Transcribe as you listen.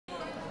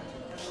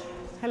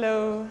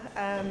Hello.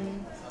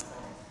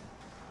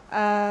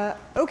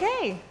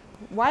 Okay,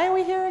 why are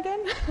we here again?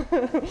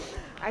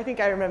 I think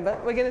I remember.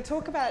 We're going to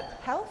talk about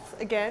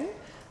health again.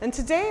 And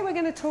today we're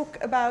going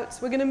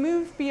to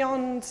move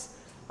beyond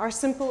our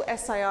simple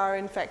SIR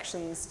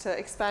infections to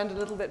expand a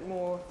little bit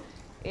more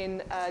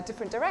in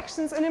different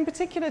directions, and in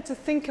particular to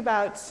think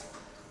about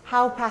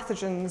how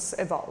pathogens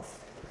evolve.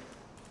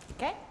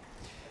 Okay?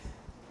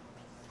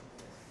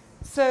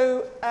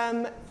 So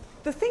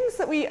the things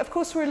that of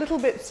course, we're a little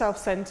bit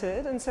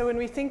self-centered, and so when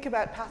we think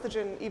about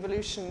pathogen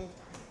evolution,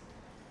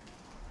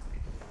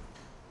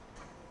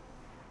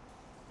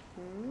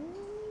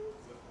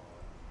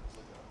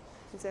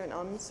 is there an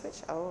on switch?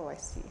 Oh, I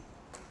see.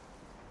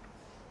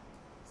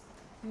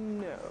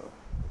 No.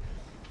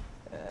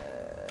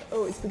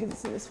 Oh, it's because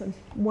it's in this one.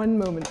 One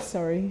moment,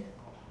 sorry.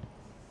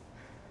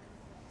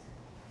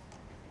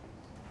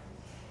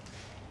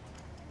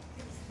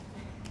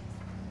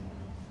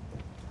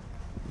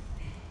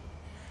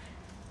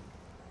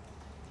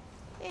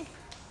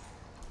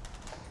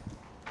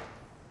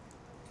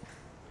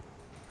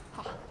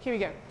 Here we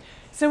go.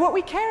 So what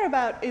we care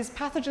about is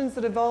pathogens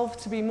that evolve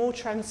to be more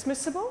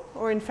transmissible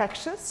or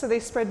infectious, so they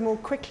spread more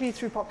quickly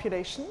through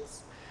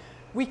populations.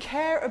 We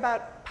care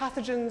about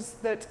pathogens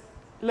that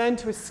learn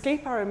to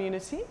escape our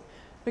immunity,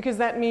 because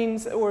that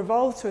means, or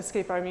evolve to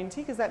escape our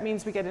immunity, because that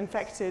means we get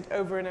infected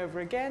over and over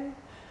again.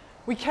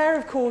 We care,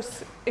 of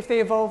course, if they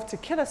evolve to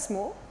kill us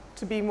more,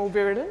 to be more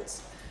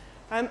virulent.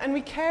 And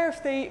we care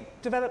if they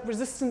develop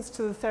resistance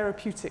to the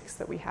therapeutics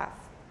that we have.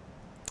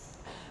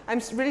 I'm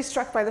really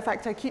struck by the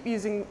fact I keep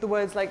using the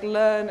words like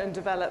learn and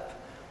develop,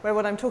 where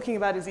what I'm talking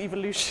about is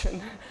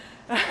evolution.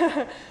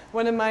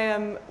 One of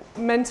my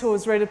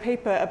mentors wrote a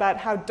paper about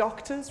how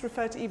doctors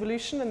refer to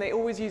evolution, and they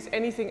always use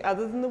anything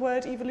other than the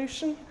word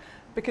evolution,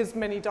 because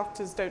many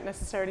doctors don't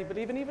necessarily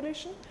believe in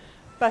evolution.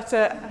 But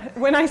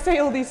when I say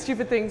all these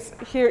stupid things,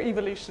 hear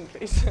evolution,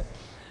 please.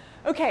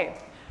 Okay,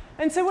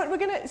 and so what we're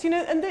going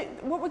to,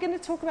 what we're going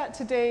to talk about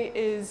today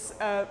is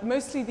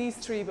mostly these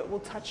three, but we'll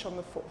touch on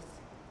the fourth.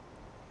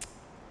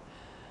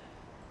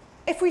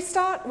 If we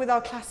start with our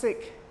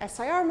classic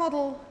SIR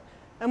model,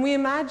 and we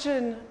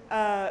imagine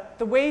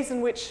the ways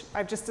in which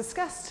I've just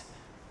discussed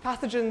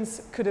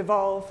pathogens could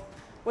evolve,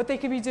 what they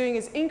could be doing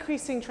is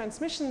increasing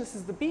transmission. This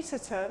is the beta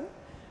term.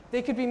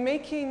 They could be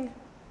making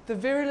the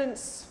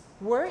virulence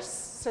worse.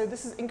 So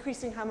this is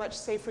increasing how much,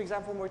 say, for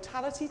example,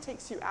 mortality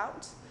takes you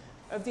out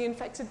of the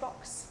infected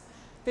box.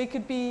 They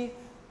could be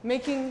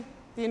making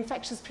the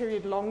infectious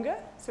period longer.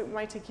 So it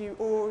might take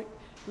you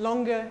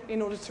longer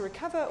in order to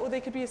recover, or they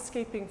could be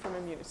escaping from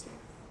immunity.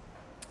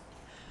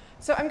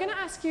 So I'm going to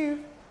ask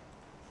you,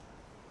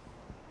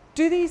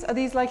 are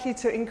these likely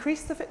to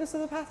increase the fitness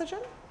of the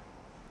pathogen?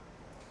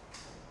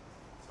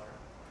 Sorry.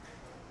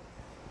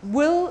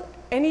 Will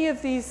any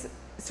of these,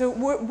 so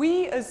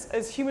we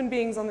as human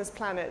beings on this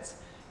planet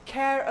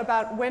care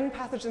about when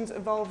pathogens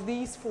evolve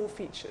these four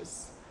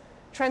features.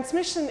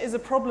 Transmission is a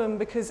problem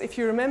because if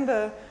you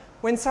remember,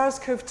 when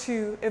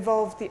SARS-CoV-2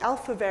 evolved the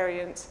alpha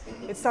variant,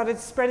 it started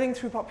spreading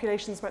through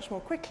populations much more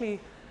quickly,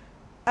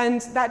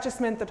 and that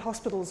just meant that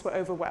hospitals were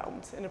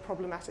overwhelmed in a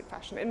problematic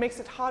fashion. It makes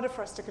it harder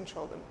for us to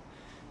control them.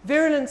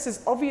 Virulence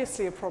is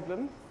obviously a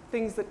problem.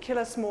 Things that kill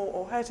us more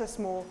or hurt us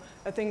more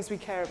are things we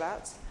care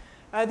about.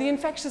 The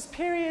infectious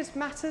period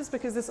matters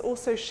because this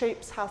also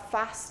shapes how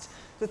fast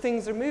the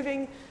things are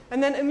moving,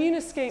 and then immune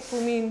escape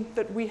will mean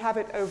that we have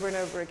it over and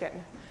over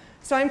again.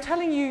 So I'm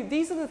telling you,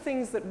 these are the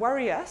things that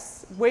worry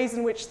us, ways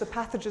in which the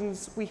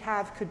pathogens we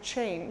have could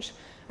change.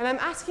 And I'm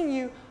asking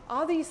you,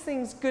 are these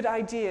things good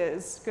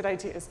ideas? Good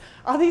ideas.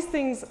 Are these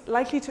things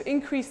likely to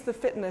increase the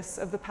fitness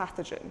of the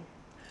pathogen?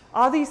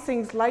 Are these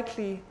things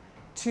likely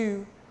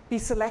to be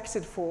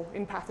selected for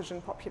in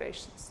pathogen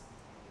populations?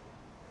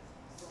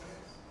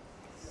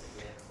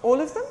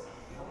 All of them?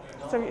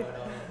 No, So,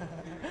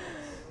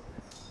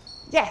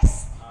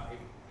 yes?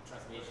 If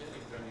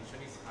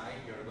transmission is high,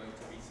 you're going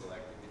to be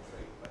selected the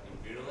trait. But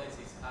if virulence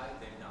is high,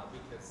 then not,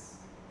 because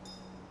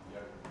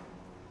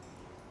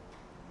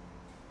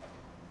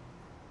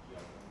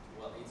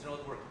well, it's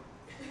not working.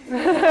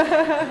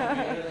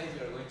 Virulence,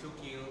 you're going to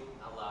kill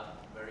a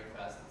lot very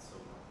fast. So,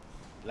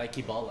 like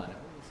Ebola. No?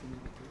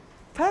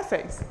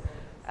 Perfect.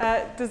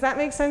 Does that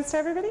make sense to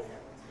everybody?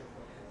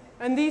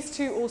 And these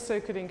two also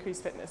could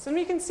increase fitness. And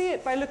we can see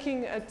it by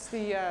looking at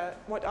the,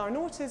 what R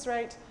naught is,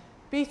 right?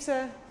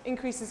 Beta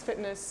increases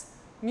fitness.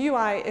 Mu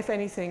I, if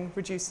anything,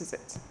 reduces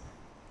it.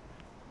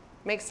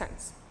 Makes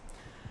sense.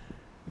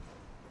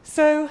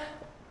 So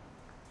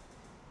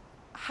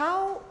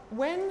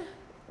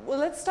well,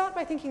 let's start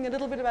by thinking a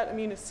little bit about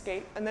immune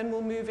escape, and then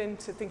we'll move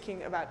into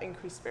thinking about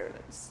increased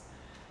virulence.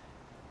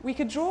 We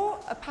could draw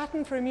a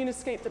pattern for immune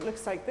escape that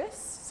looks like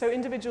this. So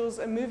individuals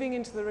are moving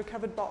into the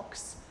recovered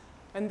box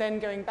and then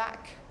going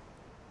back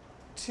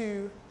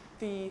to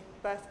the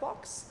birth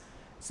box.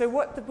 So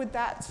what would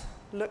that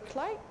look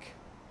like?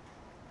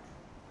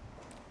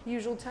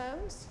 Usual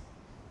terms.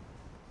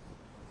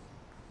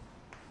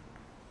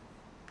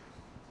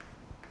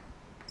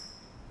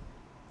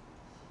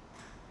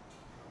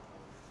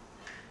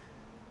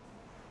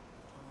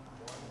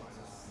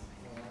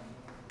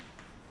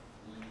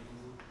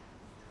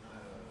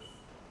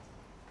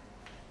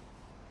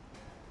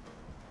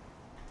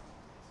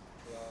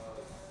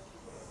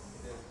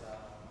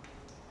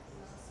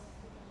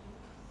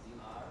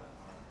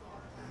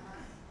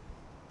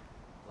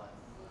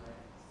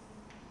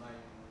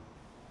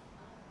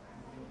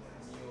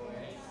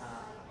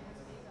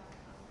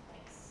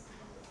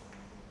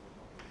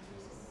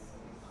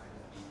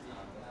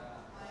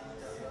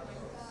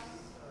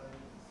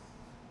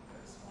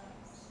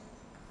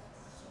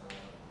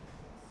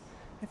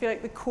 feel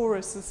like the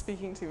chorus is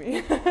speaking to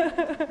me.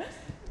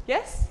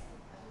 Yes?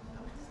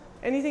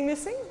 Anything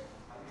missing?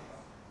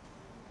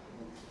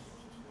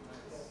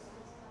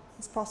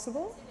 It's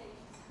possible.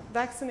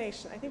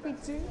 Vaccination. I think we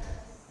do.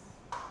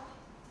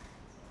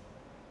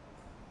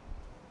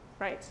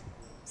 Right.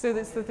 So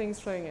that's the things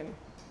flowing in.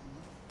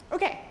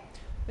 Okay.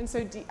 And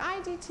so di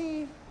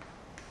dt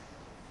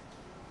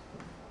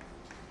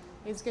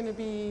is going to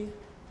be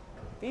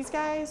these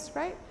guys,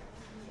 right?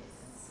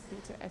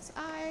 Beta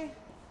si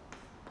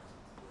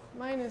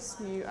minus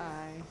mu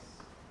I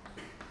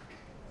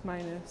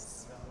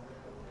minus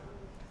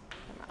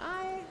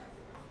I.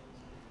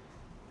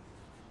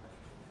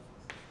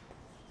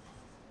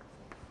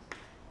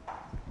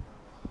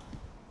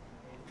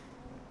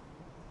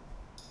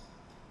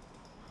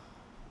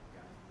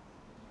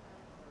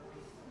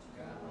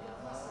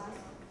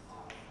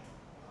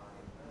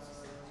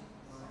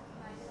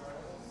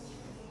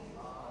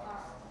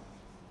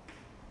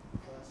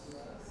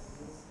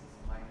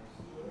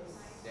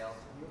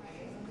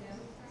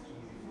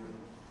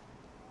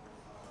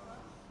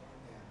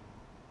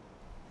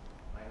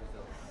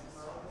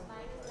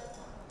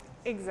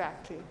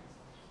 Exactly.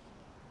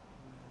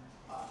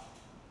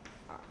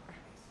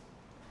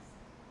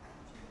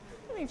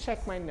 Let me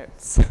check my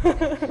notes.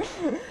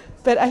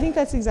 But I think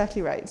that's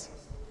exactly right.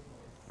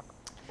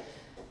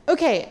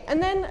 Okay,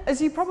 and then as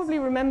you probably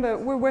remember,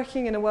 we're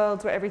working in a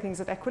world where everything's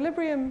at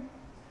equilibrium.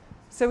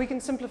 So we can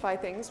simplify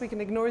things. We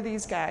can ignore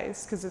these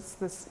guys because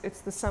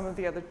it's the sum of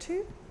the other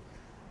two.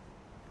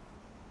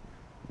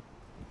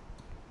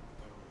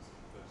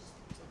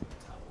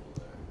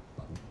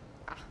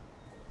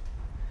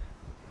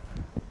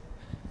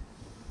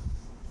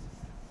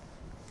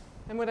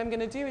 And what I'm going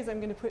to do is I'm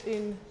going to put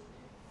in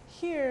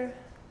here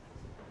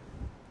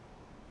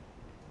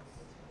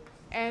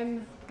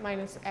n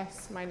minus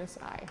s minus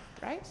I,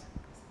 right?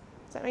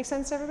 Does that make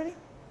sense to everybody?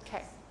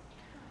 Okay.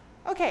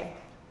 Okay.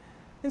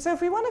 And so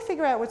if we want to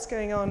figure out what's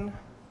going on,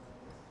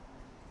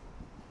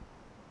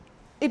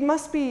 it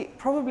must be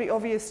probably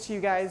obvious to you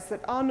guys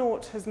that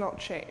R0 has not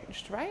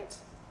changed, right?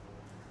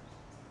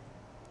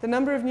 The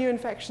number of new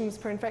infections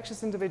per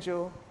infectious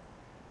individual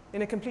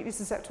in a completely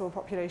susceptible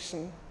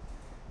population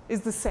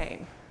is the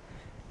same.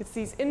 It's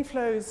these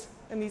inflows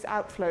and these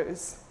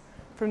outflows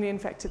from the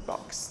infected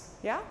box,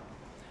 yeah?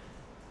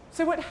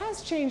 So what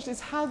has changed is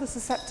how the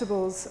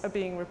susceptibles are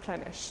being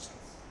replenished.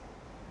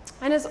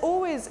 And as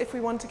always, if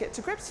we want to get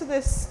to grips with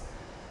this,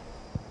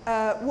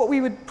 what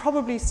we would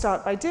probably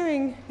start by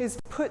doing is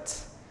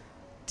put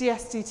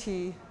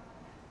ds/dt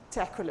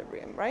to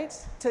equilibrium, right?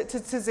 To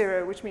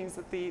zero, which means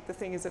that the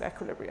thing is at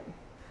equilibrium.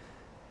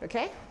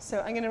 Okay? So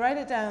I'm going to write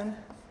it down,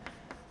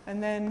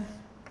 and then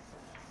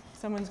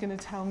someone's going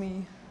to tell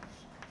me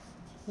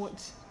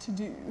what to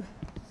do.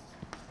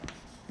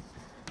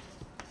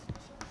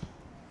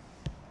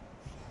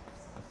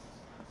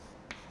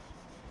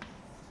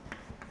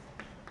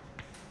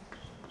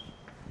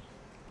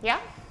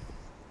 Yeah?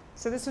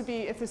 So this would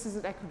be if this is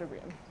at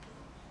equilibrium.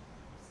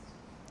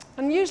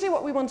 And usually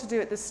what we want to do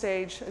at this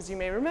stage, as you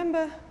may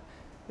remember,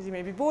 as you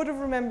may be bored of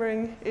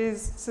remembering,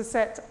 is to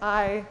set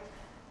I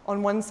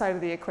on one side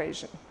of the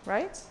equation,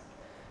 right?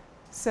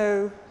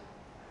 So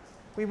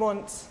we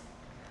want,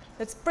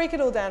 let's break it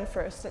all down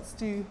first. Let's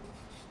do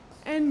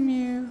n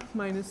mu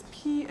minus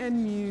p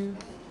n mu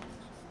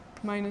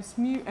minus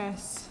mu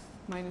s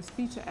minus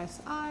beta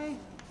si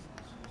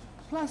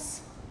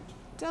plus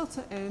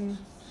delta n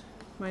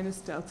minus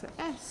delta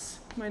s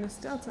minus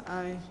delta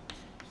I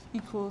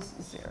equals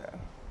 0.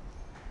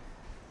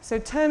 So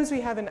terms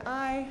we have in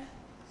I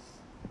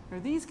are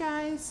these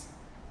guys,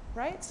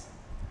 right?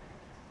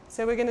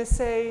 So we're going to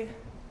say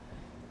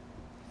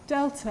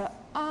delta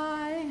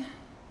I,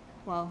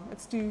 well,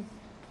 let's do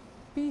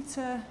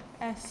beta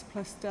s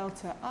plus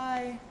delta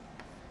I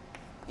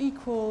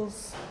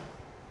equals,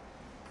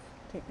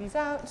 take these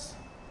out,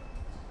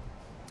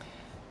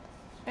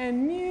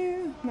 n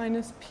mu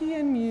minus p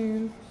n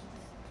mu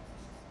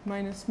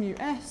minus mu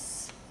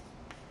s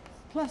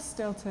plus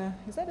delta,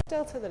 is that a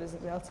delta? That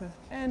isn't delta.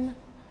 N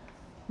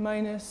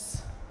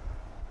minus,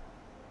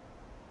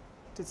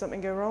 did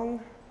something go wrong?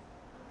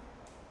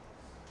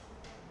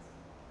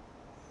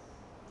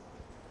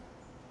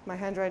 My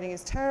handwriting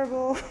is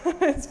terrible.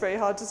 It's very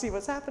hard to see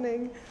what's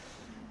happening.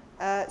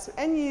 So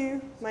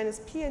nu minus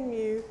pn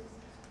mu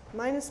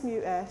minus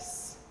mu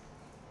s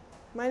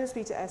minus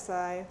beta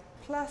si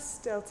plus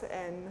delta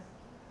n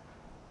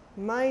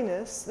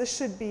minus, this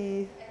should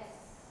be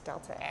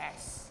delta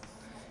s.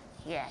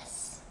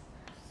 Yes.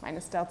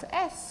 Minus delta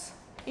s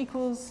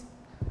equals,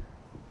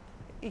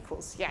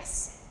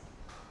 yes.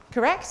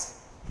 Correct?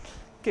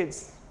 Good.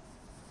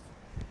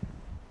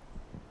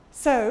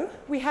 So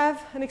we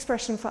have an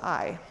expression for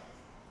I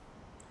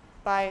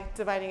by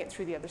dividing it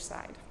through the other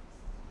side.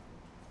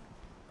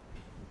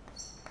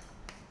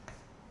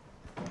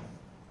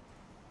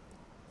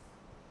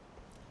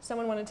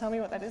 Someone want to tell me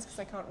what that is, because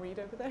I can't read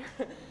over there?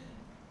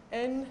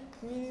 N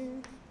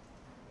mu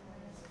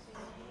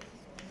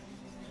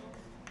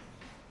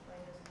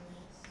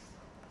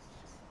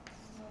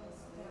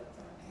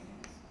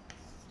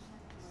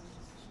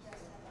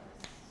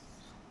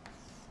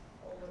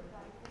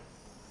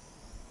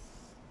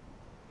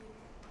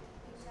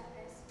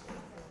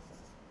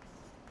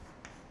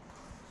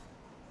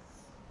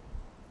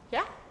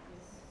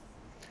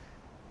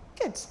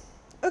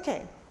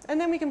Okay,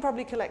 and then we can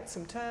probably collect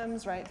some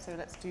terms, right? So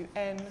let's do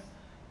n.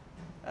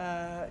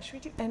 Should we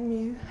do n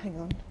mu? Hang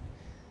on.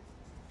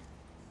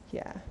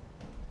 Yeah.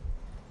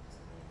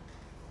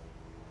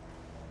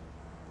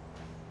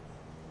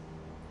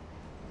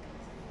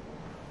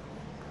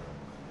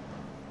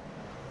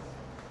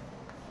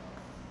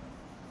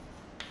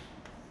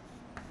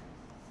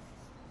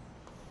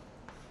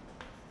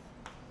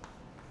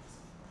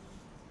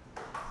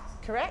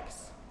 Correct?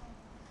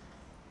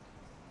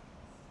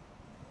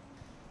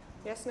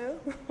 Yes, no?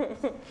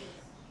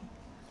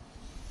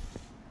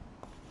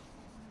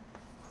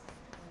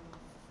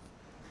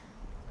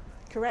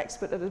 Correct,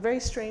 but at a very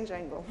strange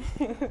angle.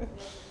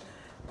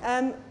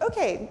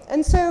 Okay,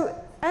 and so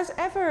as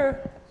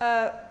ever,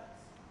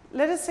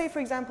 let us say, for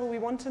example, we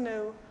want to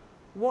know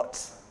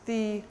what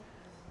the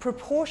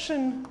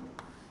proportion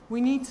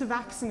we need to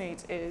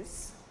vaccinate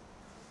is.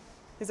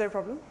 Is there a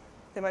problem?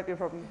 There might be a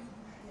problem.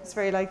 It's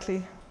very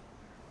likely.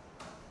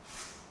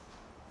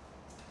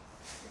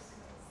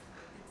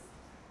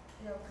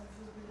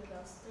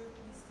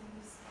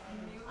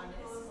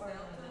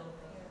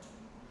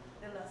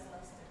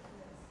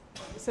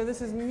 So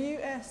this is mu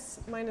s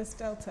minus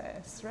delta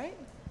s, right?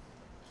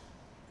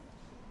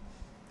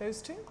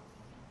 Those two?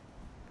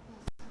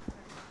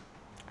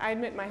 I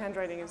admit my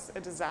handwriting is a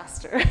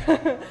disaster.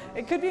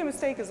 It could be a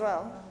mistake as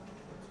well.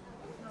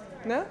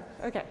 No?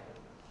 Okay.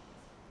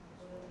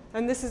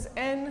 And this is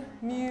n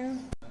mu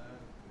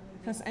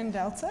plus n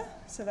delta,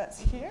 so that's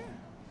here.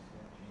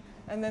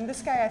 And then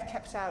this guy I've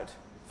kept out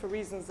for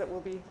reasons that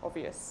will be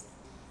obvious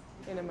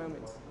in a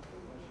moment.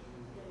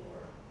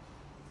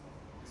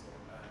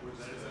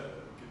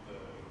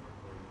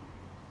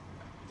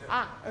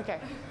 Ah, okay.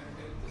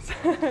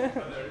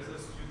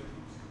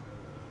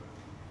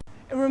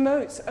 A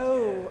remote.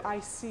 Oh, I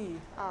see.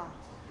 Ah,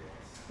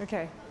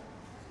 okay.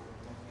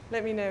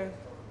 Let me know.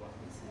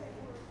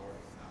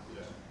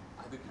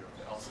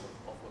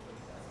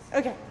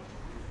 Okay.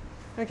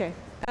 Okay.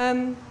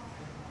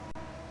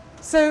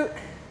 So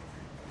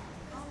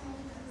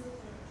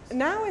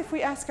now if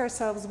we ask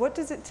ourselves, what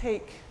does it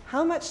take?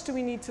 How much do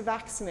we need to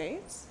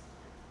vaccinate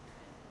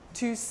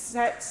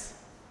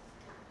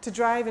to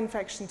drive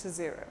infection to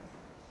 0?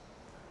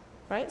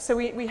 Right? So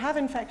we have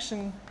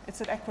infection,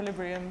 it's at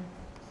equilibrium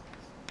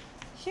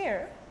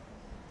here.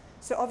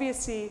 So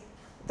obviously,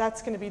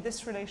 that's going to be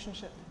this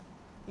relationship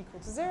equal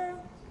to 0.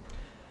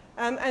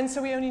 And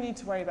so we only need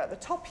to worry about the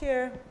top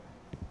here.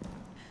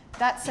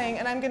 That's saying,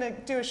 and I'm going to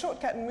do a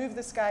shortcut and move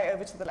this guy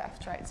over to the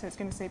left, right? So it's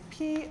going to say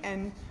P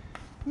n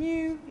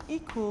mu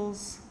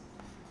equals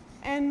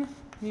n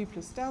mu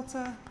plus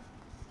delta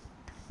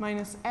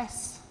minus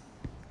s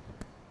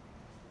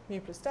mu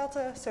plus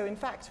delta. So in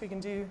fact, we can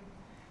do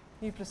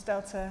mu plus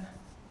delta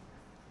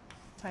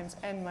times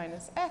n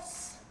minus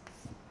s.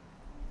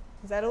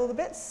 Is that all the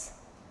bits?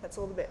 That's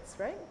all the bits,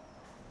 right?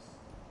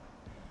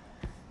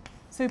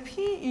 So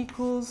P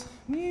equals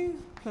mu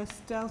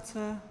plus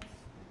delta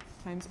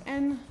times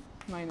n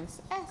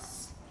minus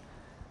s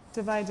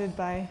divided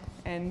by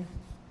n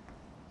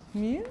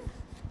mu.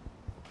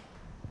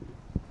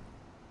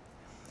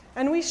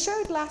 And we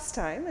showed last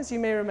time, as you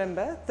may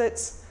remember, that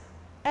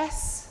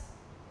s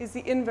is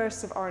the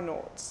inverse of r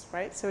naught,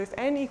 right? So if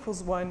n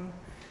equals 1,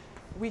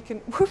 we can,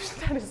 whoops,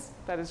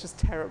 that is just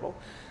terrible.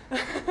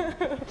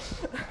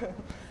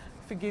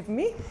 Forgive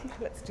me,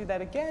 let's do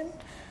that again.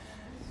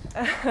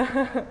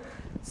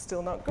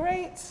 Still not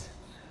great.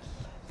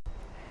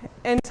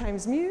 N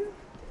times mu,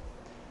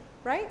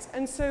 right?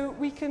 And so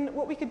we can,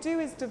 what we could do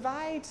is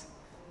divide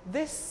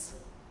this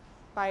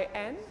by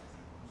n.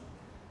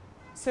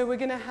 So we're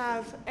going to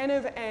have n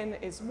over n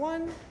is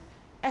 1,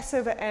 s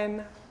over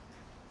n,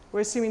 we're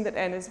assuming that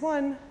n is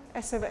 1,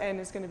 s over n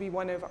is going to be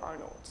 1 over r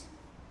naught.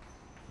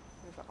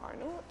 Over r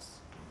naught.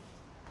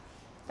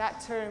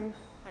 That term,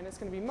 and it's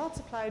going to be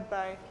multiplied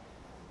by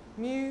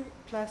mu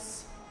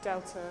plus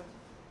delta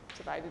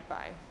divided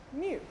by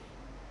mu.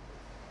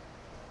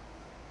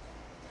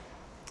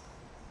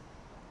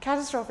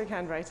 Catastrophic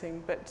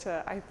handwriting, but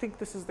I think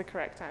this is the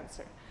correct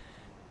answer.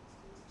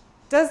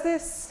 Does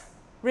this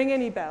ring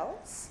any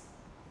bells?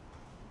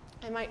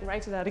 I might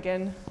write it out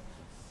again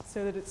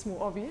so that it's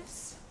more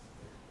obvious.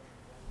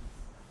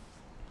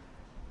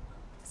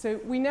 So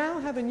we now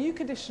have a new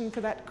condition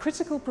for that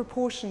critical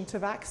proportion to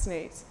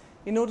vaccinate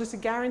in order to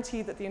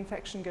guarantee that the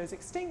infection goes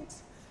extinct.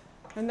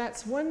 And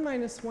that's 1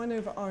 minus 1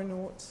 over r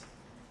naught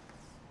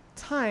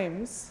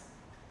times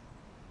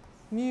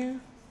mu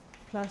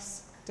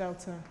plus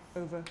delta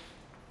over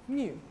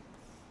mu.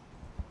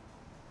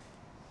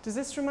 Does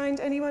this remind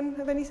anyone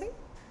of anything?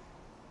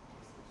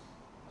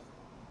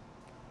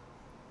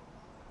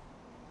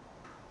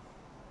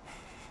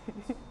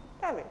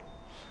 Ellie.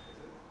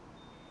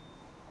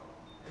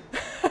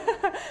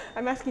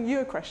 I'm asking you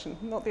a question,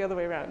 not the other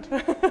way around.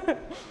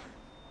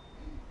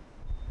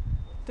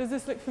 Does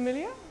this look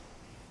familiar?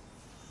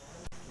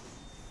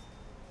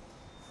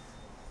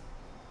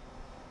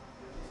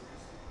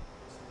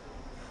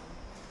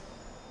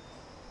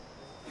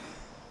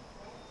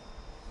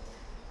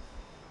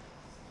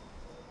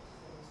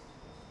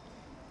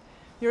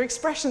 Your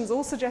expressions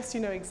all suggest you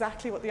know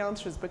exactly what the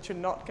answer is, but you're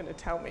not going to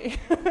tell me.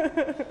 They're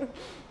saying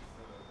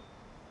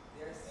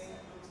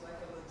it looks like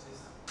a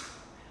logistic.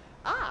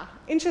 Ah,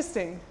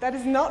 interesting. That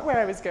is not where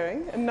I was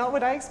going and not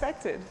what I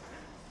expected.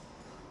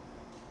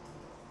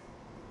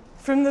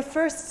 From the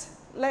first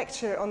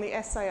lecture on the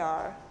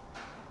SIR,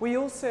 we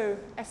also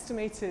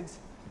estimated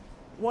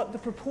what the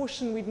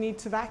proportion we'd need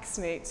to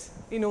vaccinate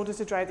in order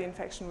to drive the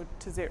infection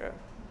to 0.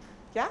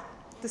 Yeah?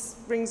 This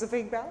rings a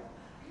big bell?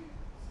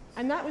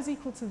 And that was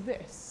equal to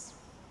this.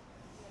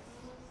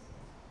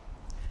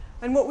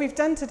 And what we've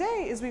done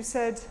today is we've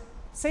said,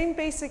 same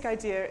basic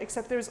idea,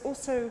 except there's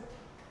also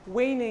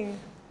waning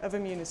of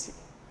immunity.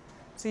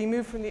 So you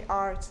move from the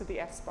R to the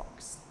S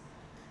box.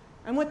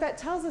 And what that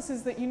tells us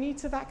is that you need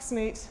to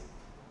vaccinate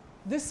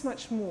this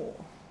much more,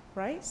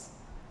 right?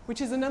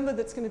 Which is a number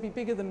that's going to be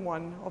bigger than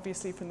 1,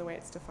 obviously, from the way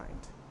it's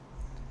defined.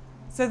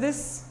 So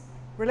this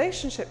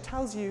relationship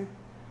tells you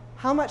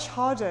how much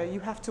harder you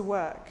have to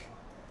work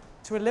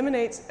to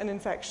eliminate an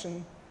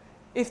infection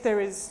if there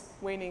is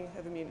waning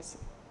of immunity.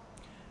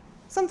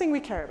 Something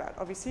we care about,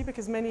 obviously,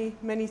 because many,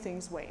 many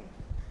things wane.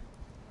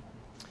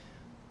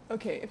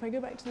 Okay, if I go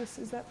back to this,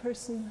 is that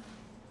person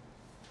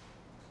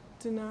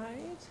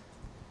denied?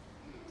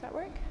 Does that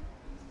work?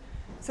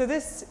 So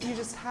this you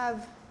just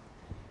have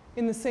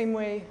in the same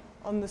way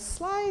on the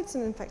slides,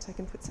 and in fact I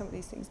can put some of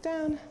these things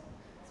down.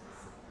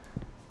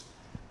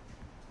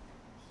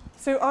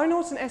 So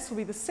R0 and S will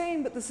be the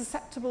same, but the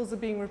susceptibles are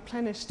being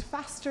replenished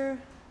faster,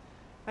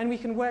 and we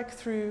can work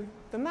through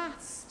the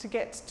maths to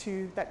get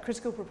to that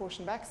critical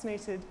proportion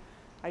vaccinated.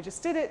 I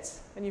just did it,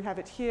 and you have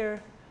it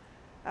here.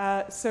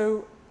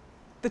 So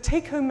the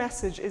take-home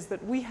message is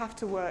that we have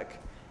to work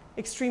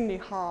extremely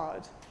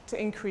hard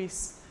to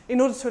increase, in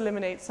order to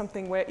eliminate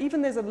something where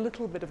even there's a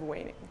little bit of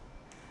waning.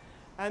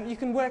 You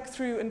can work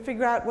through and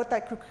figure out what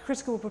that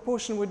critical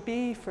proportion would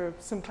be for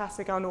some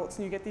classic R0s,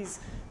 and you get these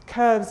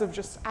curves of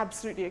just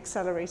absolutely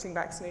accelerating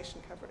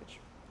vaccination coverage.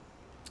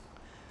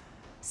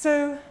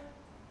 So,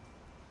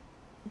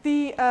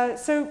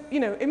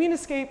 immune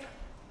escape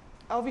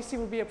obviously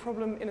will be a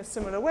problem in a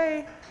similar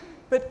way,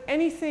 but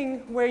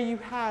anything where you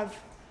have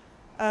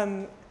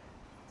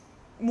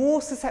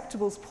more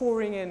susceptibles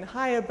pouring in,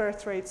 higher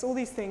birth rates, all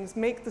these things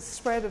make the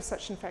spread of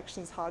such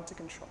infections hard to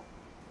control.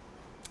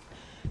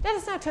 Let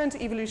us now turn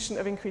to evolution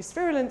of increased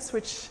virulence,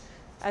 which,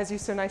 as you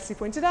so nicely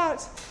pointed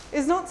out,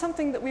 is not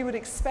something that we would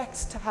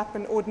expect to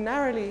happen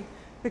ordinarily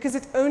because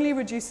it only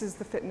reduces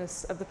the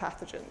fitness of the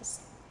pathogens.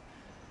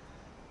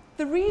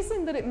 The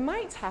reason that it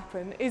might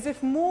happen is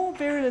if more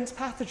virulent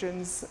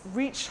pathogens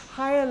reach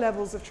higher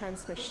levels of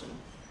transmission.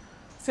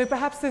 So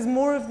perhaps there's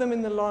more of them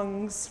in the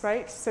lungs,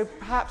 right? So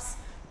perhaps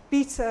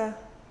beta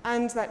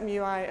and that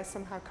mu I are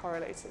somehow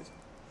correlated.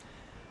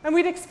 And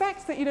we'd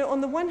expect that,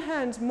 on the one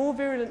hand, more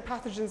virulent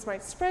pathogens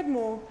might spread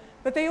more,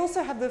 but they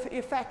also have the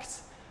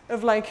effect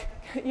of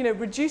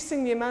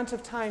reducing the amount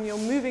of time you're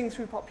moving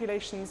through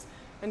populations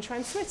and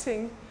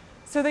transmitting,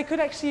 so they could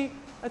actually,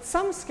 at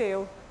some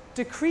scale,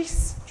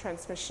 decrease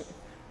transmission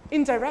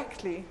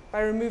indirectly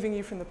by removing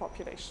you from the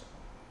population.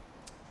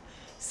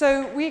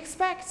 So we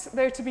expect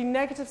there to be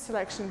negative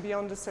selection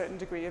beyond a certain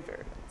degree of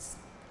virulence.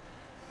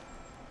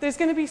 There's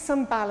going to be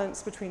some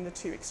balance between the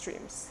two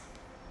extremes.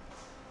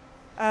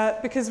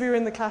 Because we were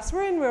in the class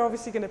we're in, we're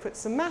obviously going to put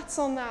some maths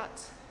on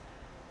that.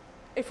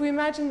 If we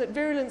imagine that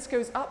virulence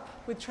goes up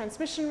with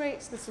transmission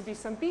rates, this would be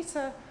some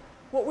beta.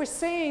 What we're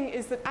saying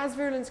is that as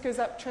virulence goes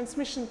up,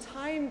 transmission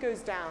time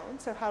goes down,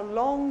 so how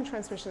long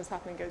transmission is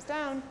happening goes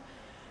down,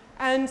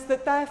 and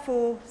that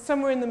therefore,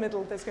 somewhere in the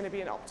middle, there's going to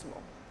be an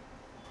optimal.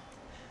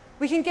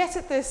 We can get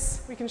at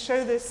this, we can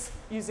show this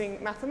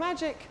using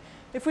Mathemagic.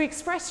 If we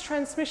express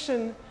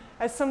transmission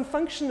as some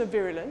function of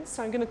virulence,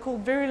 so I'm going to call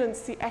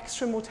virulence the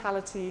extra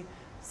mortality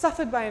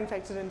suffered by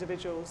infected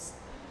individuals.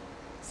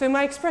 So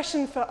my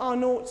expression for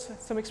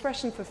R0, some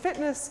expression for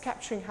fitness,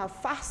 capturing how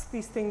fast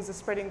these things are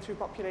spreading through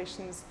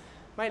populations,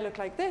 might look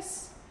like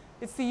this.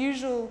 It's the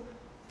usual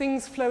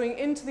things flowing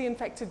into the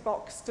infected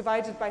box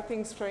divided by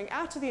things flowing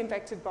out of the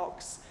infected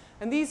box.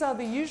 And these are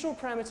the usual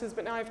parameters,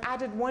 but now I've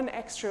added one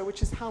extra,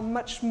 which is how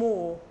much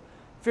more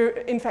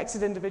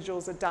infected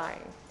individuals are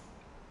dying.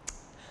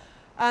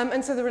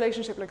 And so the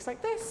relationship looks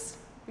like this.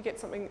 We get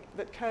something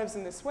that curves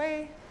in this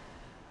way.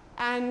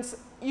 And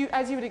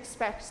as you would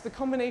expect, the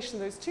combination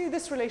of those two,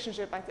 this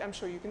relationship, I'm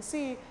sure you can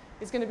see,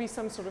 is going to be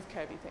some sort of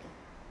curvy thing.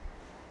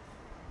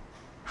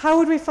 How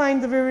would we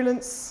find the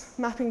virulence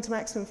mapping to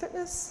maximum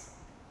fitness?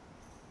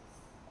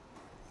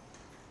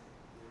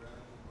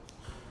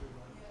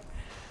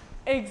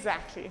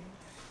 Exactly.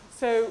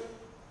 So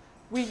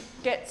we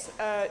get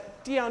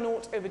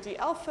dr0 over d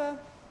alpha.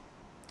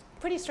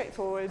 Pretty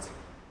straightforward.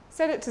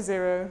 Set it to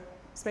 0.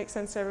 This makes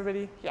sense to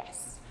everybody?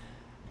 Yes.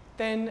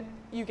 Then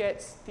you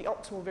get the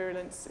optimal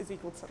virulence is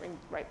equal to something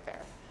right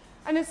there.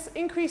 And it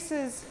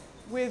increases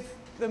with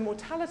the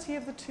mortality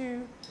of the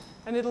two,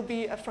 and it'll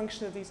be a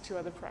function of these two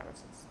other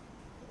parameters.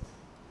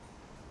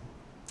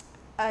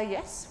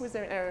 Yes, was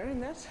there an error in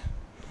that?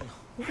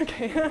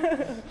 Okay.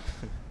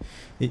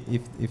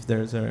 If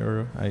there's an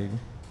error,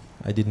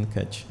 I didn't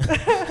catch.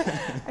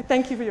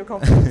 Thank you for your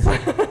confidence.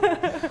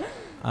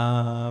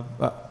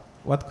 But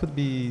what could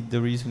be the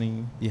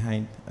reasoning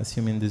behind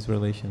assuming this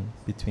relation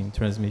between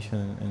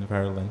transmission and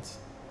virulence?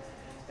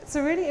 It's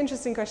a really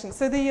interesting question.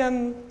 So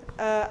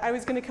I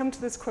was going to come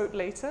to this quote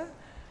later.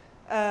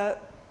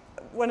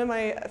 One of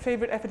my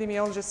favorite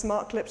epidemiologists,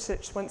 Mark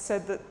Lipsitch, once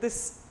said that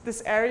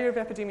this area of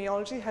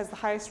epidemiology has the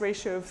highest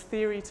ratio of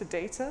theory to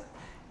data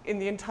in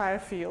the entire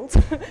field.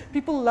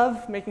 People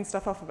love making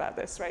stuff up about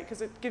this, right?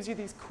 Because it gives you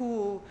these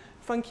cool,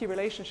 funky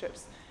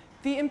relationships.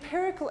 The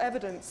empirical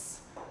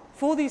evidence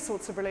for these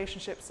sorts of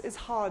relationships is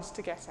hard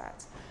to get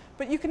at.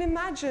 But you can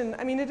imagine,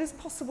 I mean, it is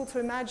possible to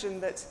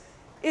imagine that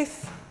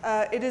if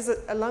it is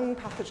a lung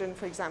pathogen,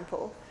 for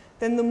example,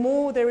 then the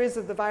more there is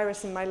of the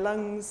virus in my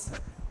lungs,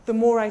 the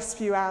more I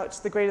spew out,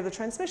 the greater the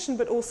transmission,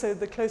 but also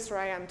the closer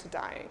I am to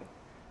dying.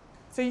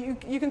 So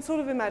you can sort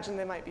of imagine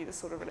there might be this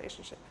sort of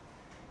relationship.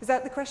 Is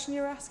that the question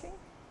you're asking?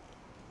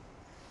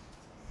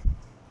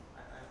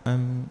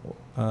 I'm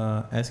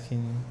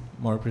asking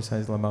more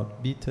precisely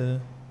about beta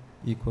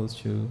equals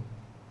to...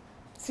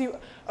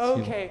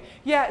 Okay,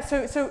 yeah,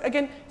 so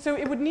again, so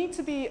it would need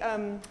to be,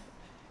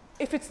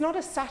 if it's not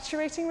a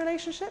saturating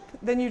relationship,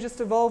 then you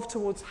just evolve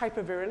towards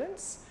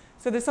hypervirulence.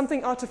 So there's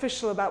something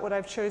artificial about what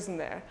I've chosen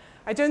there.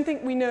 I don't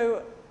think we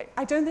know,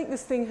 I don't think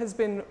this thing has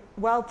been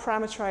well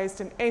parameterized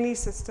in any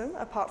system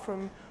apart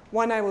from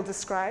one I will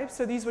describe.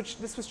 So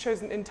this was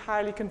chosen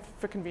entirely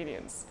for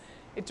convenience.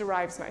 It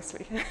derives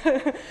nicely.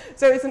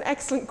 So it's an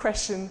excellent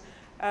question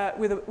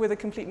with a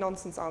complete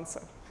nonsense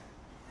answer.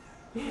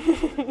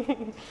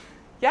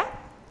 Yeah,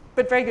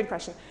 but very good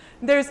question.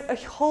 There's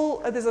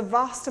a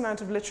vast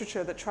amount of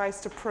literature that tries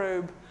to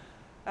probe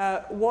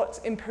what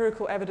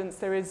empirical evidence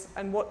there is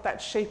and what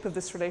that shape of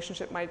this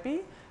relationship might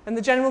be. And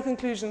the general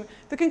conclusion,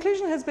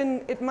 has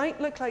been it might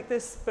look like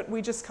this, but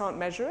we just can't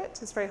measure it.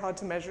 It's very hard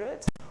to measure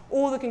it.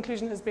 Or the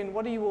conclusion has been,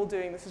 what are you all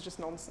doing? This is just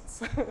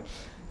nonsense.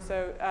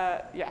 So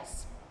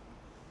yes.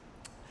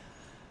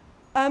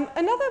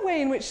 Another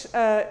way in which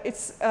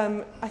it's,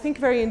 I think,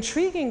 very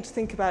intriguing to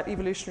think about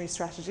evolutionary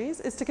strategies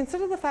is to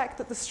consider the fact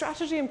that the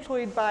strategy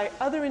employed by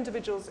other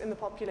individuals in the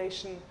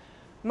population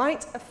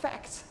might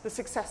affect the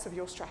success of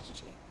your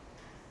strategy,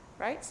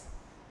 right?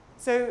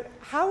 So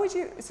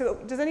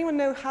does anyone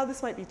know how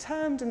this might be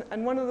termed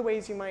and one of the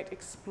ways you might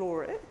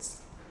explore it?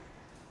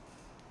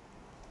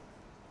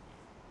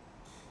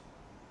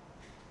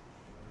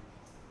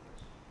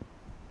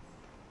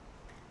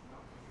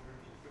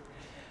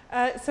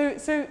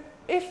 So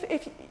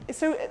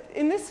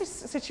in this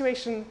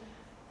situation,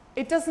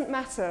 it doesn't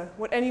matter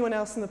what anyone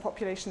else in the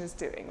population is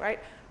doing, right?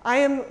 I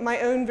am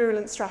my own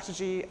virulent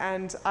strategy,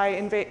 and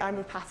I'm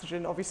a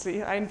pathogen,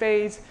 obviously. I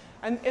invade,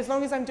 and as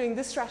long as I'm doing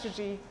this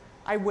strategy,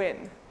 I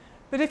win.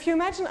 But if you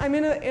imagine I'm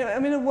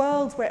in a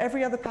world where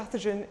every other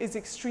pathogen is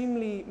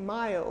extremely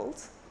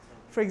mild,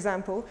 for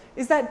example,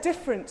 is that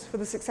different for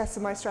the success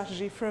of my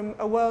strategy from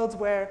a world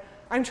where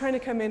I'm trying to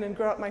come in and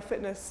grow up my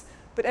fitness,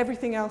 but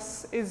everything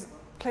else is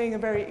playing a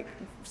very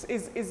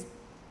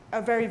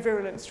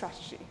virulent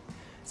strategy?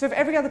 So if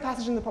every other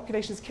pathogen in the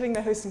population is killing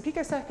their host in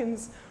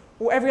picoseconds,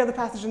 or every other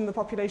pathogen in the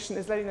population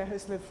is letting their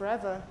host live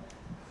forever,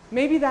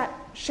 maybe that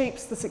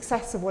shapes the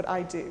success of what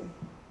I do.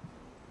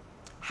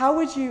 How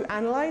would you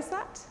analyze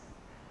that?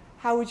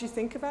 How would you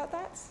think about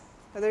that?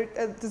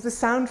 Does this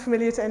sound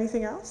familiar to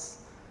anything else?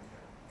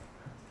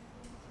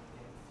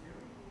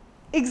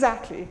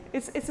 Exactly.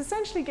 It's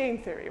essentially game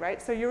theory, right?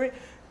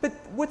 But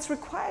what's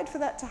required for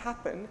that to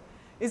happen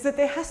is that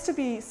there has to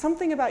be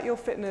something about your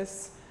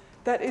fitness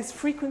that is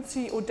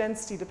frequency or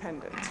density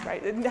dependent,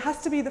 right? It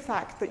has to be the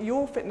fact that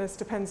your fitness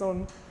depends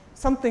on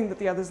something that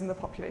the others in the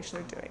population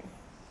are doing.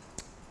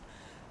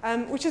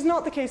 Which is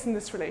not the case in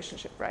this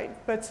relationship, right?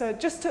 But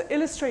just to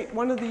illustrate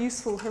one of the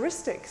useful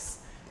heuristics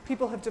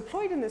people have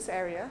deployed in this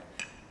area,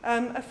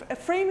 a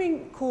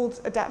framing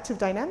called adaptive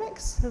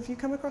dynamics, have you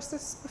come across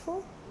this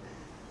before?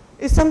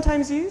 Is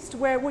sometimes used,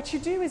 where what you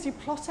do is you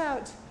plot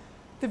out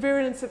the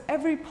virulence of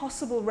every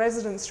possible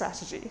resident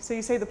strategy. So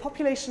you say the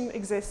population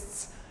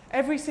exists,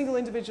 every single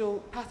individual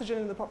pathogen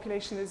in the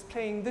population is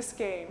playing this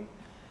game,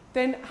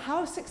 then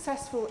how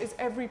successful is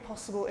every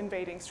possible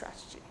invading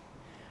strategy,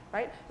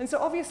 right? And so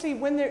obviously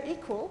when they're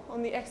equal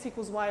on the x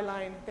equals y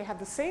line, they have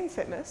the same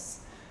fitness,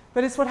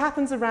 but it's what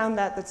happens around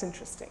that that's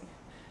interesting.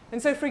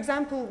 And so for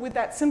example, with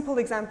that simple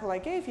example I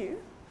gave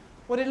you,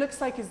 what it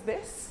looks like is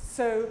this.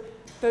 So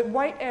the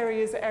white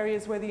areas are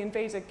areas where the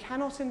invader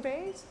cannot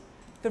invade.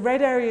 The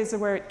red areas are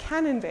where it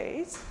can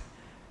invade.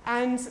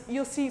 And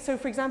you'll see, so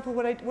for example,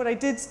 what I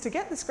did to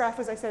get this graph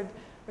was I said,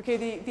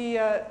 okay,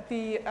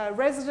 the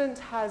resident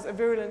has a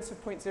virulence of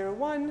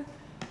 0.01.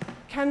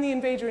 Can the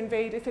invader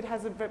invade if it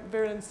has a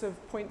virulence of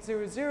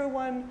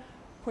 0.001,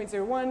 0.01,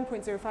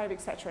 0.05,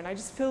 etc.? And I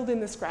just filled in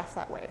this graph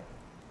that way.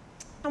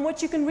 And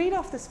what you can read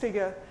off this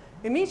figure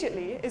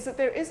immediately is that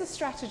there is a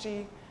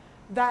strategy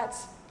that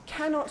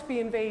cannot be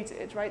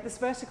invaded, right? This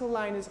vertical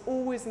line is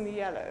always in the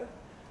yellow,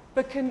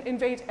 but can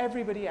invade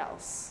everybody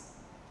else.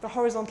 The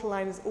horizontal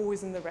line is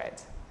always in the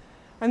red.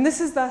 And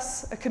this is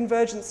thus a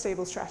convergent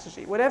stable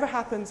strategy. Whatever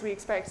happens, we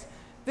expect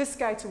this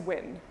guy to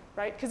win,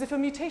 right? Because if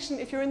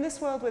you're in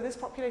this world where this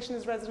population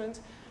is resident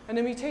and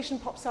a mutation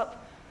pops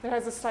up that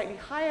has a slightly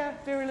higher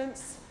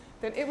virulence,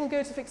 then it will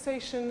go to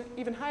fixation.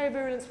 Even higher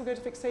virulence will go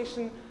to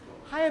fixation.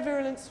 Higher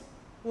virulence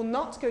will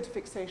not go to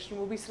fixation,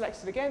 will be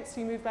selected against.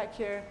 You move back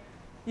here,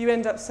 you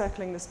end up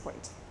circling this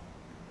point.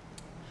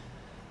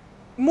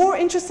 More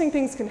interesting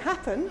things can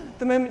happen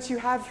the moment you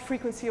have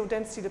frequency or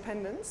density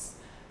dependence.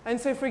 And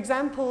so, for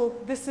example,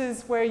 this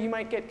is where you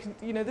might get,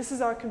 this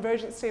is our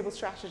convergent stable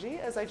strategy,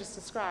 as I just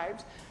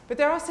described. But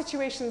there are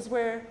situations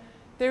where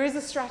there is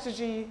a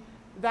strategy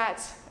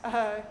that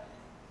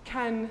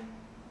can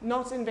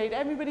not invade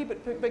everybody,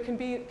 but that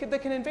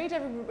can invade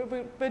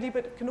everybody,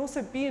 but can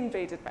also be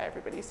invaded by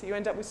everybody. So you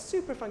end up with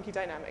super funky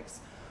dynamics.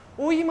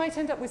 Or you might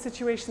end up with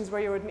situations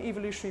where you're at an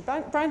evolutionary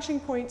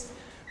branching point,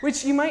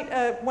 which you might,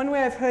 one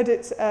way I've heard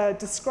it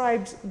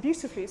described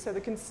beautifully, so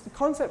the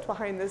concept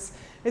behind this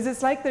is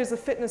it's like there's a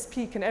fitness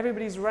peak and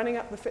everybody's running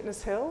up the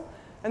fitness hill,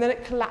 and then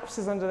it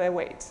collapses under their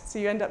weight. So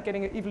you end up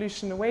getting an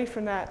evolution away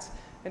from that,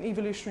 and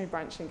evolutionary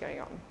branching going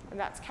on. And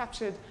that's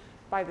captured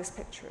by this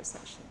picture,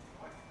 essentially.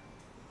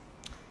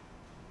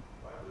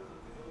 Why would the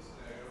middle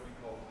scenario be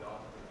called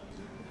dark?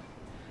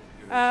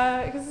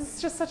 Because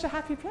it's just such a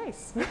happy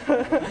place.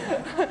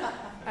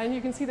 And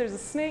you can see there's a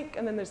snake,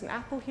 and then there's an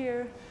apple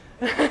here.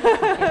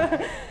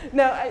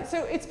 No,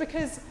 so it's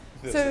because,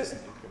 I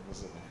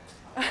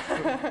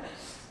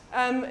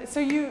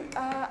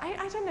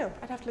don't know,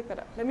 I'd have to look that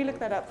up. Let me look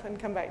that up and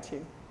come back to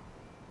you.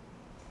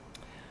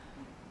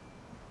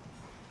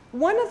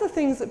 One of the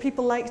things that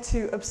people like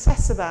to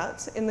obsess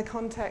about in the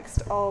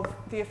context of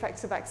the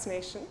effects of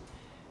vaccination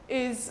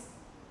is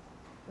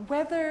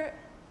whether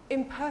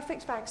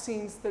imperfect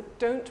vaccines that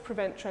don't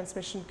prevent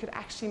transmission could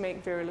actually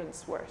make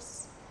virulence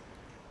worse,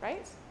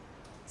 right?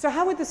 So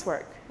how would this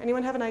work?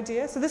 Anyone have an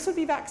idea? So this would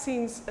be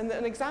vaccines, and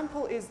an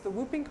example is the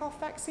whooping cough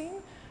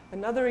vaccine.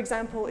 Another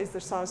example is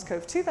the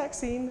SARS-CoV-2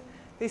 vaccine.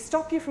 They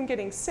stop you from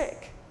getting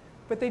sick,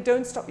 but they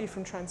don't stop you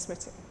from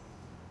transmitting.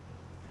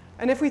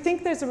 And if we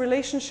think there's a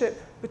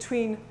relationship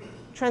between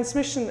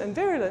transmission and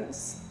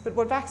virulence, but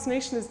what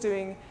vaccination is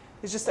doing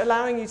is just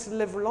allowing you to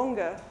live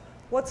longer,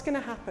 what's going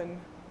to happen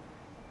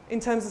in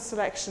terms of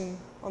selection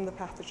on the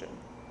pathogen?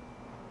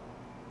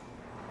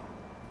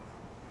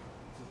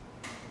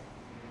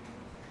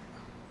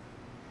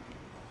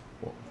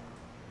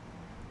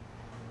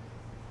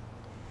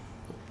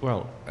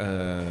 Well,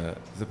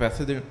 the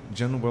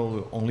pathogen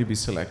will only be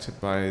selected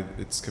by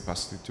its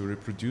capacity to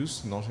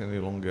reproduce, not any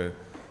longer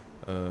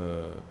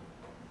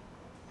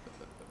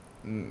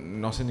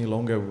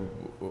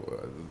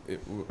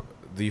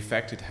the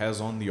effect it has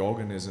on the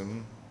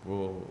organism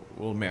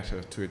will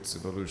matter to its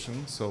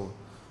evolution. So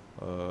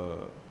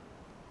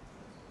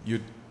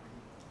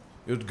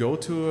you'd go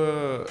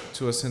to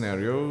a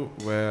scenario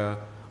where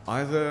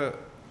either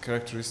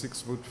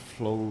characteristics would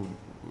flow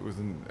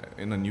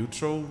in a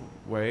neutral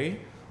way,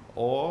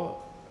 or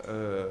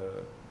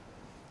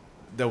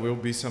there will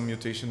be some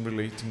mutation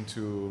relating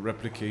to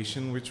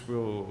replication, which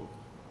will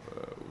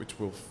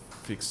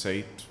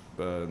fixate,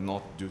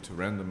 not due to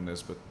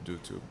randomness, but due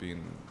to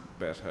being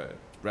better at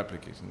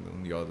replicating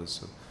than the others.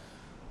 So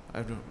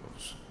I don't know.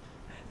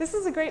 This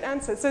is a great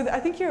answer. So I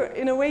think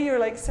in a way, you're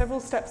like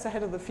several steps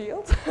ahead of the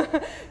field.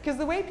 Because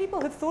the way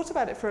people have thought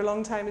about it for a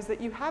long time is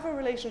that you have a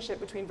relationship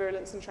between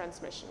virulence and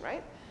transmission,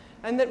 right?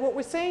 And that what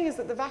we're saying is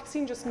that the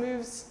vaccine just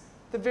moves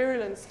the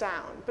virulence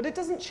down, but it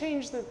doesn't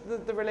change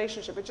the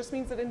relationship. It just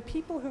means that in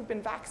people who've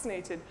been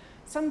vaccinated,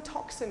 some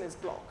toxin is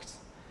blocked.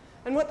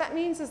 And what that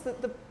means is that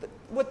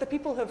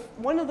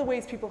one of the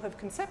ways people have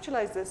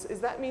conceptualized this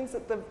is that means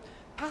that the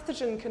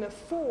pathogen can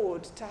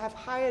afford to have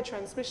higher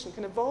transmission,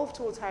 can evolve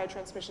towards higher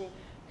transmission,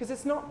 because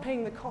it's not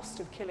paying the cost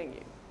of killing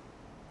you.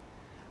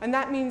 And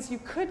that means you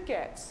could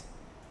get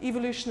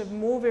evolution of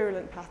more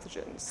virulent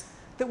pathogens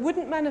that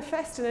wouldn't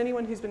manifest in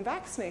anyone who's been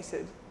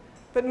vaccinated,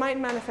 but might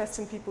manifest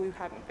in people who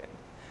hadn't been.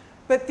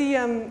 But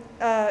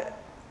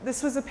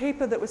this was a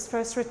paper that was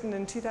first written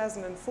in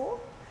 2004,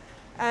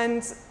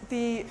 and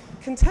the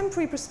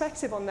contemporary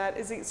perspective on that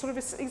is sort of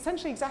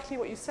essentially exactly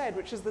what you said,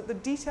 which is that the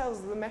details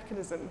of the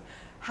mechanism,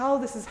 how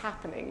this is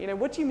happening,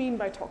 what do you mean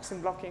by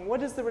toxin blocking,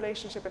 what is the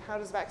relationship, and how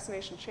does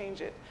vaccination change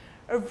it,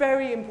 are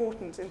very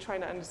important in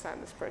trying to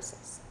understand this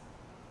process.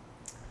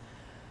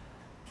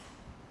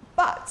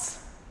 But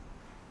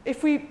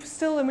if we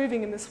still are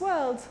moving in this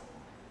world,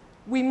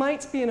 we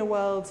might be in a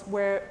world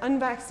where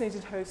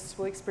unvaccinated hosts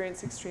will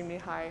experience extremely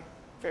high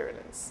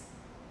virulence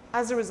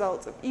as a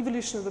result of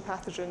evolution of the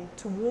pathogen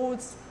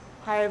towards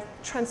higher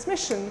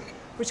transmission,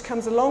 which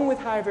comes along with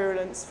higher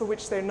virulence, for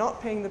which they're not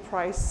paying the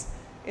price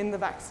in the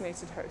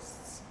vaccinated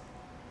hosts.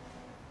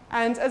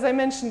 And as I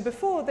mentioned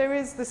before, there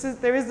is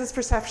this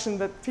perception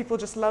that people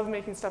just love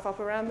making stuff up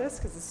around this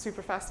because it's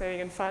super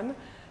fascinating and fun,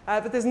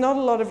 but there's not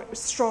a lot of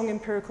strong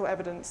empirical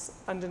evidence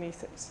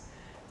underneath it.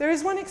 There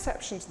is one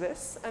exception to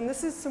this, and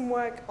this is some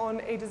work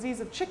on a disease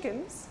of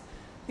chickens.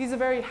 These are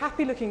very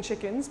happy-looking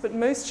chickens, but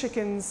most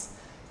chickens,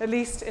 at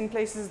least in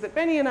places that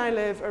Benny and I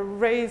live, are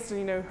raised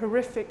in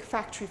horrific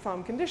factory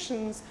farm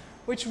conditions,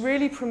 which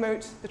really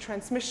promote the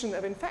transmission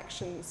of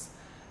infections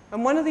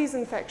And one of these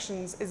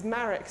infections is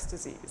Marek's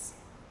disease.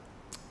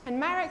 And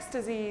Marek's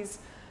disease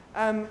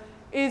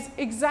is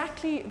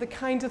exactly the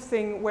kind of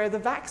thing where the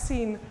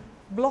vaccine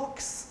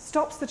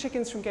stops the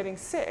chickens from getting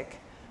sick,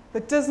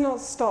 but does not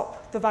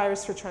stop the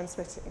virus from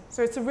transmitting.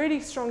 So it's a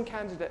really strong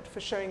candidate for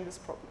showing this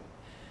problem.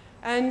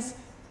 And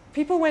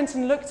people went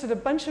and looked at a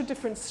bunch of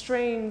different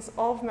strains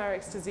of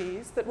Marek's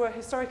disease that were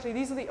historically,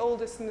 these are the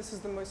oldest and this is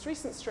the most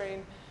recent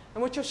strain.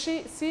 And what you're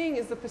seeing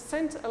is the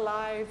percent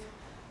alive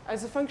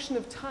as a function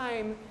of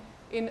time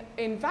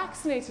in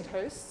vaccinated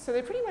hosts, so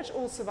they're pretty much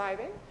all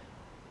surviving,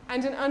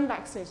 and in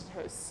unvaccinated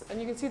hosts. And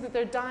you can see that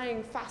they're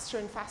dying faster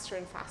and faster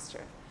and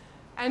faster.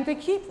 And they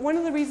keep, one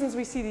of the reasons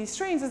we see these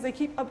strains is they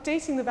keep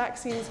updating the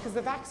vaccines because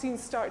the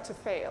vaccines start to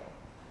fail.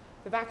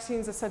 The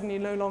vaccines are suddenly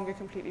no longer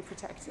completely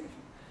protective.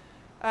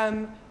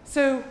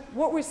 So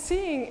what we're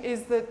seeing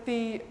is that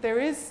there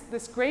is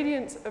this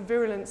gradient of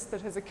virulence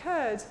that has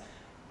occurred.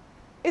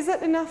 Is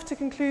that enough to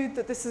conclude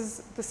that this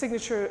is the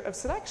signature of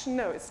selection?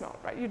 No, it's not,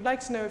 right? You'd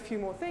like to know a few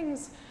more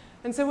things.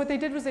 And so what they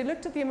did was they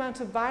looked at the amount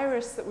of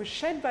virus that was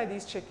shed by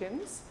these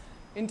chickens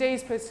in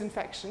days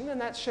post-infection, and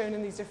that's shown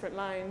in these different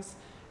lines.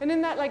 And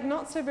in that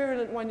not so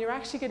virulent one, you're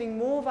actually getting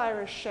more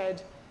virus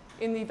shed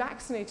in the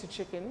vaccinated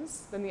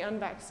chickens than the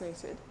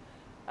unvaccinated.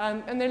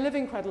 And they're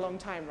living quite a long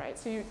time, right?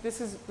 So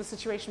this is the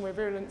situation where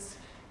virulence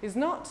is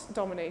not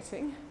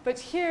dominating. But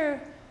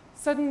here,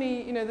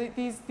 suddenly,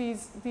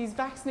 these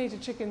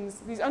vaccinated chickens,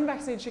 these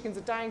unvaccinated chickens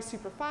are dying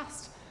super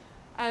fast,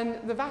 and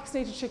the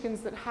vaccinated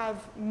chickens that have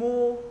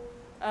more,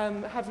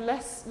 have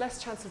less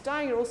chance of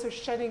dying are also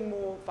shedding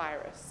more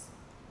virus.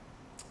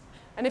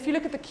 And if you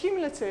look at the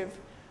cumulative,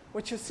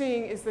 what you're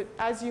seeing is that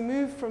as you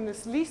move from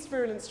this least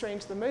virulent strain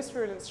to the most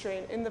virulent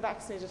strain in the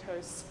vaccinated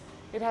hosts,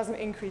 it has an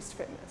increased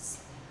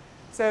fitness.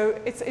 So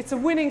it's a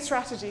winning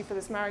strategy for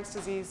this Marek's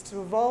disease to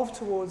evolve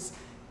towards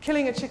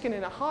killing a chicken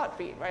in a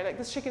heartbeat, right? Like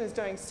this chicken is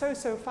dying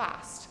so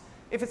fast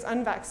if it's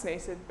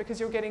unvaccinated because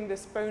you're getting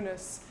this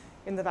bonus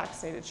in the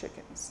vaccinated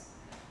chickens.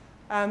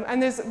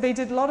 And they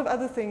did a lot of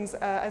other things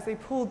as they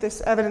pulled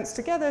this evidence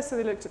together. So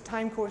they looked at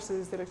time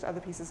courses, they looked at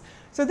other pieces.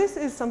 So this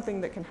is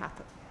something that can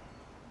happen.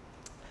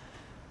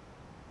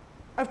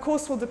 Of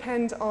course, will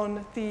depend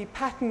on the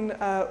pattern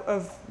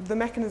of the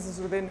mechanisms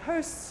within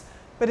hosts,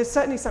 but it's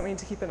certainly something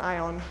to keep an eye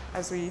on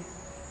as we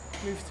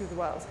move through the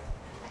world.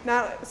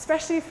 Now,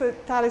 especially for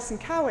Thales and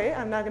Kawe,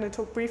 I'm now going to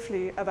talk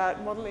briefly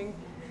about modeling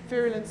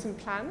virulence in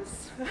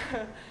plants,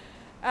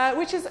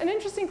 which is an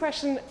interesting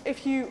question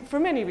for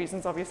many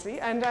reasons, obviously.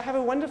 And I have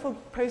a wonderful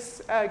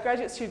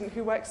postgraduate student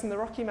who works in the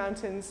Rocky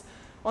Mountains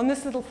on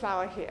this little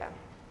flower here.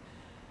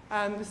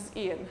 This is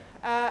Ian.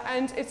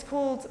 And it's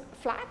called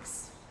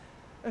flax.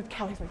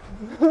 Kawe's like,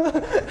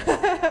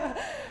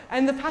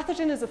 and the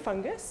pathogen is a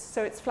fungus,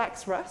 so it's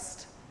flax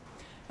rust.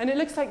 And it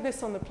looks like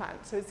this on the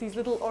plant. So it's these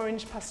little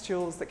orange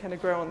pustules that kind of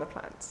grow on the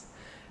plant.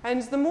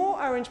 And the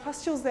more orange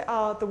pustules there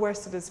are, the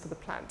worse it is for the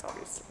plant,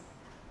 obviously.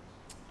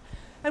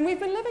 And we've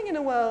been living in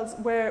a world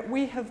where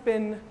we have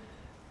been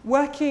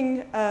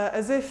working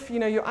as if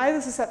you're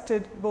either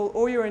susceptible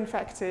or you're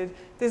infected.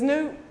 There's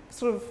no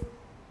sort of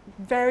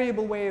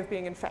variable way of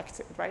being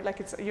infected, right?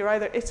 Like you're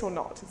either it or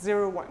not, it's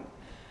 0 or 1.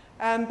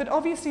 But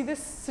obviously this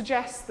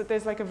suggests that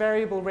there's like a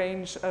variable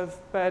range of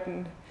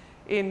burden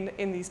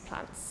in these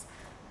plants.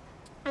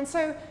 And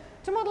so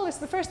to model this,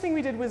 the first thing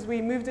we did was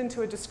we moved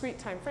into a discrete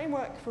time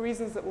framework for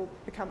reasons that will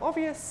become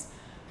obvious.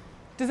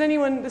 Does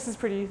anyone, this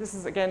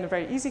is again a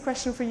very easy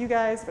question for you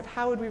guys, but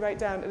how would we write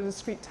down a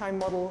discrete time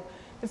model?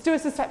 Let's do a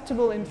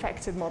susceptible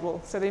infected model,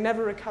 so they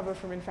never recover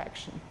from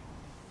infection.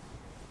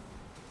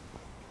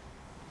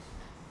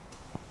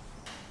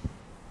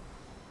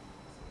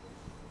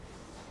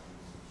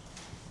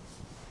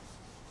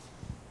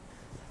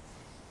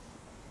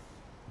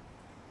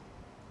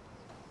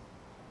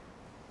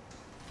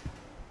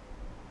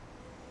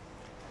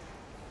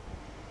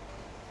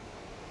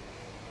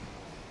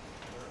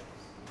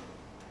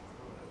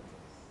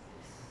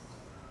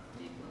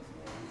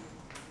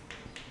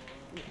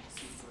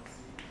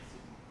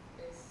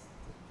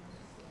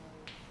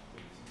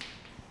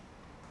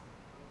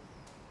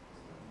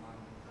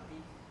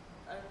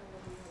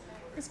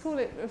 Let's call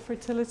it a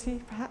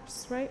fertility,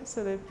 perhaps, right?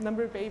 So the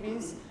number of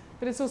babies,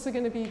 but it's also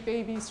going to be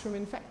babies from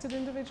infected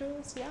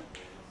individuals, yeah?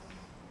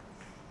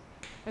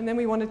 And then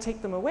we want to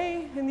take them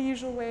away in the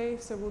usual way,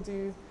 so we'll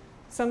do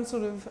some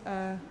sort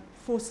of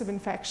force of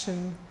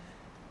infection.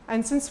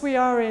 And since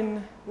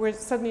we're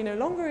suddenly no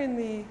longer in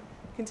the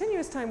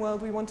continuous time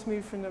world, we want to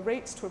move from a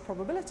rate to a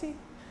probability.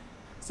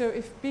 So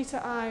if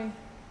beta I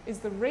is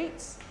the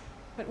rate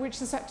at which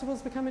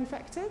susceptibles become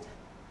infected,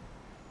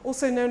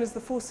 also known as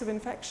the force of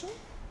infection,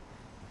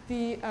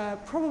 the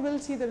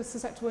probability that a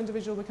susceptible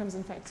individual becomes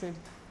infected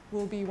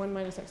will be 1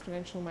 minus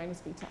exponential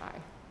minus beta I.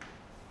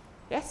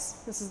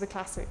 Yes, this is the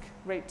classic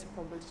rate to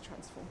probability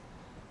transform.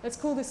 Let's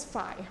call this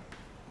phi.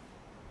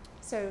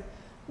 So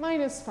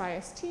minus phi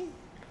st.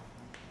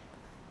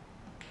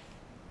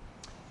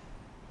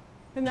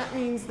 And that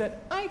means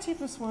that IT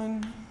plus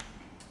 1.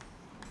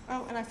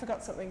 Oh, and I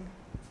forgot something.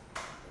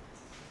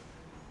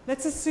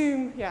 let's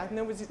assume, yeah,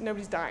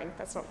 nobody's dying.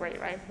 That's not great,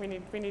 right? We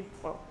need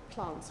well,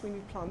 plants. We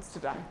need plants to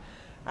die.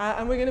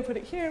 And we're going to put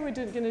it here. We're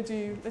going to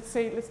do, let's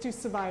do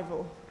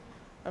survival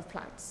of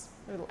plants,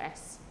 a little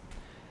s.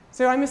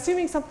 So I'm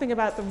assuming something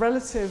about the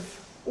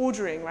relative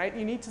ordering, right?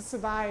 You need to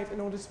survive in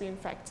order to be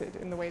infected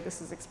in the way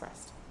this is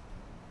expressed.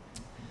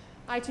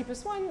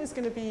 IT+1 is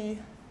going to be,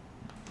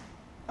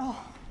 oh,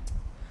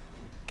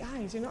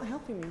 guys, you're not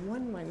helping me,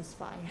 1 minus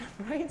phi,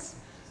 right?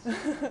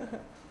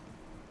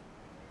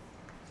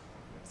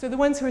 So the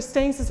ones who are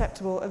staying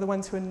susceptible are the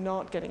ones who are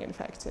not getting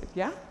infected,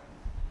 yeah?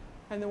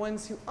 And the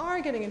ones who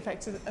are getting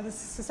infected are the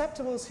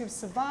susceptibles who've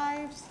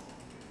survived,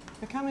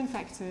 become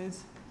infected,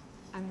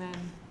 and then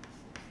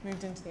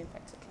moved into the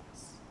infected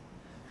class.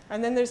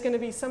 And then there's going to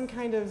be some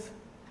kind of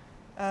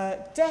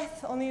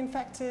death on the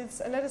infecteds,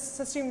 and let us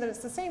assume that it's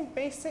the same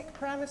basic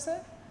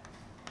parameter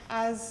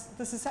as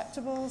the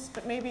susceptibles,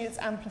 but maybe it's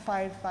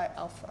amplified by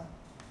alpha.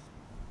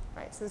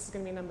 Right, so this is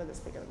going to be a number that's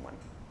bigger than 1,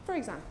 for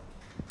example.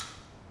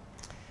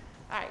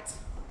 All right,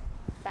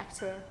 back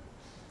to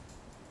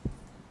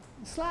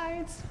the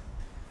slides.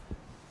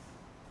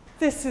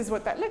 This is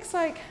what that looks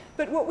like,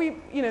 but what we,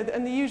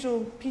 and the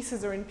usual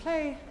pieces are in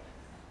play.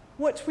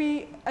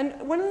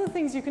 And one of the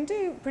things you can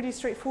do pretty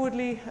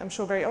straightforwardly, I'm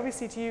sure very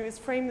obviously to you, is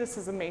frame this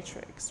as a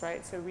matrix,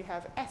 right? So we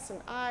have S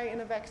and I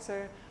in a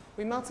vector.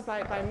 We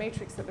multiply it by a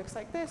matrix that looks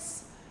like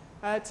this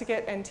to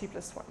get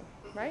nt+1,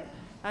 right?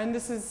 And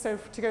this is, so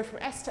to go from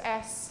S to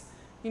S,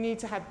 you need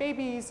to have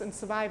babies and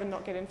survive and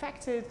not get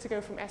infected. To go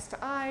from S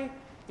to I,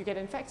 you get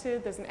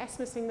infected. There's an S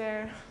missing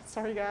there.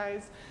 Sorry,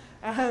 guys.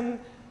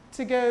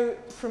 To go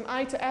from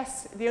I to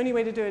S, the only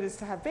way to do it is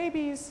to have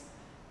babies.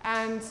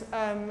 And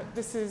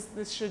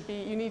this should be,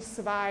 you need to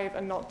survive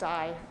and not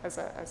die as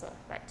a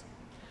right.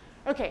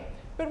 OK,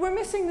 but we're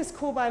missing this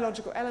core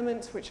biological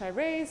element, which I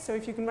raised. So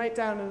if you can write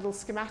down a little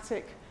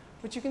schematic,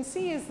 what you can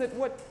see is that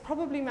what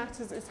probably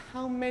matters is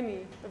how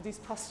many of these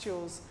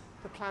pustules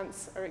the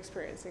plants are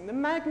experiencing. The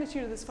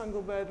magnitude of this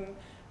fungal burden,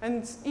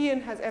 and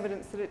Ian has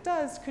evidence that it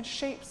does, could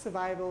shape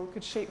survival,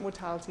 could shape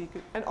mortality,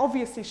 and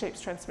obviously shapes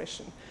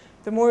transmission.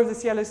 The more of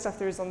this yellow stuff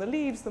there is on the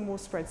leaves, the more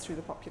spreads through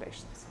the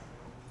populations.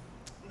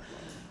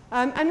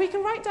 And we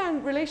can write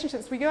down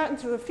relationships. We go out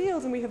into the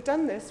field, and we have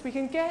done this. We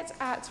can get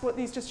at what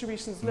these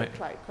distributions look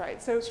like,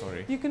 right? So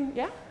sorry. You can,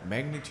 yeah?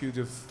 Magnitude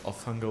of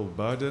fungal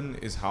burden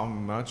is how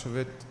much of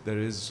it there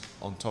is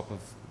on top of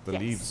the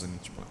leaves in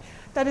each plant.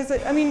 That is,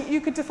 I mean, you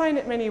could define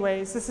it many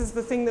ways. This is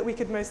the thing that we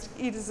could most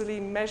easily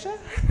measure,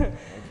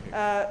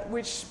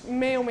 which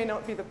may or may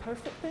not be the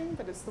perfect thing,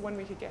 but it's the one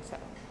we could get at.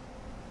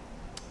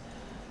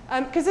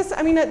 Because this,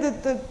 I mean,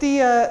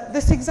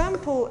 this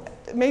example,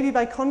 maybe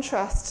by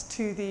contrast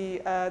to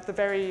the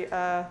very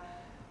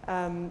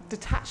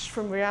detached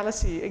from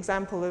reality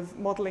example of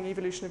modeling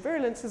evolution of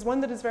virulence, is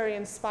one that is very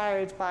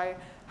inspired by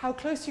how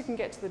close you can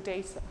get to the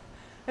data.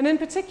 And in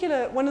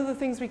particular, one of the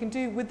things we can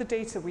do with the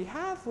data we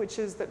have, which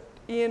is that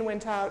Ian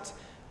went out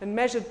and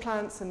measured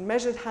plants and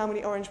measured how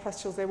many orange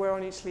pustules there were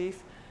on each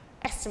leaf,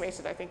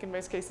 estimated, I think, in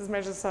most cases,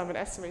 measured some and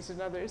estimated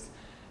in others,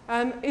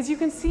 is you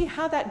can see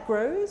how that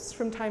grows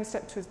from time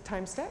step to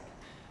time step.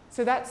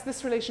 So that's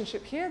this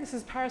relationship here. This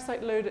is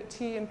parasite load at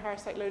T and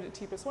parasite load at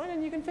T+1,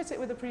 and you can fit it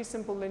with a pretty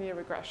simple linear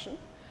regression.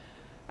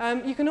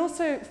 You can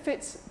also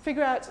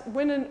figure out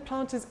when a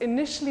plant is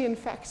initially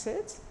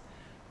infected,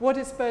 what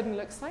its burden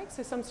looks like,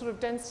 so some sort of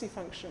density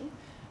function.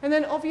 And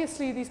then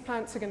obviously these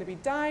plants are going to be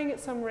dying at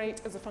some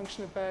rate as a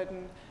function of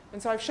burden.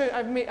 And so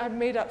I've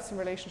made up some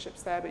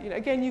relationships there, but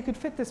again, you could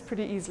fit this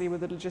pretty easily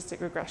with a logistic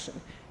regression.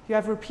 If you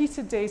have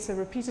repeated data,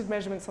 repeated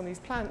measurements on these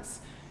plants,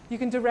 you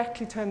can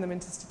directly turn them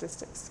into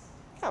statistics.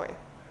 That way.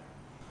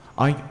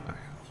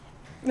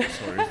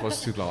 Sorry, it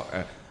was too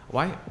loud.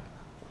 Why?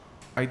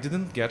 I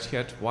didn't get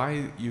yet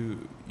why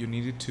you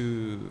needed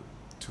to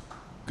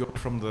go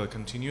from the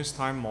continuous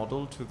time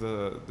model to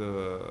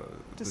the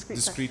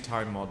discrete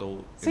time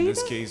model. So in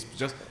this case,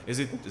 just is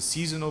it a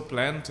seasonal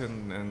plant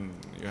and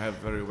you have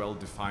very well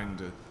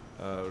defined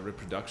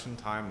reproduction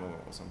time or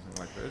something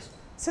like this?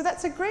 So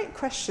that's a great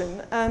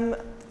question.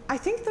 I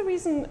think the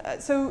reason,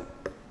 so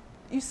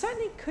you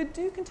certainly could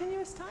do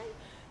continuous time.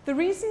 The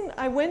reason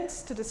I went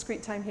to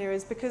discrete time here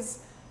is because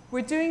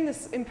we're doing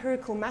this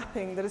empirical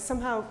mapping that is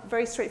somehow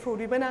very straightforward.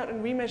 We went out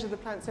and remeasured the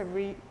plants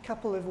every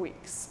couple of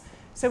weeks.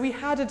 So we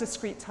had a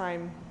discrete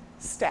time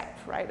step,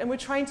 right? And we're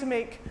trying to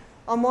make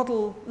our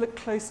model look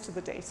close to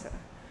the data.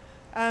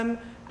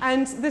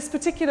 And this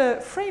particular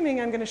framing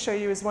I'm going to show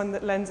you is one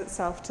that lends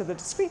itself to the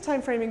discrete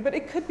time framing, but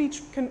it could be,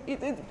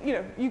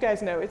 you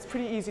guys know, it's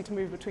pretty easy to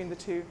move between the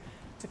two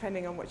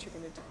depending on what you're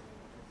going to do.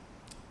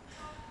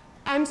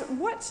 And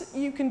what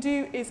you can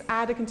do is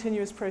add a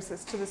continuous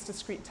process to this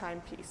discrete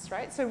time piece,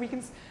 right? So we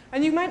can,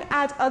 and you might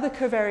add other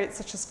covariates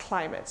such as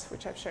climate,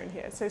 which I've shown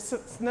here. So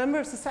the number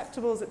of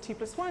susceptibles at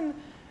T+1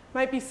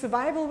 might be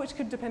survival, which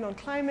could depend on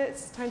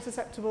climate, time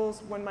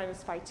susceptibles, 1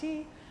 minus phi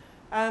t,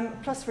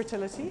 plus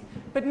fertility.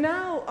 But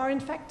now our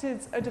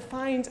infecteds are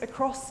defined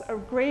across a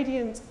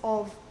gradient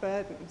of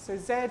burden. So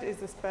Z is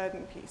this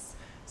burden piece.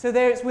 So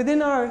there's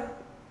within our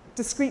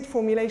discrete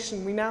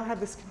formulation. We now have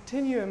this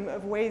continuum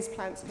of ways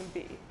plants can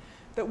be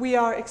that we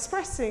are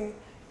expressing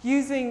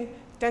using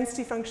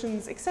density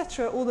functions,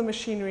 etc., all the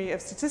machinery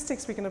of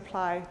statistics we can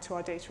apply to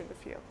our data in the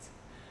field.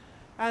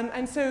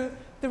 And so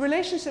the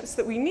relationships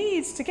that we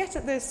need to get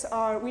at this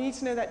are, we need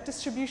to know that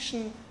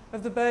distribution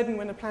of the burden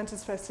when a plant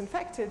is first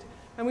infected,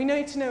 and we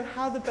need to know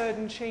how the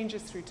burden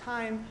changes through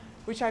time,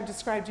 which I've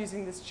described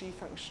using this G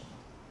function.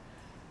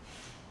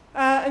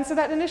 And so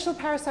that initial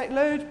parasite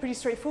load, pretty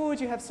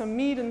straightforward. You have some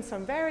mean and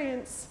some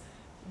variance.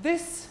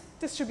 This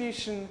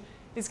distribution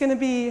is going to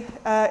be,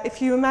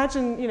 if you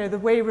imagine the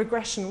way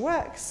regression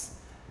works,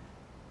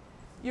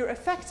 you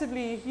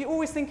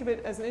always think of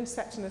it as an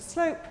intercept and a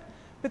slope,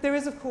 but there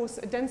is, of course,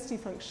 a density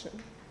function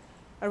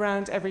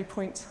around every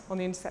point on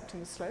the intercept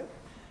and the slope.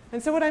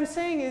 And so what I'm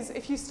saying is,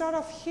 if you start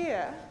off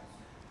here,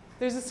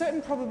 there's a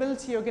certain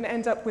probability you're going to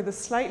end up with a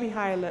slightly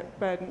higher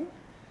burden.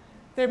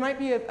 There might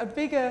be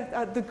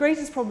the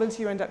greatest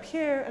probability you end up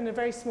here, and a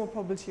very small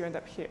probability you end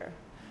up here.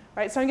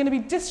 Right? So I'm going to be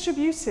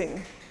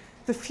distributing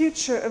the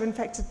future of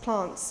infected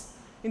plants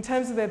in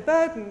terms of their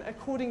burden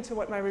according to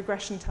what my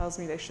regression tells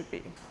me they should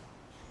be.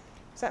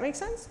 Does that make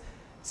sense?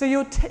 So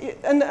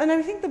and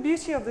I think the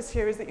beauty of this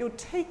here is that you're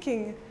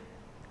taking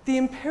the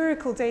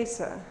empirical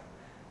data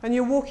and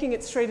you're walking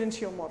it straight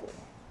into your model.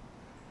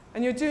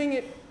 And you're doing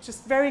it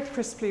just very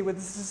crisply with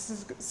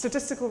the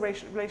statistical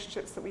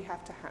relationships that we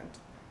have to hand.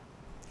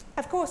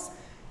 Of course,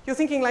 you're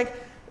thinking like,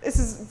 this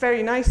is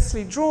very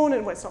nicely drawn,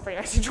 and well, it's not very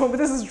nicely drawn, but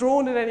this is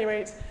drawn at any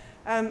rate.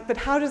 But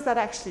how does that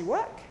actually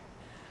work?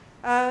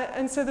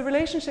 And so the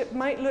relationship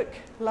might look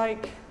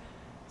like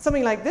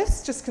something like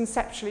this, just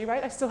conceptually,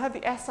 right? I still have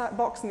the S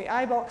box and the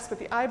I box, but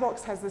the I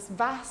box has this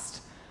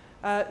vast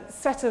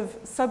set of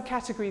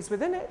subcategories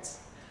within it.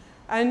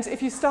 And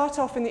if you start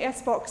off in the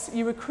S box,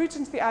 you recruit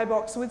into the I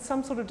box with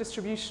some sort of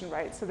distribution,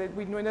 right? So that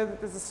we know that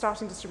there's a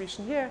starting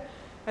distribution here,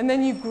 and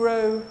then you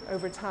grow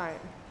over time.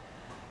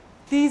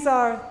 These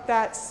are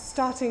that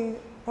starting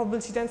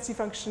probability density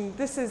function.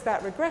 This is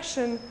that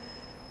regression.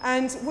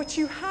 And what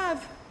you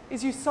have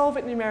is you solve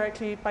it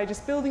numerically by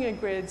just building a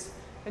grid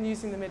and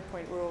using the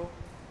midpoint rule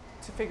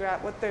to figure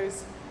out what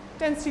those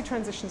density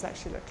transitions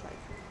actually look like.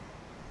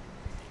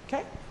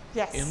 Okay?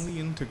 Yes? In the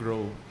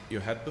integral you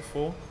had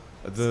before,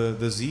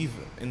 the z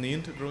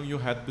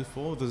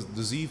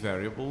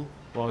variable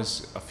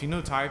was a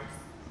phenotype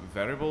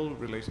variable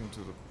relating to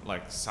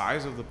the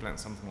size of the plant,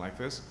 something like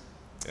this,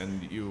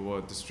 and you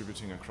were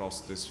distributing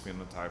across this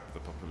phenotype the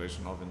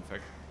population of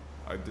infect.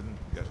 I didn't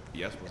get it.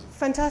 Yes, was it?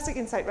 Fantastic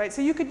insight, right?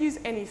 So you could use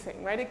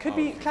anything, right? It could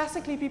be,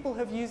 classically people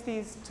have used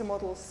these to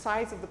model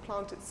size of the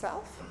plant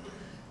itself,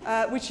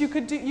 which you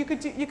could do, you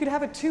could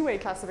have a two-way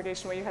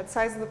classification where you had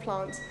size of the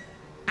plant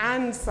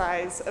and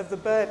size of the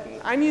burden.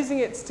 I'm using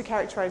it to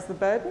characterize the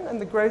burden and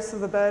the growth of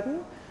the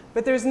burden,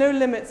 but there's no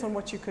limits on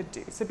what you could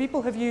do. So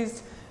people have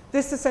used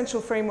this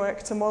essential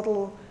framework to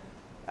model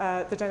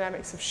the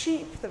dynamics of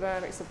sheep, the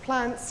dynamics of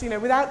plants,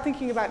 without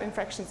thinking about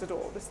infections at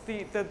all.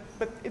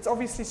 But it's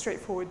obviously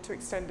straightforward to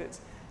extend it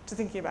to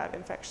thinking about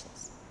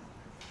infections.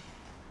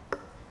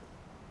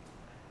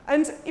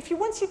 And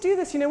once you do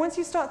this, once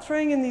you start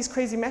throwing in these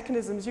crazy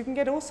mechanisms, you can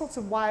get all sorts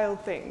of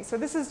wild things. So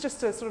this is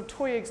just a sort of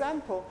toy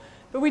example.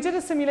 But we did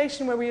a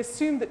simulation where we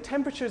assumed that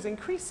temperature is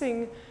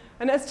increasing.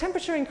 And as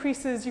temperature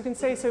increases, you can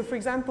say, so for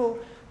example,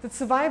 that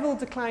survival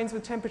declines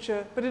with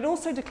temperature, but it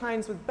also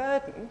declines with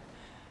burden.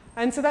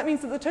 And so that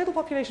means that the total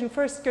population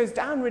first goes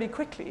down really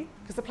quickly,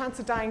 because the plants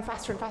are dying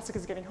faster and faster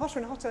because it's getting hotter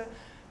and hotter.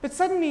 But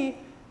suddenly,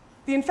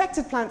 the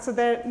infected plants are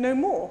there no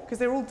more, because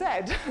they're all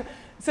dead.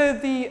 So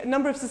the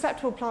number of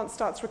susceptible plants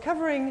starts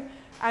recovering,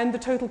 and the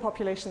total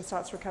population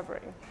starts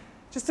recovering.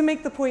 Just to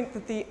make the point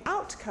that the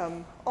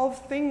outcome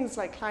of things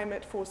like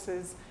climate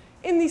forces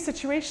in these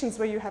situations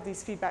where you have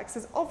these feedbacks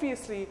is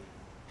obviously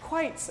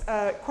quite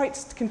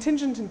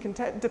contingent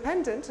and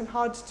dependent and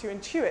hard to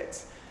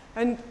intuit.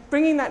 And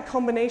bringing that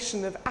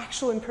combination of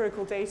actual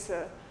empirical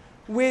data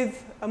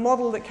with a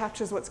model that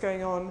captures what's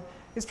going on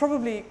is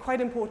probably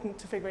quite important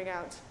to figuring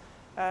out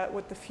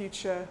what the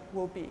future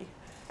will be.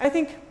 I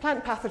think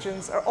plant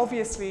pathogens are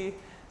obviously,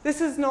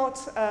 this is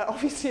not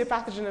obviously a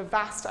pathogen of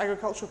vast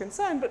agricultural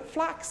concern, but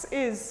flax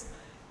is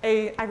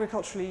an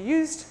agriculturally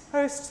used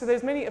host, so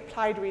there's many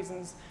applied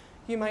reasons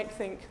you might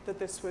think that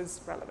this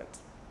was relevant.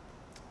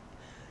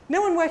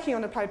 No one working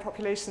on applied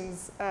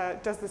populations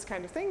does this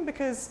kind of thing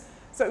because,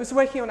 so it was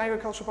working on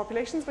agricultural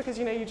populations because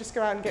you just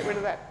go out and get rid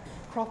of that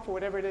crop or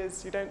whatever it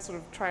is. You don't sort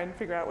of try and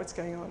figure out what's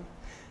going on.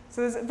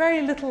 So there's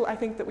very little, I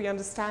think, that we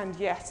understand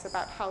yet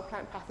about how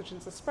plant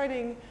pathogens are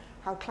spreading,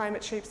 how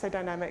climate shapes their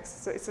dynamics.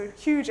 So it's a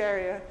huge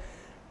area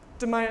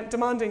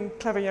demanding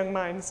clever young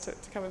minds to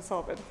come and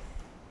solve it.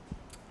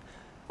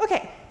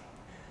 Okay.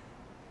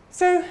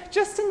 So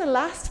just in the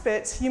last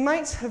bit, you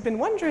might have been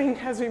wondering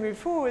as we move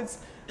forwards,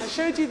 I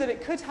showed you that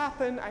it could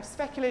happen. I've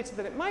speculated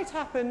that it might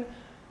happen.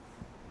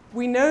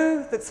 We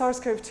know that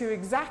SARS-CoV-2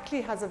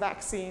 exactly has a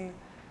vaccine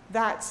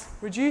that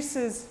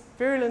reduces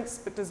virulence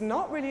but does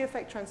not really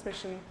affect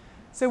transmission.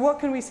 So what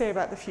can we say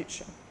about the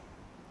future?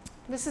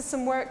 This is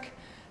some work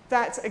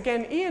that,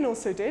 again, Ian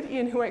also did,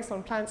 Ian who works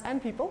on plants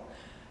and people,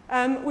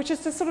 which is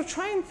to sort of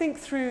try and think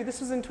through,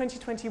 this was in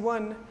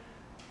 2021,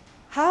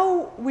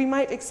 how we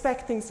might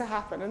expect things to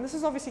happen. And this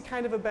was obviously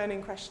kind of a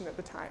burning question at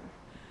the time.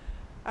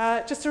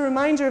 Just a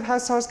reminder of how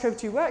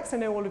SARS-CoV-2 works. I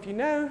know all of you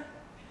know.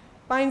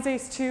 Binds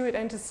ACE2, it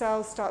enters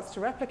cells, starts to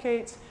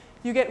replicate.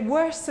 You get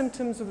worse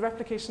symptoms with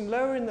replication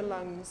lower in the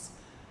lungs,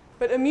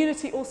 but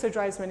immunity also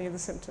drives many of the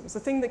symptoms. The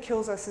thing that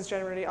kills us is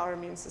generally our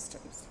immune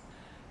systems.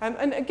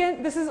 And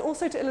again, this is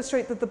also to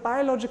illustrate that the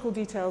biological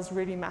details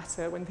really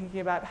matter when thinking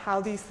about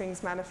how these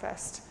things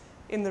manifest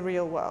in the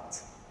real world.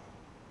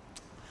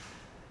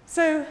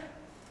 So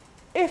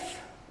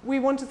if we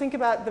want to think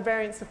about the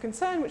variants of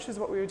concern, which is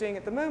what we were doing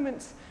at the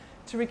moment,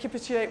 to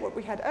recapitulate what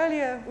we had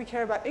earlier, we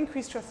care about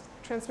increased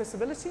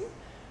transmissibility.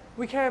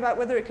 We care about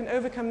whether it can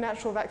overcome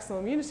natural vaccinal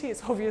immunity.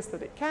 It's obvious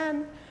that it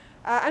can.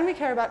 And we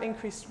care about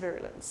increased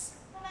virulence,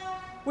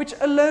 which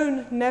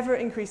alone never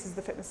increases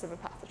the fitness of a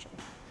pathogen.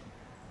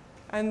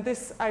 And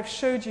this I've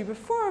showed you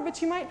before,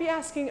 but you might be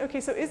asking, okay,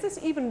 so is this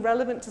even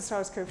relevant to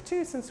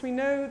SARS-CoV-2, since we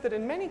know that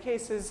in many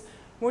cases,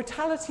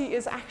 mortality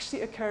is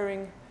actually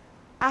occurring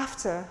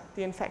after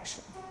the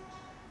infection?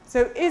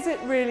 So is it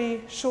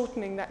really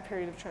shortening that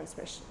period of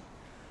transmission?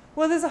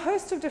 Well, there's a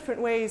host of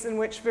different ways in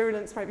which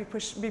virulence might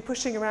be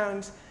pushing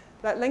around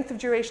that length of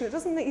duration. It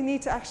doesn't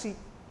need to actually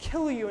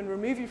kill you and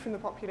remove you from the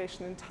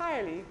population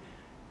entirely.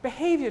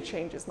 Behavior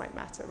changes might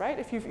matter, right?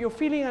 If you're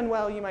feeling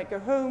unwell, you might go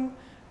home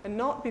and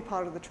not be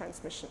part of the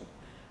transmission.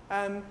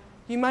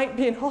 You might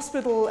be in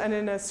hospital and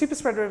in a super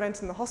spreader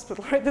event in the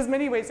hospital, right? There's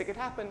many ways it could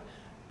happen.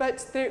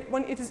 But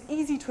it is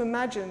easy to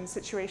imagine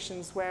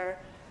situations where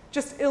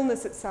just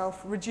illness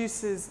itself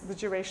reduces the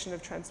duration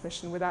of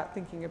transmission without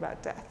thinking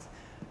about death.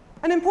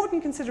 An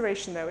important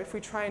consideration, though, if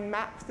we try and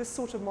map this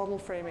sort of model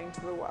framing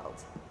to the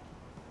world.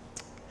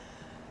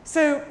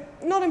 So,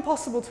 not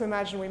impossible to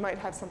imagine we might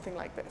have something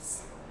like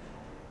this.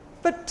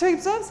 But to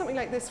observe something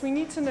like this, we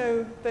need to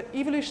know that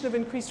evolution of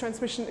increased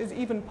transmission is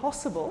even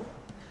possible.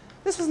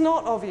 This was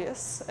not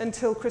obvious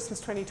until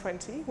Christmas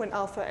 2020, when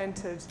alpha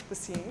entered the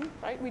scene,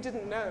 right? We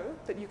didn't know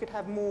that you could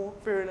have more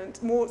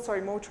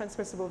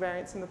transmissible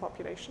variants in the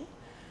population.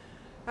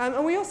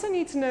 And we also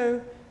need to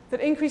know that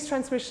increased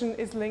transmission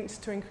is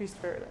linked to increased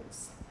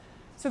virulence.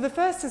 So the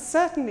first is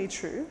certainly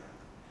true,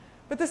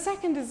 but the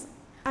second is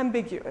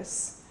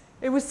ambiguous.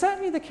 It was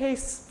certainly the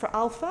case for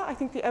alpha. I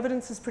think the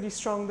evidence is pretty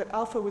strong that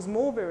alpha was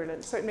more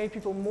virulent, so it made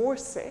people more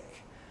sick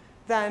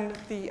than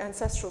the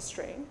ancestral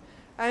strain.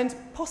 And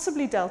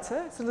possibly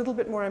delta, it's a little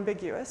bit more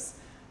ambiguous.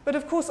 But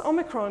of course,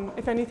 Omicron,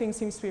 if anything,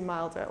 seems to be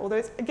milder.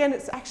 Although, again,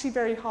 it's actually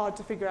very hard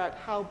to figure out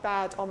how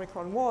bad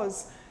Omicron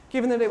was,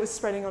 given that it was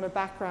spreading on a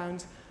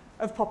background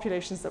of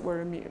populations that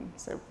were immune.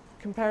 So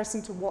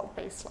comparison to what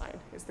baseline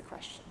is the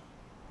question.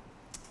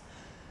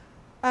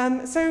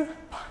 So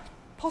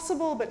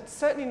possible, but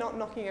certainly not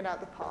knocking it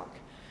out the park.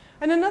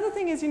 And another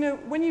thing is,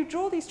 when you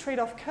draw these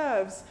trade-off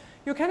curves,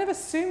 you're kind of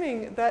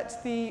assuming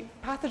that the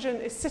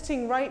pathogen is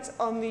sitting right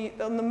on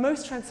the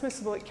most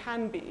transmissible it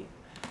can be.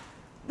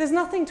 There's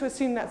nothing to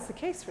assume that's the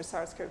case for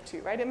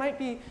SARS-CoV-2, right? It might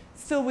be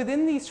still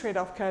within these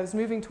trade-off curves,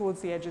 moving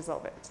towards the edges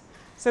of it.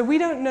 So we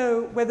don't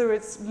know whether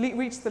it's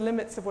reached the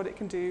limits of what it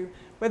can do,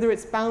 whether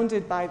it's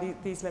bounded by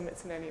these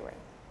limits in any way.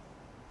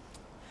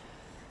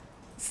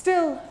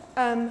 Still,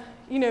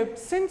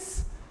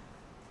 since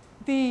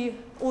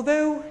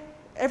although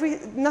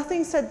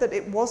nothing said that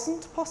it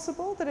wasn't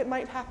possible that it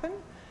might happen,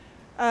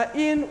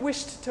 Ian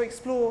wished to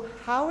explore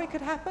how it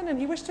could happen, and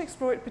he wished to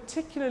explore it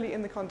particularly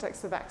in the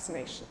context of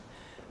vaccination.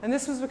 And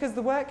this was because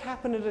the work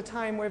happened at a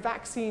time where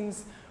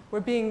vaccines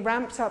were being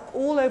ramped up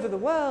all over the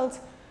world,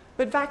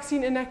 but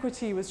vaccine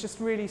inequity was just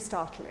really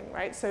startling,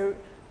 right? So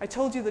I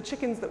told you the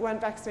chickens that weren't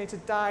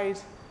vaccinated died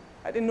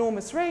at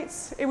enormous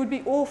rates. It would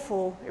be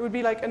awful. It would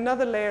be like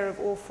another layer of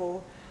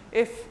awful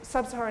if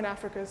sub-Saharan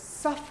Africa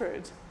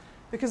suffered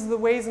because of the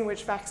ways in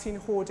which vaccine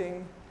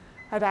hoarding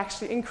had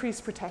actually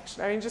increased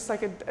protection. I mean, just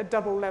like a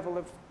double level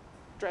of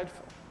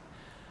dreadful.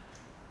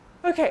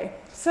 Okay,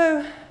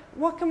 so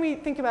what can we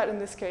think about in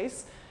this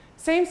case?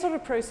 Same sort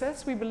of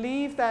process. We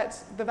believe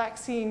that the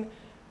vaccine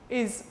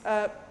is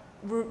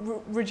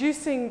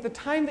reducing the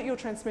time that you're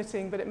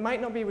transmitting, but it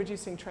might not be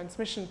reducing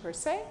transmission per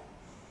se.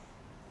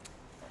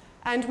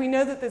 And we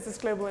know that there's this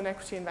global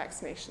inequity in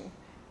vaccination.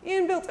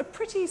 Ian built a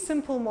pretty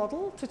simple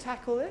model to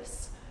tackle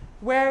this,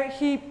 where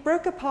he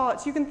broke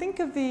apart. You can think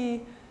of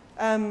the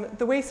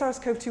way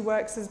SARS-CoV-2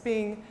 works as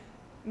being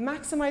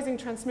maximizing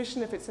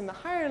transmission if it's in the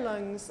higher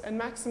lungs and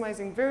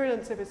maximizing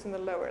virulence if it's in the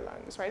lower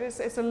lungs, right?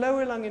 It's a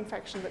lower lung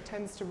infection that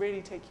tends to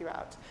really take you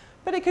out.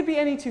 But it could be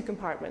any two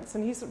compartments.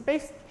 And he's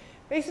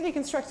basically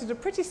constructed a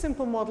pretty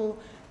simple model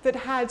that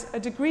had a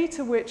degree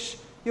to which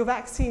your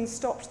vaccine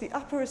stopped the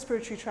upper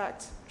respiratory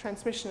tract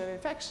transmission and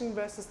infection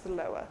versus the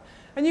lower.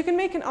 And you can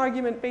make an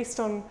argument based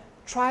on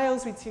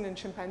trials we'd seen in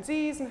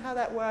chimpanzees and how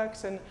that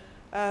worked, and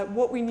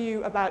what we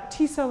knew about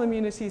T-cell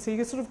immunity. So you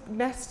can sort of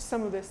nest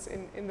some of this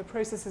in the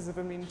processes of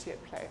immunity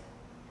at play.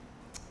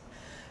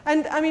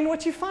 And I mean,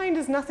 what you find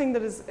is nothing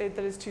that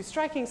is too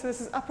striking. So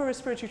this is upper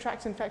respiratory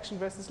tract infection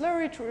versus lower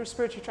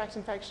respiratory tract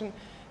infection.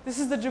 This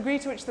is the degree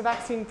to which the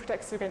vaccine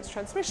protects against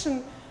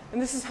transmission,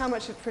 and this is how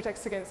much it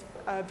protects against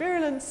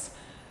virulence.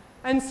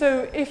 And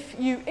so if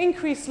you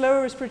increase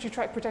lower respiratory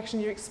tract protection,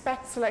 you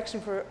expect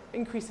selection for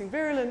increasing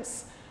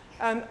virulence,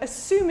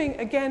 assuming,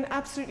 again,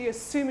 absolutely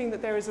assuming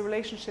that there is a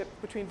relationship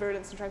between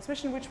virulence and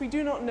transmission, which we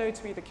do not know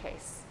to be the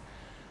case.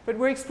 But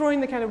we're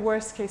exploring the kind of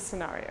worst case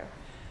scenario.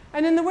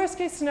 And in the worst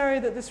case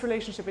scenario that this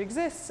relationship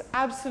exists,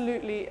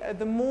 absolutely,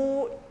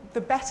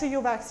 the better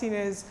your vaccine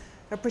is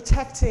at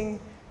protecting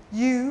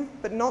you,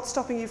 but not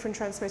stopping you from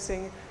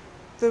transmitting,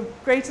 the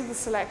greater the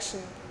selection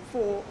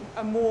for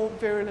a more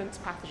virulent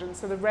pathogen.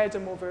 So the red are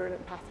more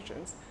virulent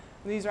pathogens.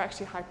 And these are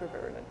actually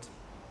hypervirulent.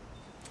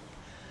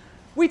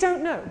 We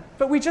don't know,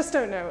 but we just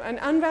don't know. And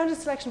unbounded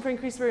selection for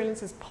increased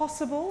virulence is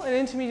possible, and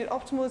intermediate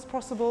optimal is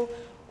possible,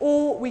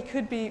 or we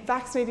could be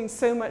vaccinating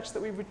so much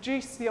that we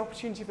reduce the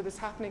opportunity for this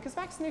happening, because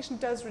vaccination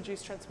does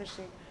reduce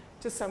transmission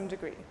to some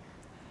degree.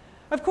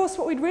 Of course,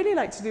 what we'd really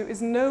like to do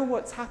is know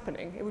what's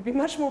happening. It would be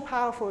much more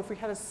powerful if we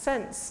had a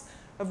sense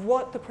of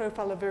what the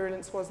profile of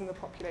virulence was in the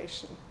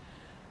population.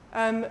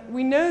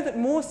 We know that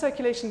more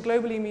circulation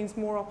globally means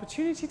more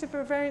opportunity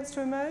for variants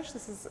to emerge.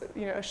 This is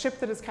a ship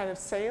that has kind of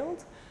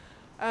sailed.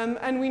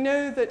 And we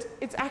know that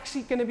it's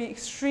actually going to be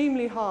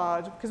extremely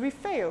hard, because we've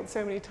failed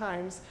so many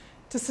times,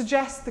 to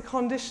suggest the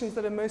conditions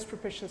that are most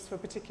propitious for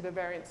particular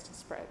variants to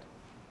spread.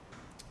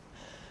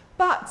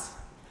 But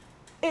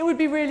it would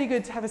be really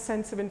good to have a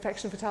sense of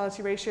infection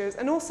fatality ratios,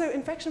 and also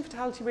infection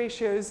fatality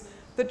ratios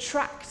that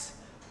tracked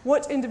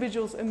what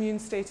individuals' immune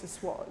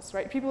status was,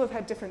 right? People have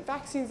had different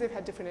vaccines, they've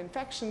had different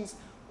infections.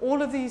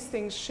 All of these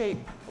things shape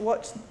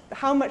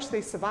how much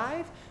they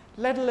survive,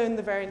 let alone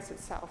the variants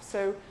itself.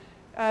 So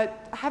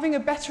having a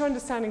better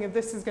understanding of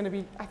this is going to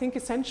be, I think,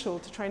 essential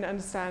to trying to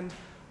understand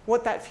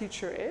what that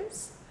future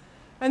is.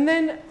 And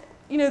then,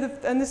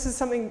 and this is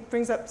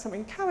brings up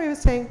something Kawi was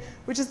saying,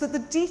 which is that the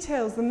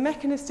details, the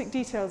mechanistic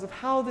details of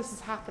how this is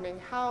happening,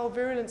 how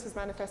virulence is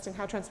manifesting,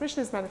 how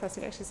transmission is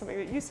manifesting, actually something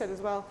that you said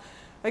as well,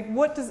 like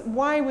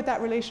why would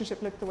that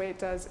relationship look the way it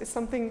does, is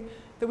something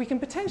that we can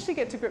potentially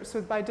get to grips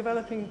with by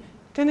developing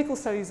clinical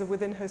studies of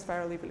within-host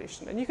viral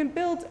evolution. And you can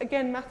build,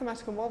 again,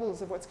 mathematical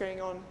models of what's going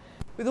on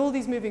with all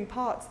these moving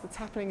parts that's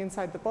happening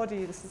inside the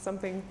body. This is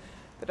something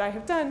that I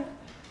have done,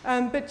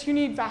 but you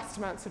need vast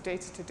amounts of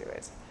data to do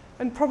it,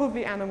 and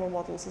probably animal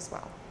models as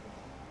well.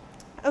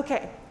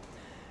 Okay,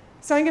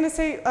 so I'm going to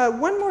say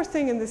one more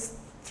thing in this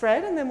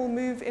thread, and then we'll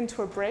move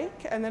into a break,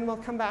 and then we'll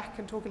come back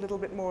and talk a little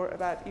bit more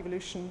about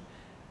evolution,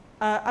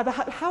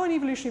 about how an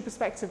evolutionary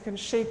perspective can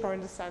shape our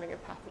understanding of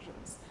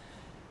pathogens.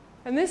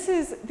 And this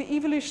is the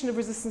evolution of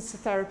resistance to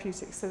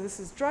therapeutics. So this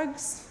is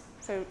drugs.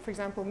 So for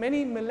example,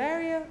 many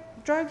malaria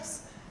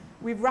drugs,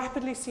 we've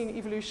rapidly seen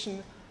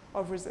evolution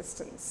of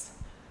resistance.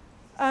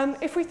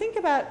 If we think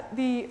about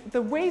the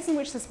ways in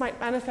which this might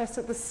manifest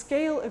at the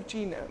scale of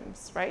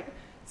genomes, right?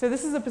 So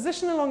this is a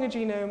position along a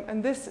genome,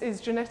 and this is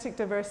genetic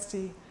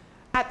diversity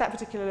at that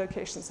particular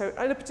location. So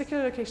at a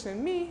particular location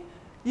in me,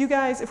 you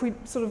guys, if we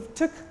sort of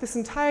took this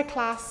entire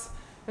class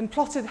and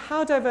plotted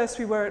how diverse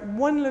we were at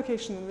one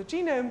location in the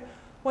genome,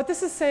 what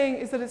this is saying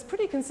is that it's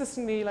pretty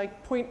consistently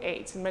like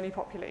 0.8 in many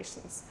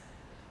populations.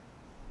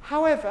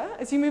 However,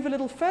 as you move a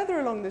little further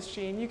along this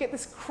gene, you get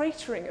this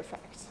cratering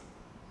effect.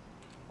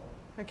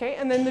 Okay,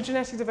 and then the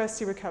genetic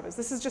diversity recovers.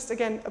 This is just,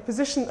 again, a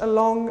position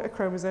along a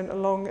chromosome,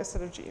 along a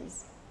set of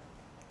genes.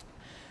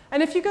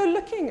 And if you go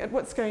looking at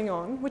what's going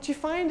on, what you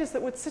find is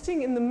that what's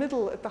sitting in the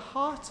middle at the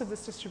heart of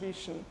this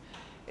distribution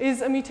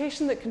is a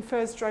mutation that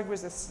confers drug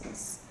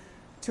resistance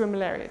to a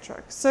malaria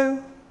drug.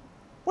 So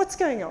what's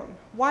going on?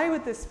 Why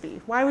would this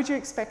be? Why would you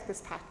expect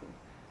this pattern?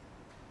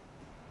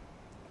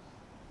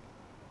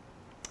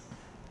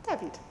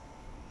 David.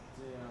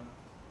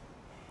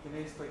 Can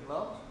I speak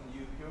loud? Can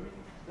you hear me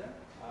there?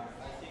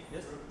 I think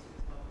yes.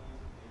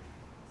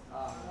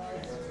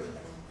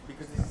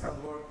 Because this is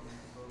not working.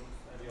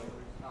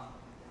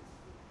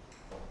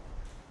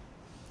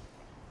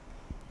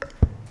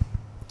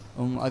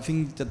 I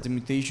think that the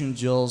mutations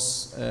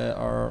just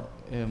are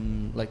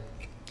like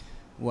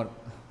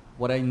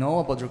what I know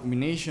about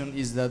recombination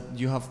is that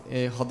you have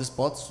hot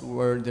spots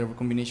where the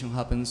recombination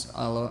happens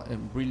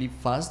really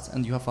fast,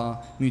 and you have a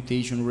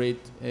mutation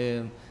rate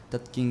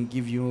that can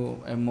give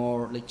you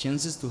more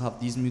chances to have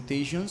these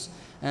mutations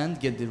and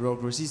get the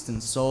drug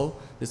resistance. So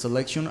the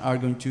selection are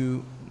going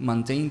to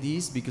maintain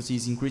this because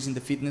it's increasing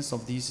the fitness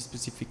of this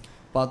specific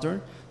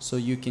pattern. So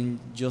you can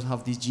just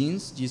have these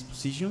genes, these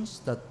positions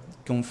that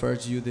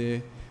confers you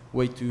the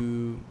way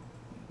to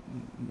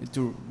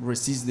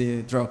resist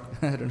the drug.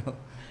 I don't know.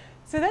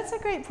 So that's a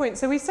great point.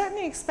 So we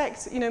certainly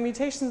expect,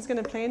 mutations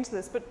going to play into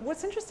this. But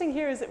what's interesting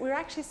here is that we're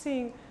actually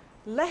seeing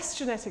less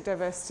genetic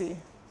diversity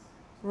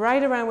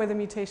right around where the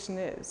mutation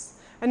is.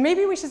 And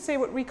maybe we should say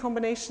what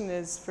recombination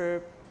is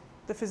for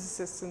the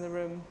physicists in the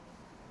room.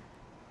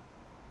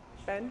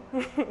 Ben?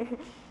 People understand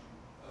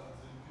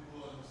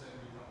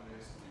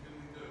recombination. You can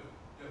do.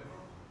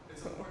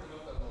 It's important to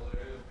note that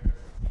malaria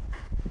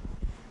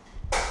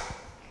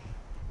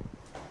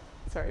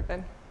Sorry,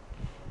 Ben.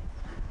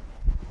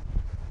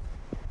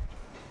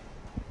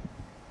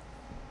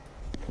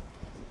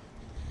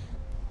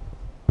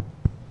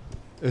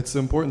 It's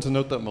important to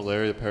note that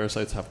malaria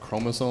parasites have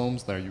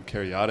chromosomes. They're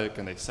eukaryotic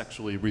and they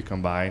sexually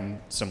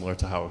recombine, similar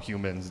to how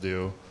humans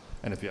do.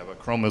 And if you have a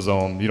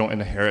chromosome, you don't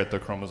inherit the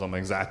chromosome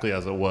exactly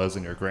as it was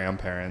in your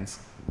grandparents.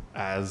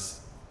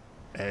 As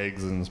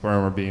eggs and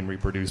sperm are being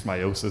reproduced,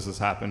 meiosis is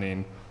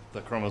happening,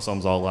 the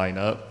chromosomes all line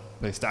up,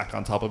 they stack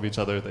on top of each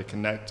other, they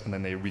connect, and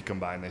then they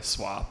recombine, they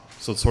swap.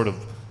 So it's sort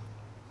of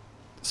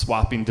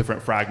swapping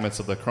different fragments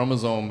of the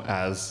chromosome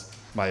as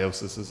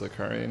meiosis is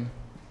occurring.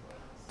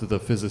 Do the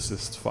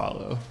physicists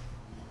follow?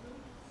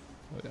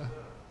 Oh, yeah.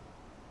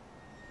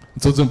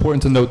 And so it's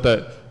important to note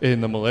that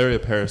in the malaria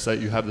parasite,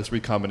 you have this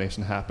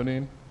recombination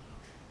happening,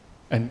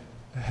 and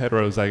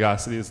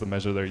heterozygosity is the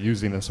measure they're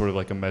using as sort of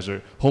like a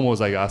measure.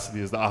 Homozygosity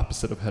is the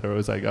opposite of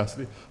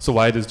heterozygosity. So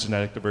why does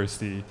genetic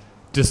diversity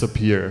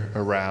disappear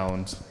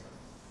around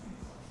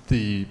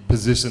the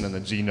position in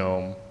the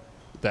genome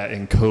that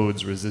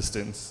encodes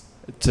resistance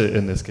to,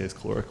 in this case,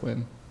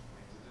 chloroquine?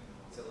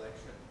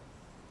 Selection.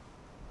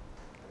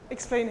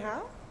 Explain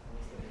how?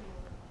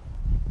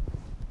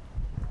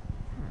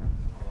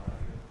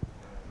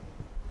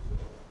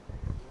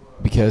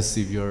 Because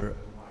if you're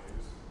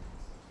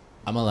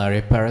a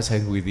malaria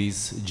parasite with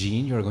this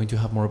gene, you're going to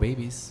have more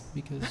babies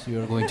because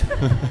you're going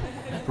to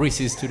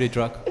resist to the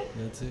drug.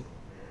 That's it.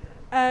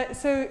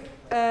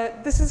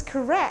 This is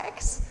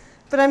correct,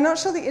 but I'm not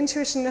sure the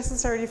intuition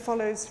necessarily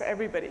follows for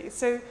everybody.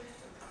 So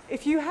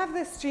if you have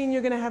this gene,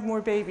 you're going to have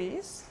more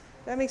babies.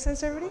 That makes sense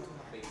to everybody?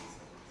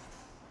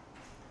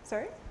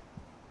 Sorry?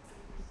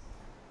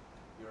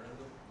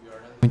 You're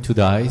not going to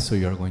die, so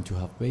you're going to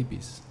have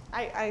babies.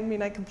 I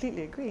mean, I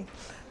completely agree.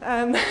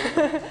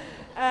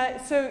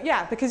 So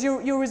yeah, because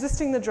you're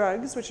resisting the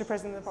drugs which are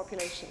present in the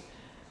population.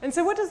 And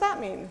so what does that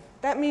mean?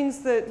 That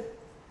means that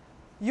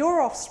your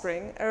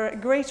offspring are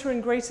at greater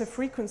and greater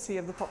frequency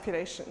of the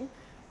population,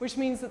 which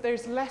means that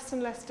there's less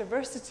and less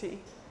diversity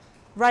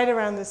right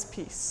around this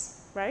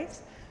piece, right?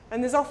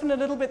 And there's often a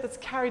little bit that's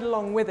carried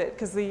along with it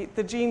because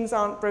the genes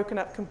aren't broken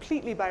up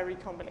completely by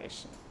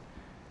recombination.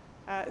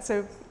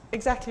 So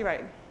exactly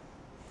right.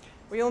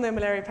 We all know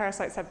malaria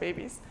parasites have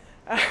babies.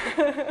 How does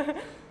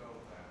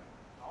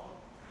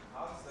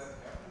that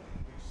happen?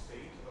 In which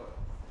stage?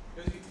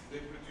 Because they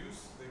produce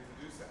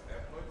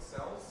haploid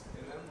cells,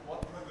 and then what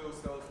do those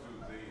cells do?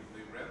 They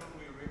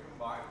randomly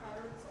recombine.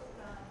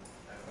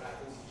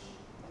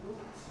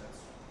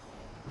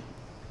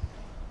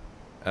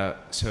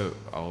 So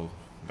I'll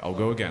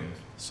go again.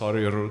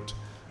 Sorry, Ruth.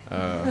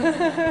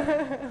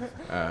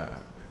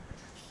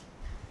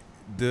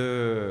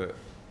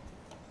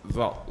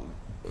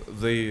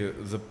 The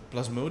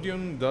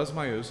plasmodium does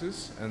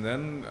meiosis, and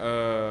then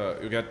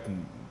you get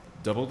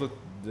double the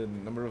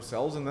number of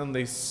cells, and then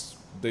they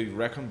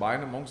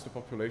recombine amongst the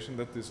population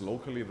that is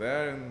locally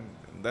there, and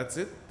that's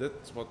it.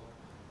 That's what,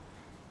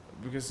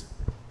 because.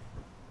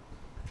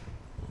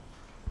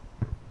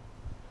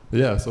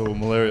 Yeah, so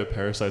malaria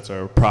parasites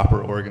are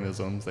proper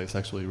organisms. They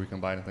sexually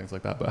recombine and things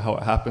like that. But how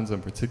it happens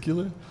in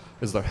particular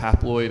is they're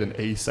haploid and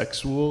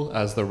asexual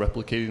as they're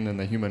replicating in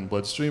the human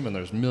bloodstream, and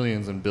there's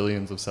millions and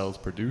billions of cells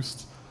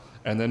produced.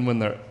 And then when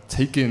they're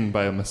taken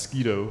by a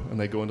mosquito and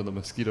they go into the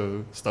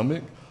mosquito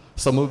stomach,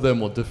 some of them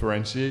will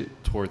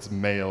differentiate towards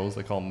males,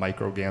 they call them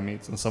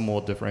microgametes, and some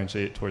will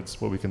differentiate towards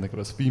what we can think of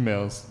as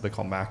females, they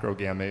call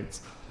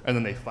macrogametes. And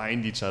then they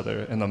find each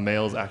other, and the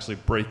males actually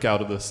break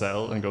out of the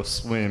cell and go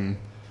swim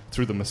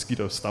through the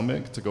mosquito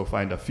stomach to go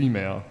find a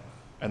female,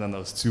 and then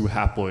those two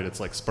haploid, it's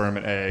like sperm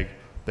and egg,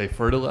 they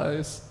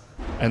fertilize,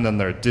 and then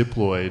they're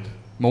diploid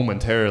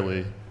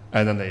momentarily,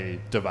 and then they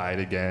divide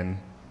again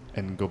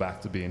and go back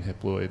to being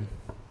haploid.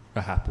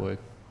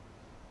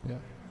 Yeah,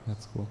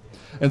 that's cool.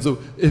 And so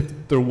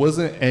if there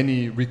wasn't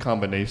any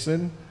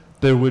recombination,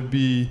 there would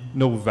be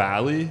no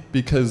valley,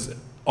 because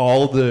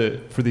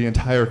for the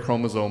entire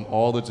chromosome,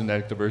 all the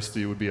genetic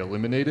diversity would be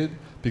eliminated,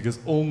 because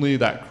only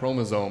that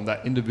chromosome,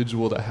 that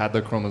individual that had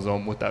the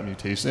chromosome with that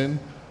mutation,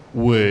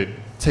 would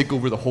take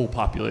over the whole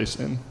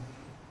population.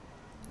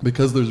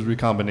 Because there's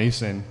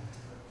recombination,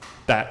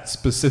 that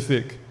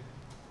specific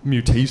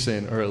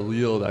mutation or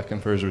allele that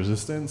confers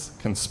resistance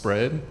can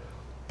spread,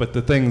 but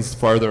the things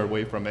farther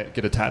away from it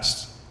get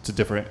attached to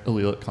different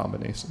allelic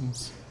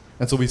combinations.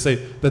 And so we say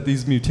that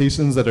these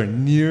mutations that are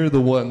near the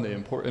one, the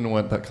important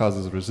one that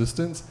causes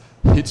resistance,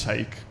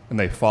 hitchhike, and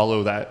they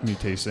follow that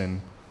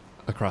mutation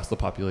across the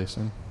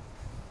population.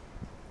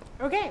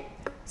 Okay,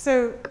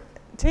 so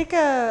let's take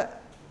a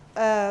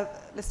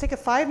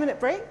 5-minute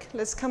break.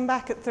 Let's come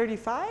back at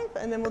 35,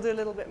 and then we'll do a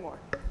little bit more.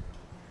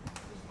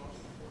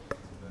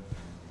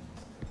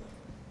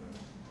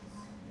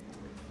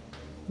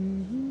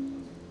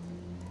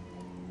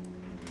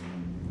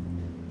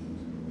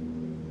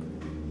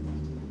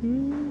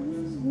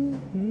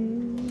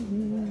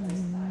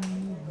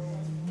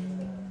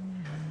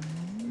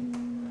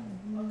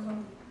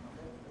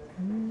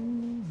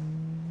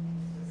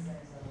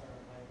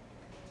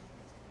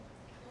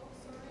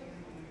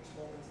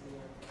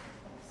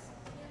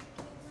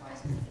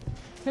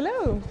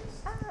 Hello.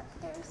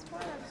 There's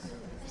one of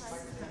the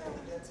slides that I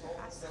wanted to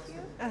ask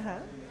you. Uh-huh.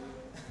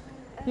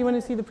 You want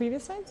to see the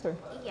previous slides, or?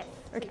 Yes.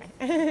 Okay.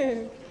 I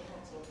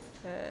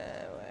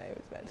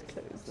was about to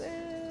close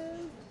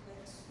them.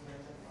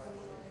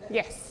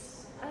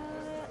 Yes.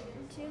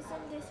 Just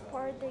on this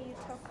part that you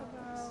talk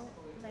about,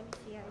 let me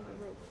see, I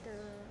wrote the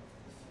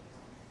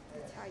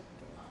type.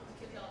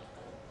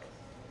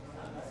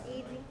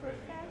 Aging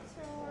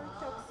protector or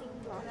toxin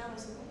blocking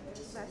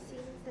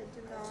vaccines that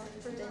do not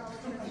prevent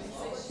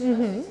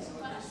transmission.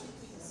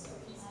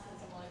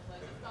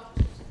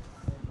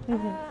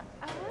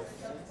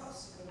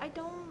 I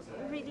don't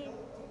really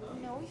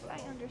know if I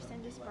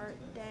understand this part.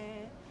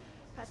 The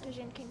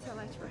pathogen can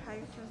select for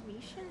higher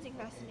transmissions in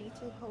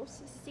vaccinated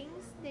hosts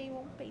since they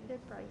won't pay the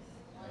price.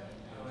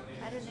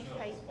 I don't know if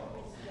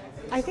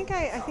I think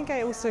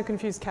I also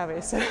confused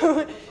Kaveh.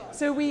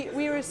 So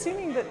we are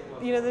assuming that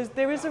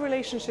there is a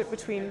relationship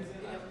between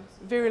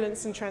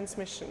virulence and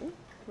transmission,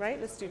 right?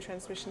 Let's do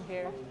transmission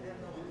here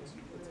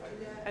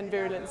and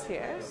virulence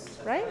here,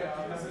 right?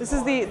 This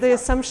is the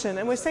assumption,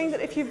 and we're saying that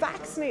if you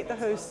vaccinate the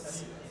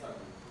hosts,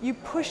 you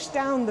push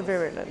down the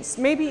virulence.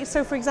 Maybe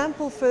so. For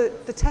example, for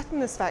the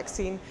tetanus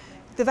vaccine,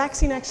 the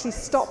vaccine actually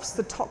stops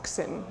the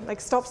toxin,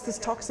 stops this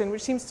toxin,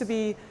 which seems to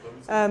be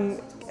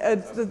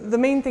the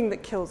main thing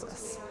that kills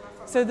us.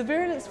 So the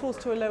virulence falls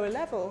to a lower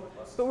level,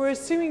 but we're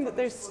assuming that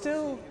there's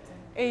still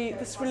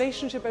this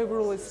relationship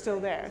overall is still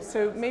there.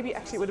 So maybe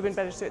actually it would have been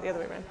better to do it the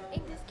other way around.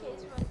 in this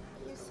case, when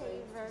you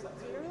say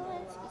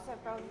virulence, it's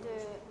about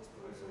the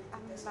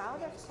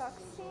amount of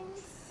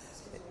toxins.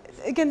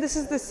 Again, this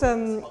is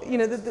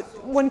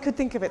one could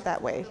think of it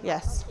that way,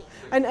 yes.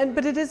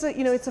 But it is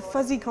it's a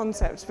fuzzy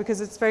concept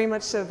because it's very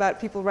much about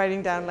people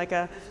writing down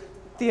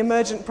the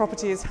emergent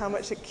property is how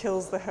much it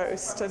kills the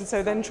host, and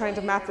so then trying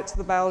to map it to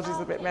the biology is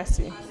a bit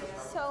messy.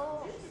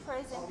 So, for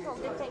example,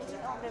 depending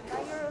on the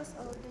virus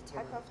or the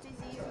type of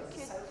disease, you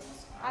could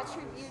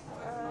attribute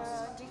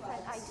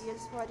different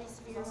ideas what is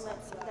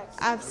virulence in that case.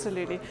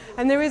 Absolutely,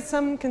 and there is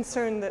some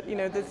concern that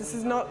that this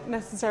is not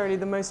necessarily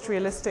the most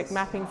realistic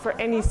mapping for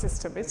any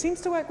system. It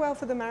seems to work well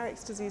for the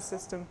Marek's disease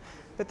system,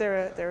 but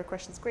there are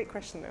questions. Great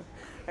question though.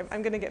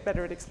 I'm going to get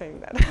better at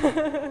explaining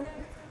that.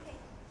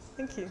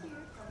 Thank you.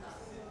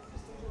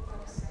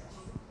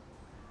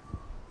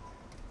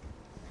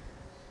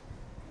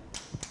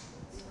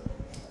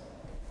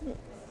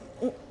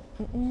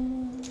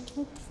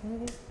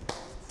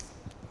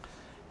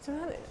 So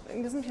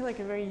it doesn't feel like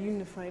a very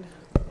unified.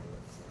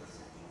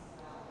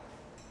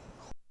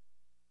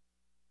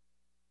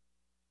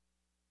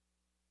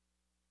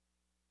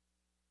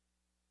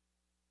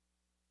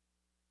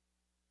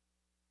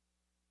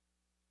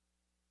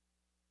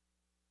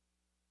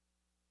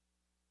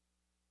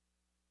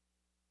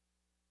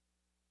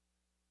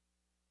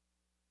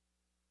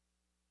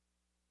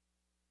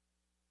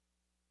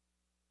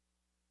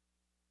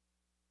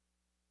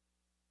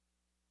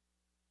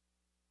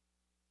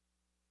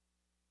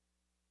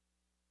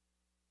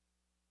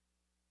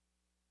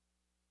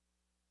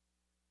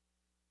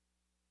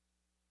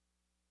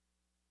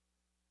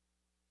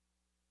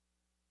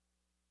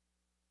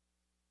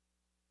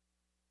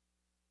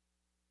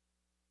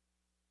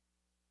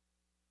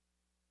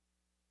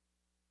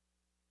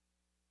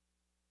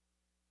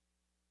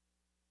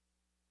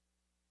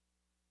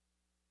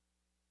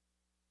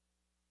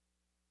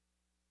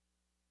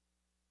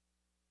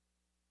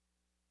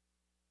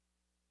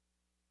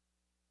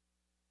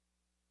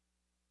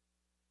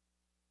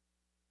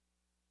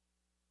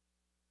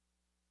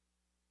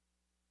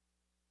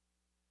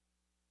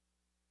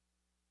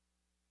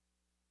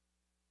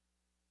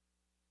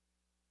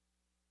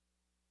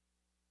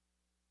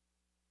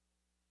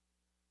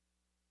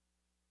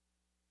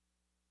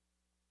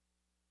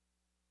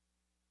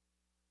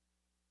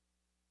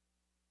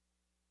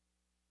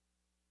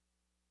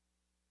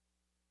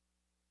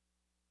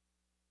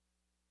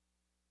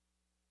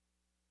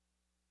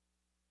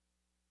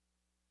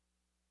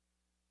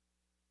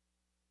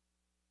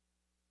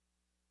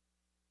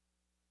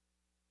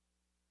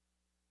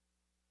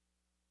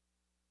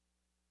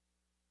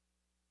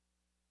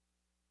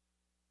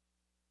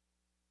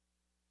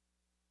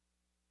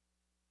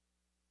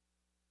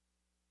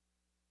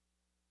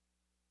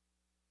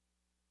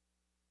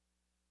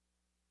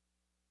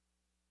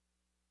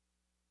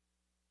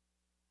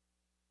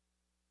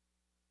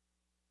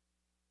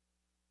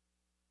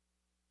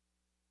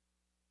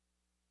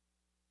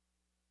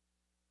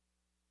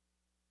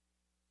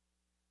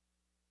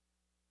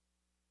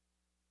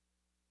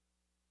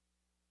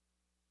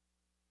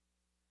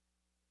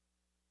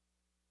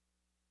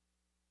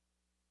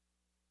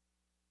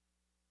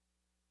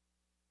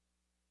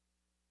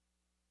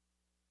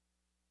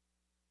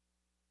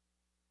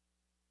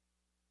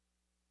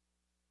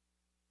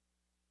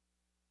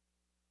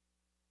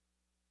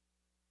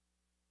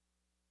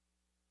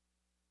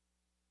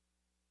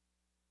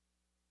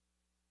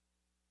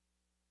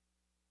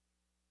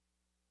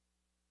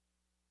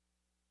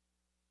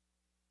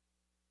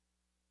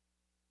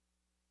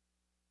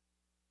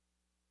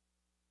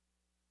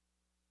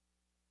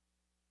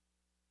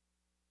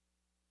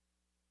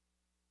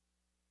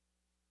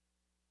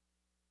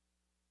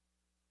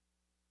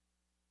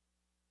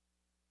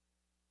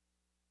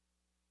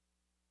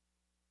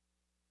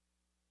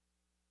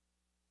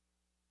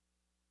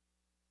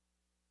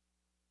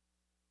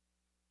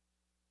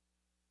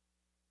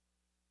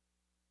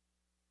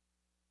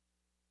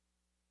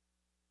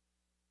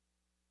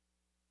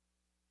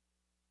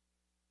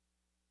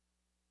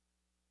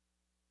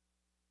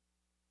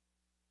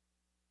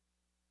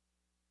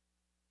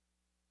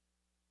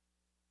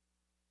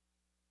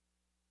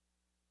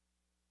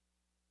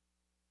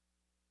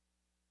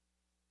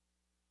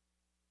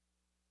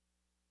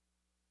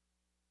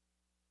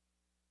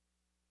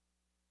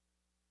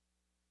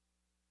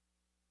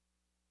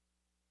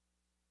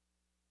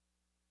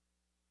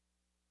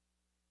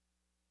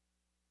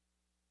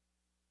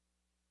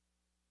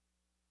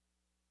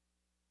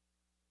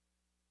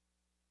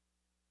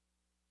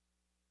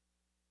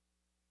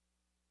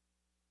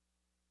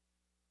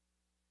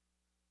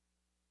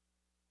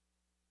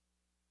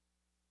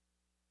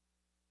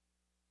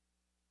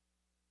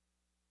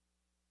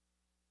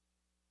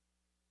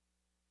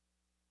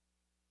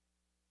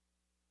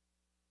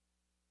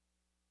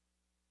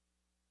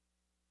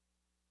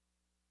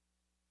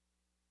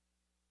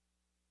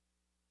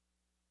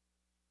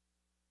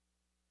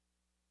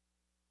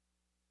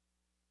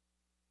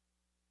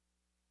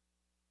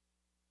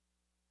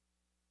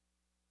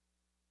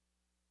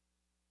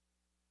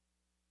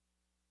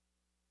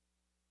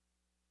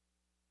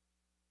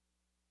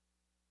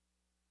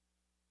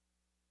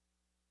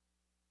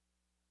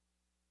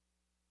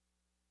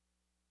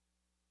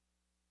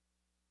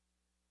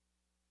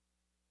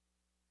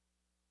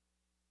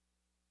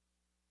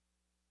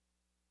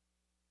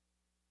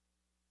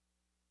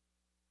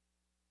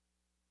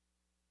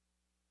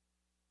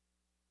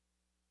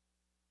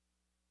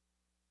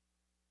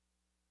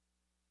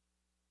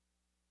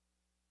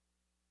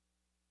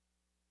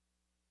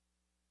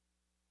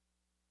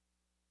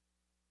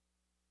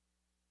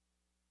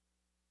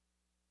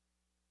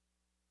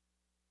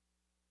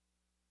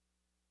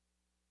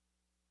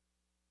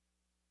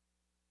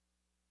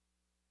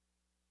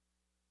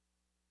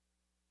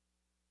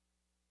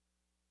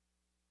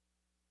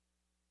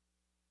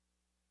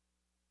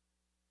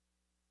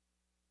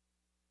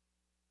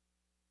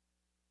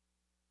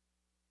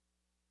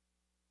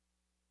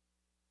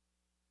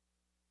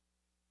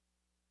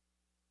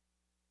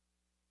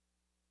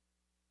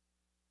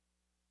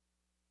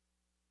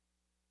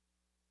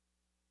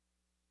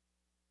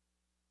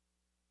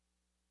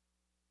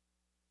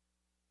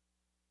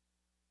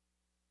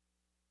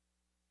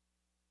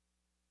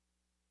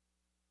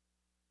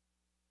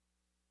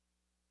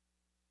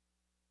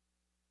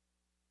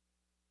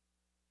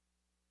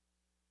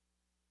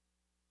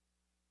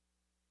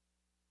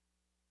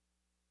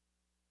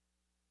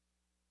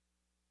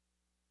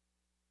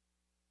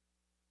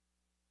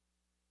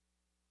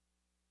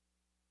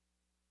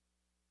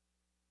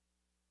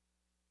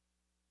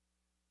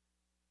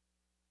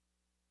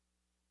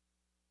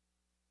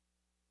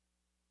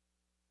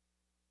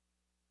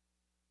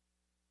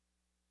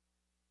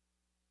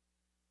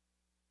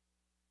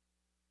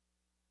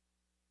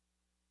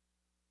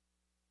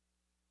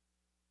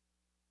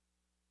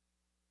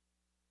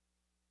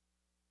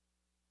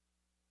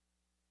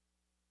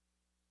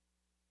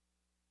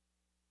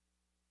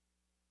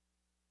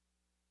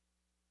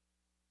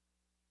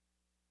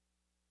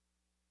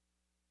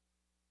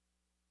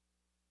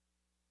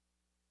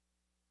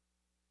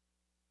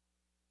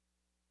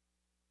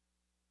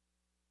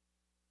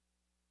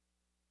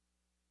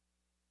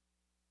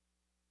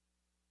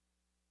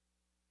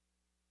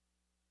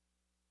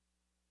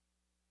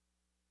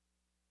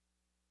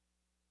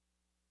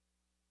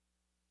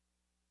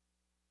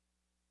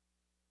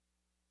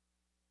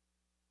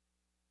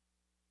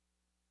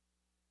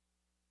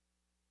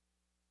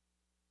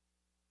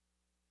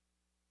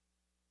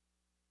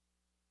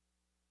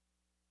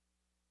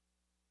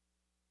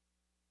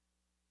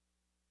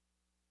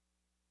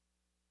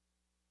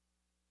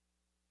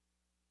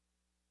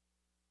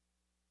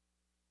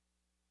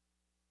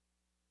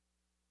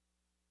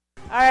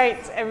 All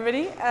right,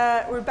 everybody,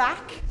 we're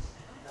back.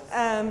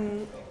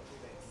 A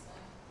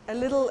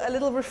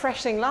little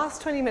refreshing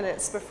last 20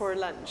 minutes before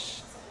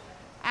lunch.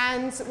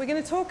 And we're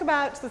going to talk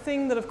about the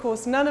thing that, of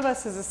course, none of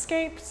us has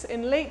escaped.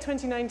 In late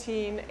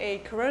 2019, a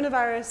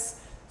coronavirus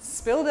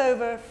spilled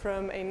over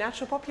from a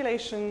natural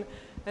population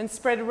and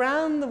spread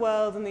around the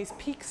world in these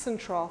peaks and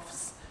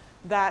troughs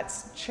that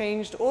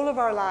changed all of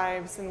our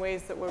lives in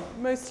ways that were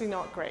mostly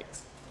not great.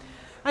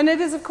 And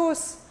it is, of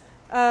course,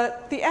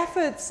 the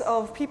efforts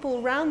of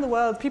people around the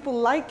world, people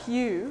like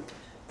you,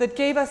 that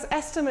gave us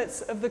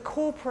estimates of the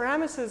core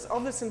parameters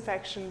of this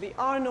infection, the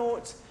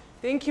R0,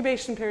 the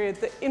incubation period,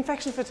 the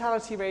infection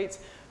fatality rate,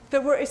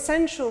 that were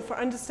essential for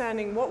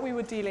understanding what we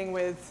were dealing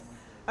with.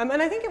 And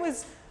I think it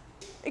was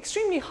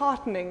extremely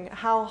heartening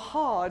how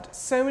hard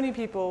so many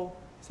people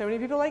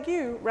like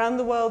you around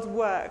the world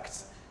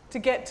worked to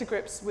get to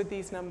grips with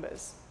these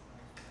numbers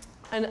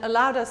and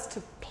allowed us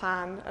to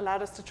plan,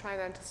 allowed us to try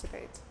and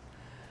anticipate.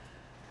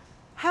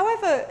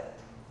 However,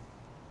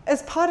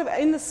 as part of,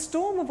 in the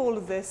storm of all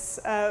of this,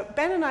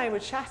 Ben and I were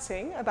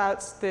chatting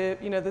about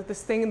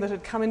this thing that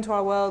had come into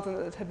our world and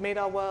that had made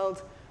our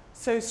world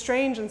so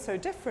strange and so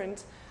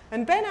different.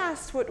 And Ben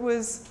asked what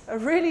was a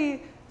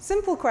really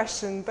simple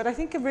question, but I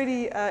think a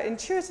really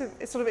intuitive,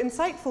 sort of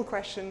insightful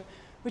question,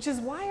 which is,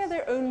 why are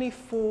there only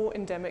 4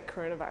 endemic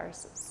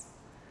coronaviruses?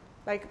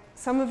 Like,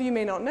 some of you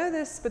may not know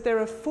this, but there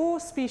are 4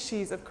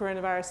 species of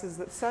coronaviruses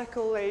that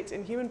circulate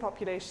in human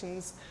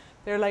populations.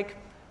 They're like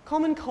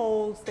common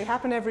colds. They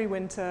happen every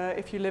winter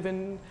if you live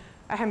in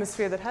a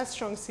hemisphere that has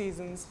strong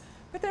seasons,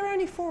 but there are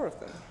only 4 of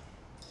them.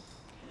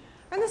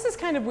 And this is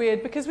kind of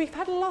weird because we've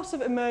had a lot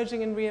of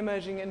emerging and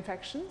re-emerging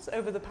infections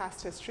over the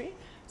past history.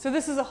 So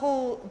this is a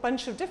whole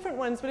bunch of different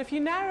ones, but if you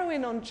narrow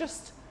in on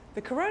just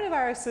the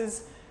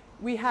coronaviruses,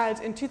 we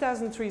had in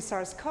 2003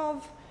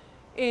 SARS-CoV,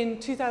 in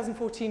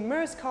 2014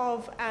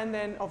 MERS-CoV, and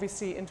then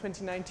obviously in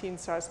 2019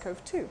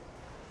 SARS-CoV-2.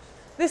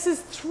 This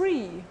is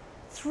 3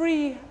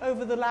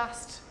 over the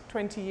last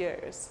 20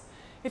 years.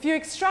 If you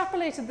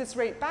extrapolated this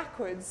rate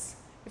backwards,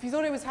 if you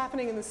thought it was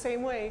happening in the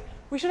same way,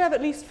 we should have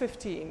at least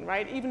 15,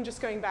 right? Even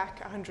just going back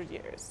 100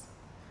 years.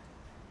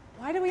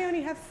 Why do we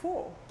only have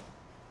 4?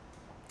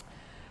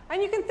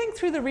 And you can think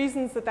through the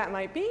reasons that that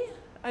might be.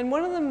 And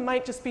one of them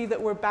might just be that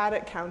we're bad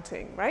at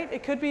counting, right?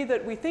 It could be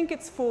that we think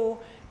it's 4,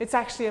 it's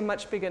actually a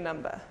much bigger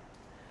number.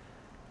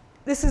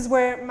 This is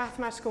where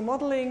mathematical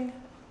modeling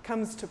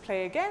comes to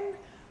play again.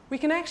 We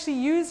can actually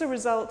use a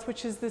result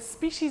which is the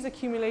species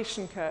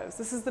accumulation curves.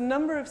 This is the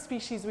number of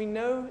species we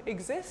know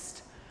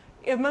exist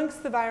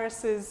amongst the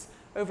viruses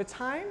over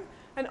time.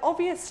 And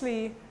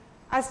obviously,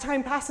 as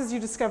time passes, you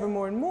discover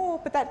more and more,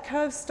 but that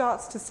curve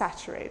starts to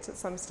saturate at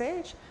some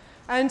stage.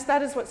 And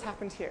that is what's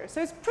happened here.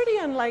 So it's pretty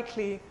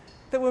unlikely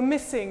that we're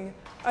missing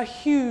a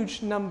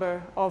huge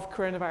number of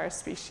coronavirus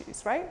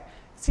species, right?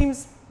 It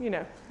seems,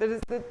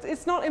 that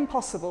it's not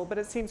impossible, but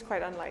it seems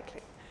quite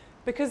unlikely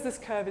because this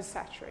curve is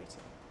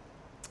saturating.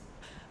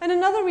 And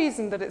another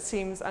reason that it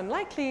seems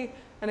unlikely,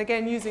 and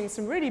again using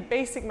some really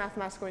basic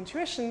mathematical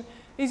intuition,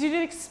 is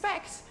you'd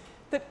expect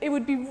that it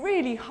would be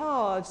really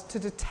hard to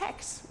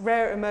detect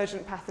rare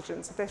emergent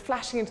pathogens if they're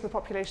flashing into the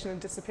population and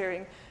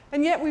disappearing,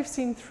 and yet we've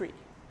seen 3.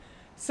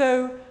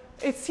 So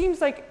it seems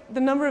like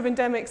the number of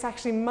endemics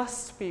actually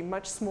must be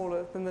much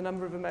smaller than the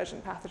number of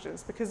emergent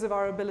pathogens because of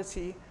our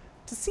ability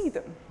to see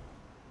them.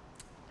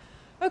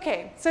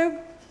 Okay,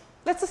 so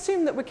let's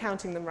assume that we're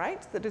counting them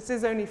right, that it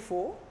is only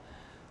 4.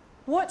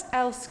 What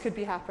else could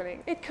be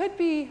happening? It could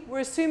be, we're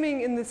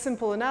assuming in the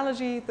simple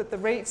analogy that the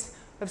rate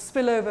of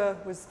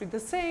spillover was the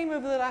same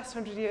over the last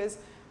 100 years.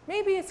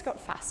 Maybe it's got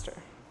faster.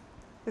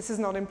 This is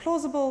not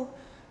implausible.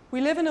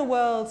 We live in a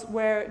world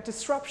where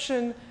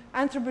disruption,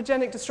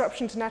 anthropogenic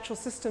disruption to natural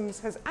systems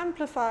has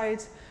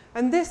amplified,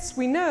 and this,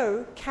 we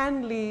know,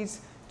 can lead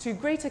to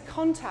greater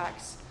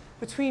contact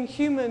between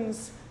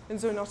humans and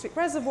zoonotic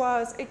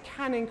reservoirs. It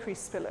can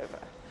increase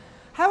spillover.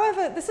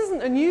 However, this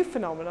isn't a new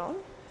phenomenon.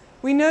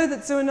 We know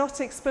that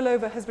zoonotic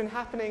spillover has been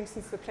happening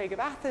since the Plague of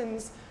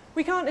Athens.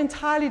 We can't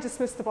entirely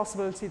dismiss the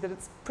possibility that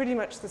it's pretty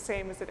much the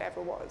same as it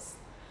ever was.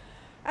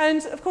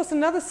 And of course,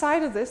 another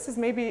side of this is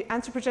maybe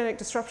anthropogenic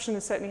disruption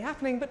is certainly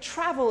happening, but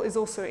travel is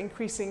also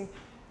increasing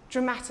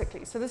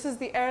dramatically. So this is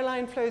the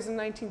airline flows in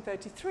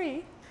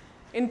 1933.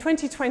 In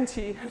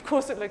 2020, of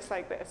course, it looks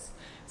like this.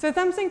 So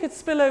something could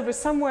spill over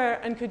somewhere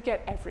and could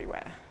get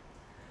everywhere.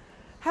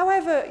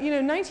 However,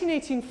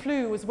 1918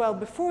 flu was well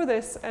before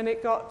this, and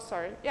it got,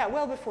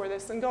 well before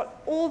this, and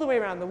got all the way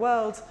around the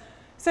world.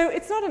 So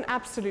it's not an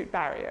absolute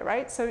barrier,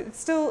 right? So it's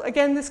still,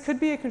 again, this could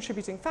be a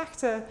contributing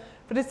factor,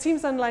 but it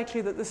seems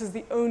unlikely that this is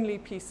the only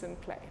piece in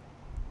play.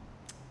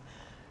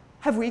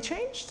 Have we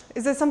changed?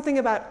 Is there something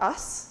about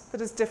us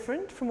that is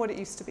different from what it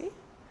used to be?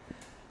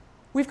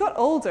 We've got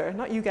older,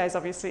 not you guys,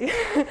 obviously,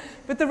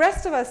 but the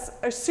rest of us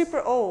are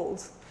super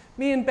old.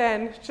 Me and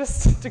Ben,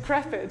 just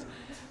decrepit.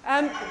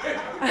 Sorry,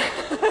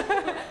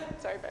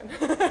 Ben.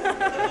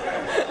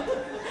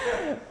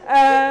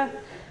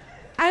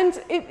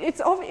 And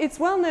it's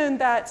well known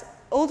that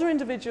older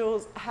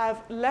individuals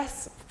have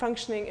less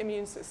functioning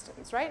immune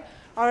systems, right?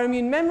 Our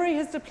immune memory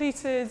has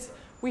depleted.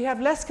 We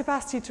have less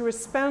capacity to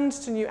respond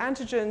to new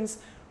antigens.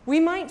 We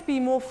might be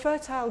more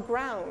fertile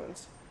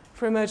ground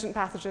for emergent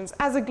pathogens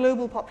as a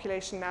global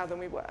population now than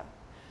we were.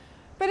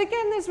 But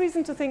again, there's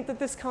reason to think that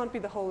this can't be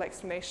the whole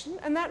explanation.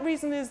 And that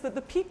reason is that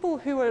the people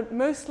who are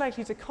most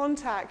likely to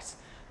contact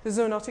the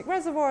zoonotic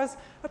reservoirs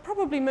are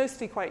probably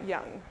mostly quite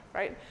young,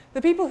 right?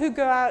 The people who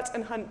go out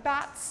and hunt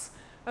bats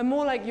are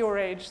more like your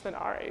age than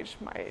our age,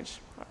 my age,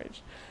 our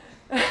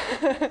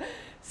age.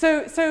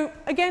 So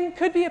again,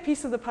 could be a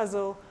piece of the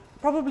puzzle,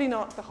 probably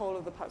not the whole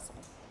of the puzzle.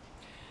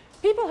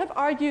 People have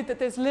argued that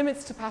there's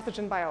limits to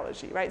pathogen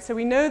biology, right? So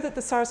we know that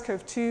the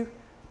SARS-CoV-2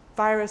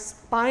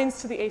 virus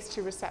binds to the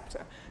ACE2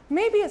 receptor.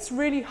 Maybe it's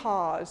really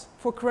hard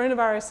for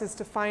coronaviruses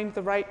to find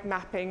the right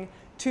mapping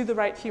to the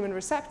right human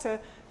receptor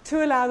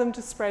to allow them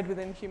to spread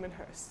within human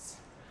hosts.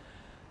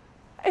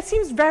 It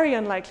seems very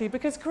unlikely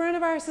because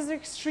coronaviruses are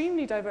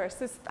extremely diverse.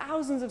 There's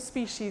thousands of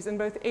species in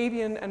both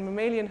avian and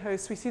mammalian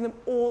hosts. We see them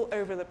all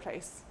over the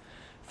place.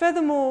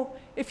 Furthermore,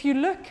 if you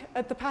look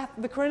at the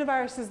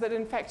coronaviruses that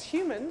infect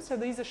humans, so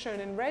these are shown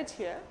in red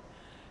here,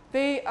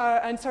 they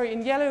are,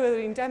 in yellow are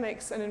the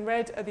endemics and in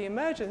red are the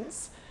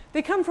emergents.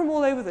 They come from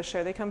all over the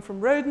show. They come from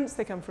rodents,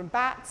 they come from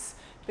bats,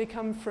 they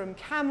come from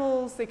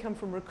camels, they come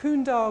from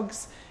raccoon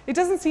dogs. It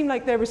doesn't seem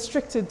like they're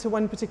restricted to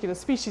one particular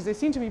species. They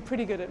seem to be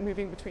pretty good at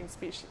moving between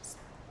species.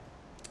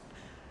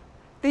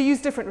 They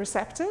use different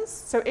receptors.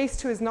 So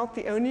ACE2 is not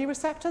the only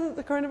receptor that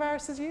the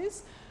coronaviruses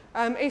use.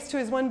 ACE2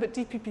 is one, but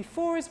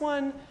DPP4 is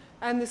one,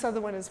 and this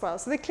other one as well.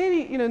 So they're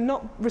clearly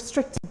not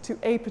restricted to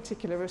a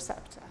particular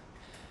receptor.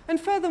 And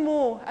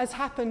furthermore, as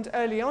happened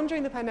early on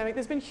during the pandemic,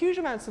 there's been huge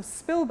amounts of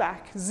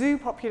spillback. Zoo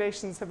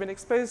populations have been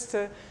exposed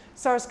to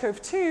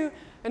SARS-CoV-2,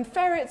 and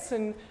ferrets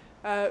and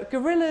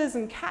gorillas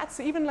and cats,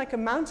 even like a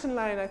mountain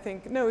lion, I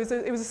think. No,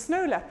 it was a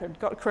snow leopard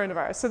got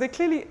coronavirus. So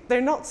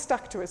they're not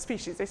stuck to a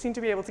species. They seem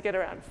to be able to get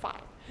around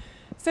fine.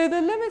 So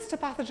the limits to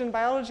pathogen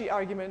biology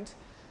argument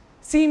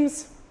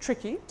seems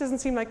tricky. Doesn't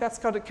seem like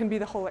it can be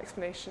the whole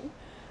explanation.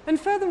 And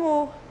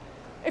furthermore,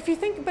 if you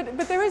think,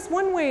 but there is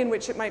one way in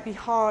which it might be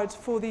hard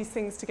for these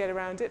things to get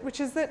around it,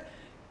 which is that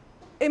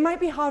it might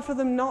be hard for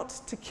them not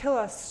to kill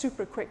us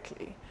super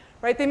quickly,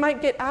 right? They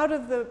might get out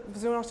of the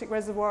zoonotic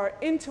reservoir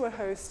into a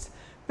host,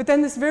 but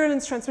then this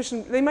virulence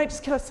transmission, they might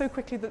just kill us so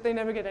quickly that they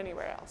never get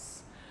anywhere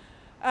else.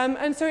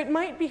 And so it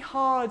might be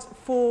hard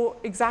for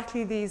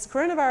exactly these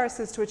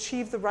coronaviruses to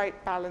achieve the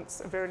right balance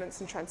of virulence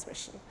and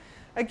transmission.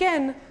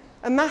 Again,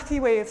 a mathy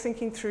way of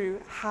thinking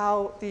through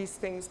how these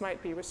things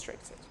might be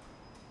restricted.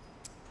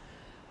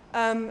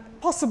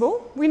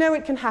 Possible. We know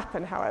it can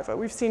happen, however.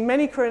 We've seen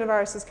many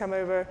coronaviruses come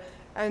over,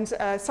 and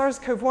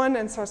SARS-CoV-1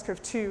 and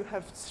SARS-CoV-2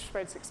 have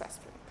spread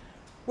successfully.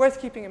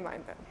 Worth keeping in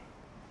mind, then.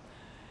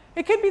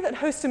 It could be that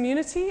host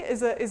immunity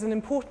is an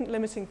important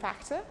limiting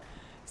factor.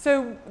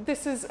 So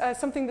this is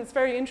something that's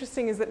very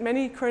interesting, is that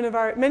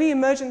many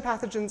emergent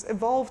pathogens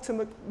evolve to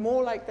look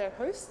more like their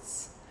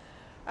hosts.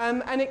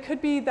 And it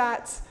could be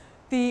that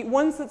the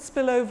ones that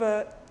spill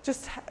over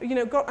just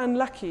got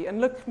unlucky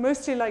and look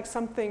mostly like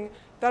something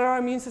that our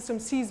immune system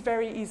sees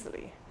very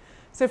easily.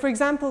 So for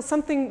example,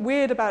 something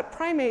weird about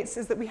primates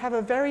is that we have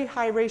a very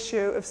high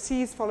ratio of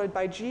Cs followed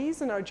by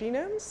Gs in our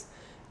genomes.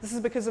 This is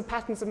because of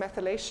patterns of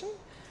methylation.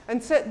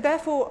 And so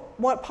therefore,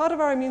 part of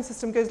our immune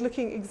system goes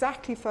looking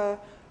exactly for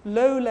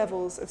low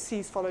levels of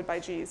Cs followed by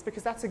Gs,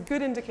 because that's a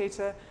good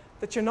indicator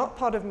that you're not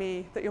part of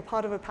me, that you're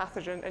part of a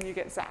pathogen, and you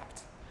get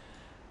zapped.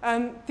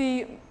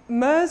 The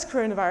MERS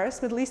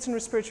coronavirus, Middle Eastern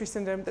Respiratory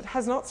Syndrome, that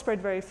has not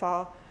spread very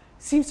far,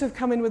 seems to have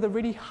come in with a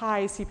really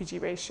high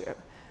CpG ratio.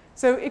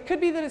 So it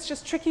could be that it's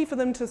just tricky for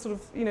them to sort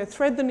of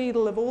thread the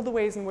needle of all the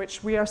ways in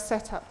which we are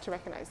set up to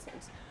recognize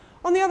things.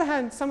 On the other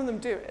hand, some of them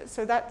do it,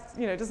 so that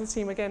doesn't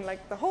seem, again,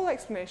 like the whole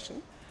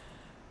explanation.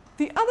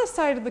 The other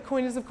side of the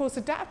coin is, of course,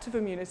 adaptive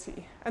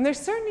immunity. And there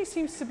certainly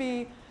seems to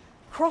be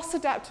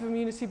cross-adaptive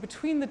immunity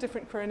between the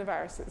different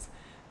coronaviruses.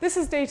 This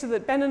is data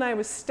that Ben and I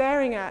were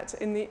staring at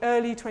in the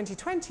early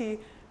 2020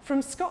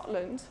 from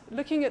Scotland,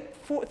 looking at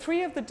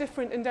 3 of the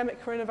different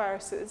endemic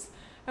coronaviruses.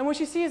 And what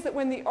you see is that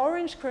when the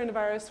orange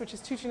coronavirus, which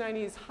is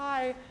 229E, is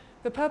high,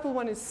 the purple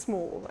one is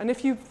small. And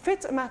if you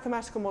fit a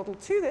mathematical model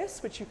to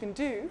this, which you can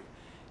do,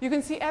 you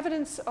can see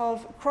evidence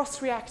of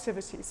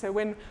cross-reactivity. So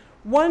when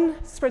one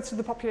spreads through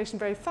the population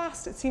very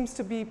fast, it seems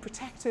to be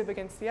protective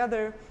against the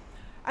other.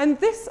 And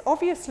this,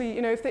 obviously,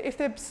 if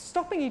they're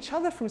stopping each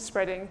other from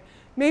spreading,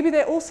 maybe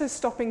they're also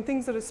stopping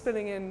things that are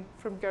spilling in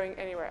from going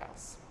anywhere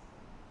else.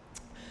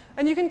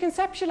 And you can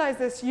conceptualize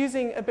this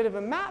using a bit of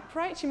a map,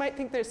 right? You might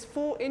think there's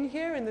 4 in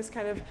here in this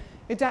kind of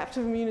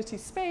adaptive immunity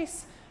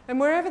space. And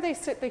wherever they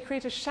sit, they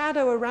create a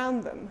shadow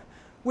around them,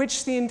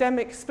 which the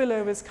endemic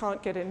spillovers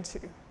can't get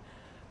into.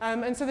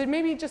 And so there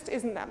maybe just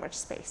isn't that much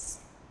space.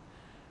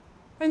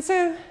 And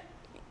so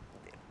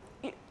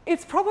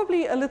it's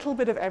probably a little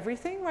bit of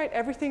everything, right?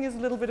 Everything is a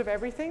little bit of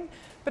everything.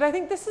 But I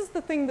think this is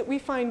the thing that we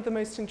find the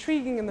most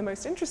intriguing and the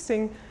most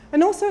interesting.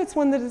 And also it's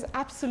one that is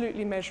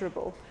absolutely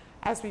measurable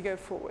as we go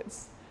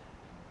forwards.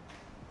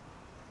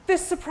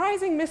 this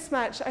surprising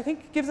mismatch, I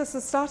think, gives us a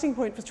starting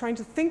point for trying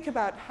to think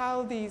about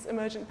how these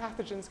emergent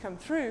pathogens come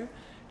through.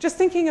 Just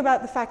thinking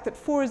about the fact that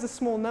 4 is a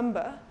small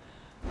number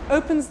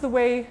opens the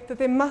way that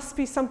there must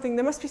be something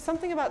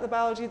about the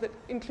biology that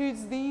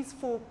includes these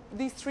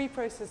 3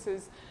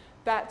 processes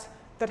that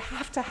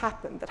have to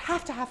happen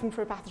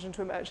for a pathogen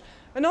to emerge.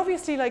 And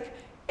obviously, like,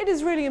 it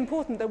is really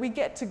important that we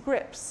get to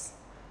grips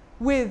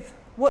with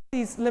what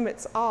these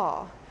limits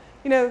are.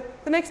 You know,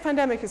 the next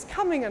pandemic is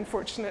coming,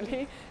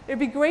 unfortunately. It would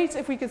be great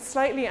if we could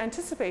slightly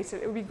anticipate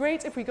it. It would be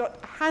great if we got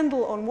a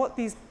handle on what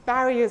these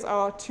barriers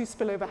are to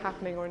spillover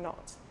happening or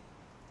not.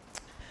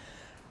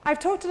 I've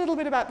talked a little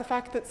bit about the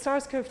fact that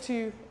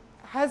SARS-CoV-2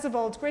 has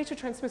evolved greater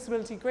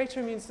transmissibility, greater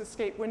immune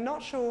escape. We're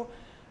not sure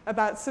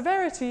about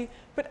severity,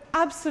 but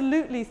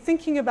absolutely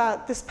thinking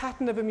about this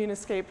pattern of immune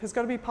escape has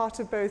got to be part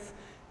of both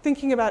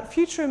thinking about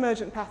future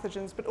emergent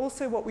pathogens, but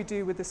also what we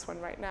do with this one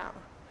right now.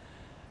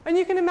 And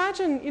you can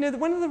imagine, you know,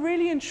 one of the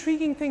really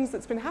intriguing things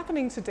that's been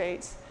happening to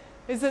date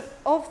is that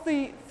of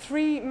the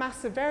 3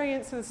 massive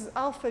variants, so this is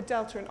Alpha,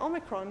 Delta, and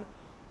Omicron,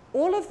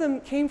 all of them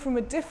came from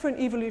a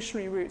different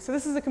evolutionary route. So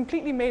this is a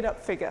completely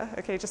made-up figure,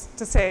 okay, just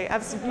to say,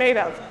 absolutely made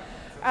up.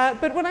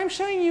 But what I'm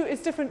showing you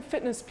is different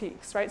fitness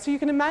peaks, right? So you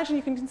can imagine,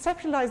 you can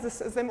conceptualize this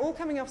as them all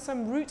coming off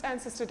some root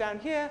ancestor down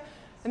here,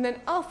 and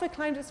then Alpha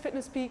climbed its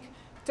fitness peak,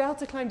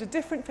 Delta climbed a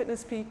different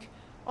fitness peak,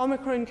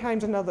 Omicron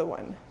climbed another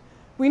one.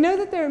 We know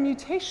that there are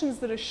mutations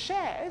that are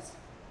shared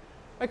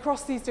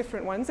across these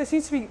different ones. There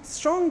seems to be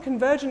strong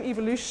convergent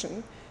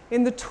evolution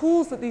in the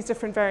tools that these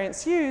different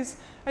variants use,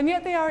 and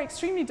yet they are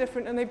extremely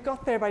different, and they've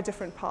got there by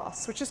different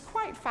paths, which is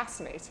quite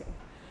fascinating.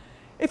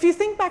 If you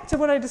think back to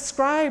what I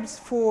described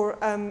for,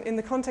 in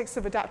the context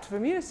of adaptive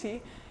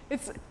immunity,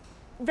 it's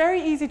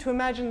very easy to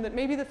imagine that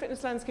maybe the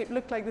fitness landscape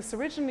looked like this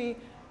originally,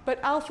 but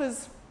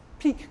Alpha's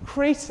peak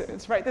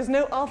cratered, right? There's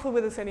no Alpha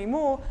with us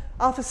anymore.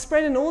 Alpha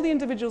spread in all the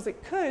individuals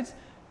it could,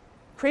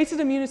 created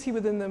immunity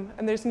within them,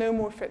 and there's no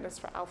more fitness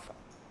for Alpha.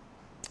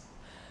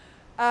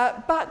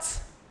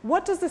 But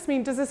what does this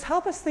mean? Does this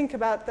help us think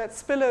about that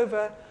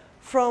spillover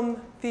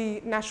from the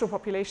natural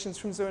populations,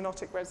 from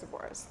zoonotic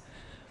reservoirs?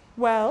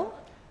 Well,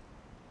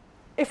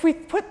 if we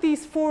put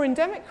these 4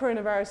 endemic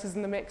coronaviruses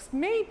in the mix,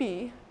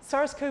 maybe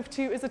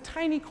SARS-CoV-2 is a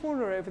tiny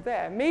corner over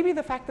there. Maybe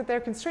the fact that they're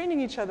constraining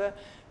each other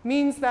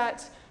means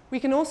that we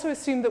can also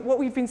assume that what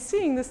we've been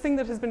seeing, this thing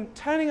that has been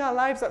turning our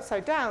lives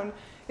upside down,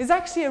 is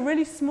actually a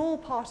really small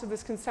part of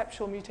this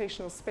conceptual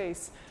mutational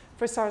space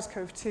for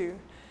SARS-CoV-2.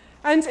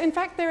 And in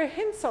fact, there are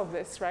hints of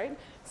this, right?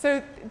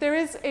 So there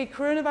is a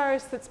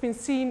coronavirus that's been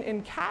seen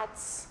in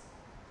cats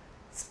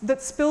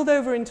that spilled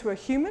over into a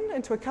human,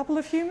 into a couple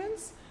of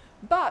humans,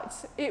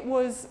 but it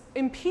was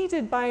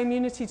impeded by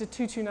immunity to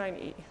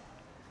 229E.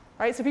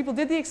 Right? So people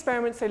did the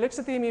experiments, they looked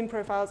at the immune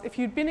profiles. If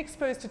you'd been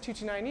exposed to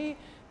 229E,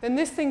 then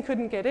this thing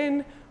couldn't get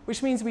in,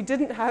 which means we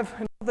didn't have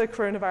another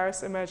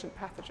coronavirus emergent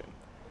pathogen,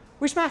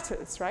 which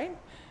matters, right?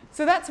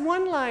 So that's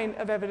one line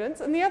of evidence.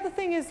 And the other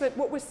thing is that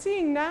what we're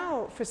seeing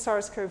now for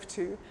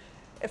SARS-CoV-2,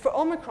 for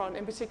Omicron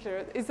in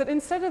particular, is that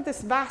instead of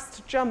this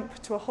vast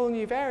jump to a whole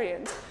new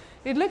variant,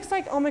 it looks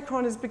like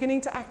Omicron is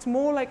beginning to act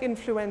more like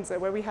influenza,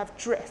 where we have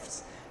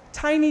drifts,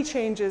 tiny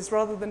changes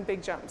rather than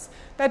big jumps.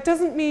 That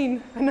doesn't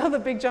mean another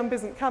big jump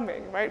isn't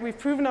coming, right? We've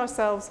proven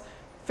ourselves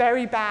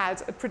very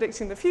bad at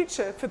predicting the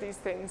future for these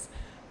things.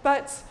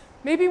 But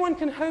maybe one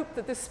can hope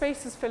that this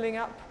space is filling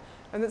up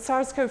and that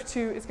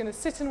SARS-CoV-2 is going to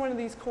sit in one of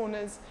these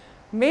corners.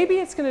 Maybe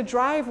it's going to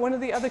drive one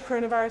of the other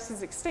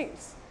coronaviruses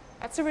extinct.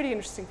 That's a really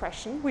interesting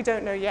question. We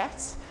don't know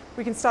yet.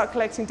 We can start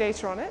collecting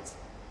data on it.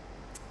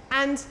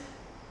 And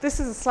this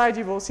is a slide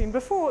you've all seen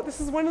before.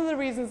 This is one of the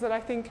reasons that I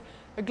think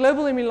a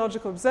global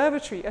immunological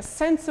observatory, a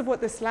sense of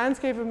what this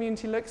landscape of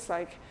immunity looks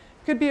like,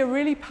 could be a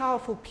really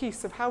powerful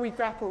piece of how we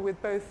grapple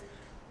with both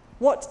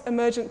what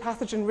emergent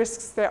pathogen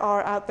risks there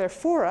are out there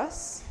for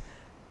us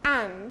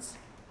and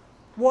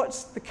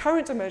what the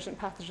current emergent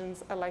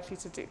pathogens are likely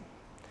to do.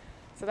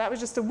 So that was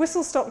just a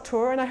whistle-stop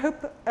tour, and I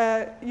hope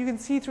you can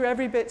see through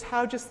every bit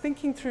how just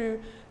thinking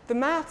through the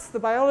maths, the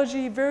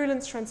biology,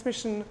 virulence,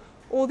 transmission,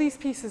 all these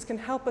pieces can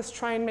help us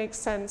try and make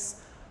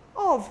sense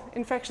of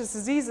infectious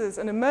diseases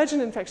and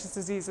emergent infectious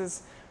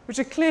diseases, which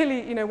are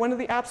clearly, you know, one of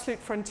the absolute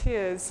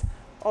frontiers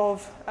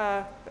of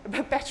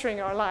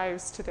bettering our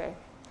lives today.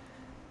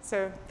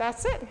 So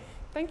that's it.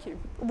 Thank you.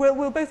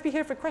 We'll both be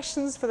here for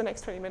questions for the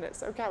next 20 minutes.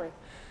 So, Gary.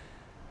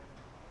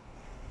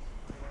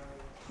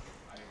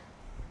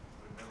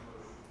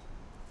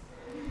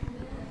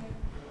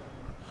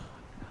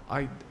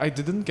 I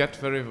didn't get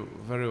very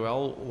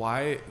well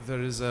why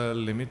there is a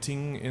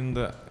limiting in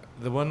the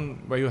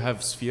one where you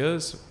have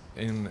spheres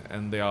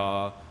and they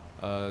are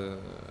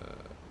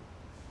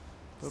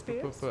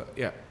Spheres?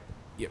 yeah.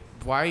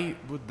 Why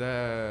would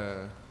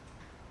the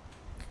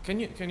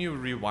can you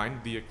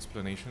rewind the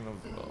explanation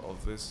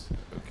of this?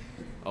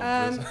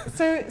 Okay.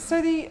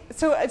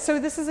 So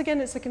this is, again,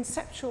 it's a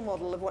conceptual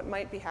model of what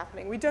might be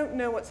happening. We don't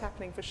know what's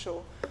happening for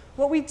sure.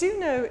 What we do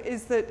know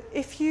is that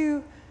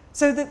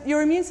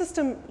your immune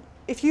system,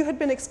 if you had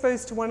been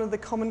exposed to one of the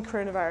common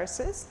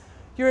coronaviruses,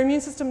 your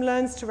immune system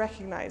learns to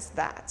recognize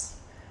that.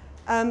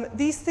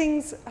 These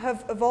things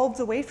have evolved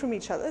away from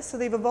each other, so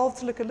they've evolved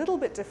to look a little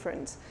bit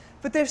different,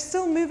 but they're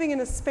still moving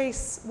in a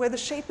space where the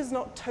shape is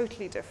not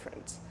totally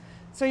different.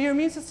 So your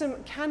immune system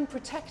can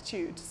protect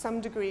you to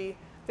some degree.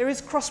 There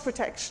is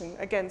cross-protection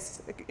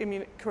against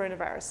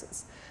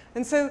coronaviruses.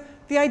 And so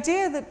the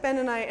idea that Ben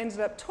and I ended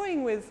up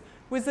toying with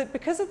was that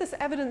because of this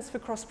evidence for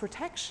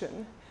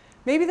cross-protection,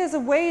 maybe there's a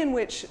way in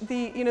which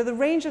the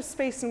range of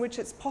space in which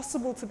it's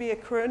possible to be a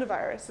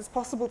coronavirus, it's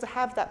possible to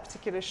have that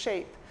particular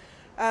shape,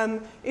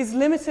 is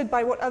limited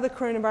by what other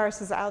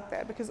coronaviruses are out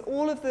there, because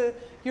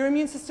your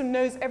immune system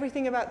knows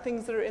everything about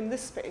things that are in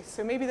this space.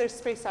 So maybe there's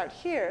space out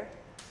here,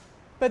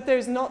 but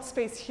there's not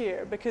space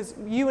here, because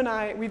you and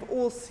I, we've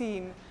all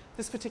seen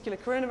this particular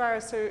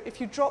coronavirus. So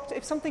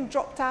if something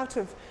dropped out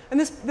of, and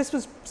this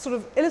was sort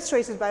of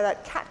illustrated by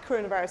that cat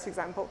coronavirus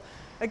example,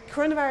 a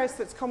coronavirus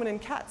that's common in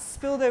cats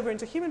spilled over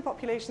into human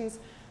populations,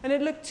 and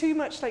it looked too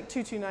much like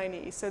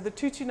 229E. So the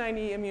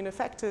 229E immune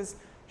effectors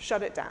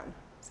shut it down,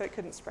 so it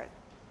couldn't spread.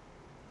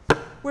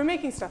 We're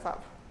making stuff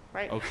up,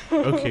 right?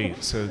 Okay,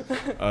 so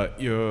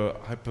you're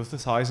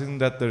hypothesizing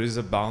that there is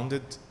a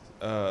bounded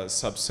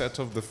subset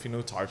of the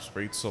phenotype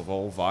traits of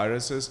all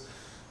viruses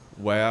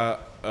where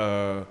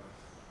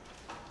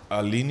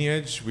a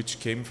lineage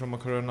which came from a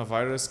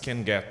coronavirus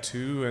can get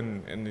to,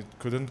 and it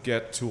couldn't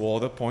get to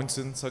other points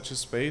in such a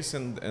space,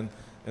 and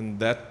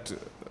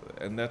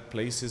that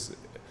place is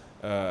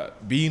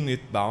being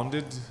it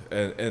bounded,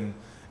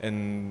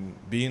 and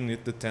being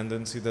it the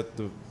tendency that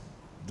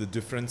the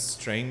different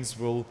strains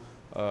will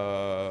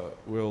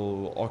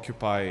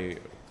occupy,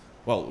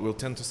 well, will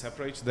tend to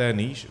separate their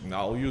niche. And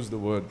I'll use the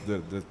word,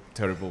 the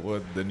terrible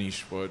word, the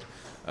niche word.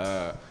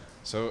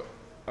 So.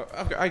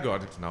 Okay, I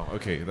got it now.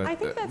 Okay, I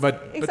think that's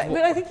but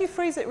I think you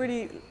phrase it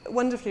really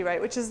wonderfully,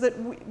 right? Which is that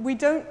we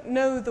don't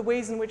know the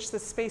ways in which the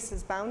space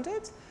is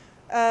bounded.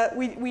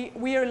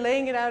 We are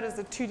laying it out as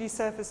a 2D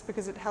surface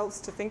because it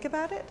helps to think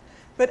about it.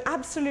 But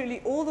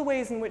absolutely all the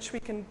ways in which we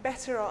can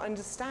better our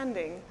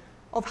understanding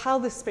of how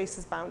this space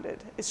is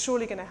bounded is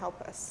surely going to help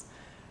us.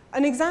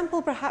 An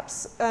example,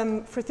 perhaps,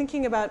 for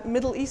thinking about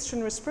Middle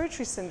Eastern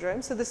respiratory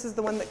syndrome. So this is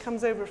the one that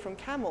comes over from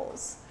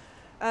camels.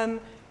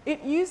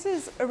 It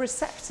uses a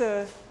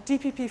receptor,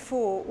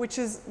 DPP4, which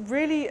is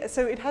really,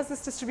 so it has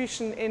this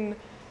distribution in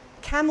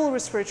camel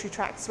respiratory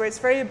tracts, where it's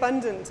very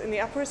abundant in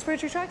the upper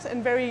respiratory tract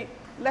and very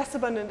less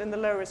abundant in the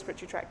lower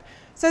respiratory tract.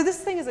 So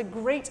this thing is a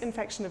great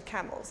infection of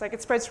camels. Like,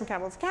 it spreads from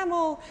camel to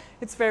camel,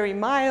 it's very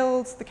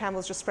mild, the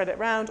camels just spread it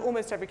around,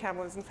 almost every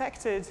camel is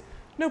infected,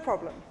 no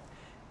problem.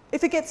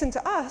 If it gets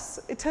into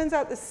us, it turns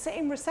out the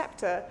same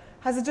receptor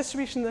has a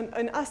distribution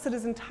in us that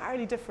is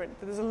entirely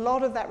different. There's a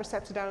lot of that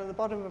receptor down at the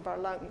bottom of our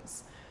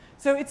lungs.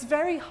 So it's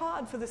very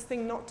hard for this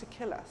thing not to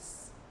kill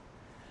us.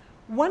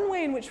 One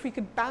way in which we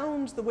could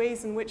bound the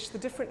ways in which the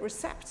different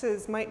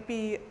receptors might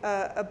be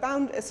a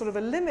sort of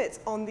a limit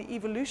on the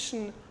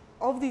evolution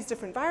of these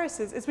different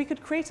viruses is we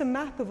could create a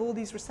map of all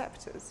these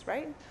receptors,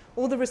 right?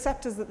 All the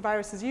receptors that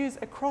viruses use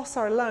across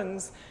our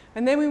lungs,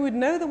 and then we would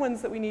know the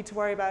ones that we need to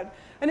worry about.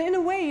 And in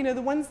a way, you know,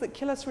 the ones that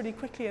kill us really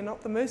quickly are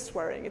not the most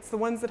worrying. It's the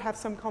ones that have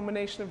some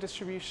combination of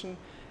distribution.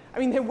 I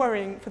mean, they're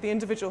worrying for the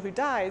individual who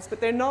dies, but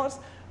they're not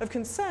of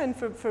concern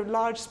for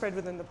large spread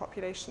within the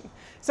population.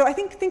 So I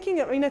think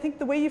I think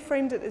the way you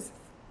framed it is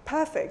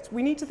perfect.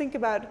 We need to think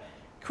about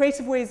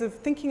creative ways of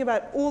thinking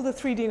about all the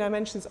 3D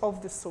dimensions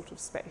of this sort of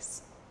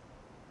space.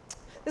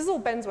 This is all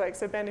Ben's work,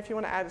 so Ben, if you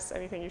want to add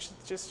anything, you should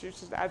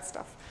add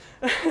stuff.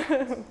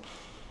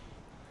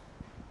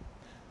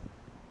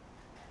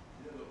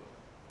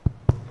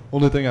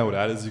 Only thing I would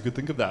add is you could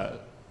think of that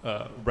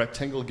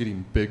rectangle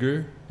getting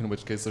bigger, in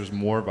which case there's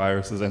more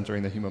viruses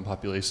entering the human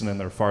population and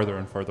they're farther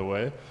and farther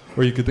away.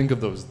 Or you could think of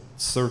those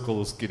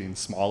circles getting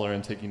smaller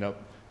and taking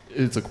up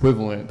its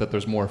equivalent, that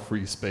there's more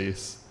free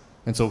space.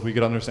 And so if we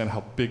could understand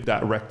how big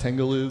that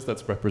rectangle is,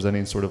 that's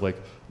representing sort of like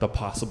the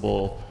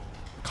possible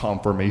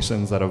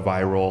conformations that a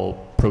viral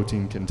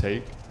protein can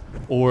take,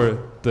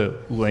 or the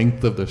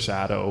length of the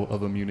shadow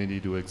of immunity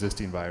to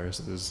existing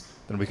viruses,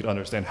 then we could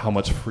understand how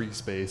much free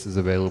space is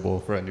available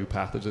for a new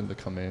pathogen to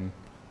come in.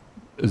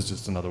 Is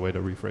just another way to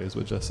rephrase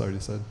what Jess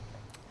already said.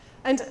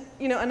 And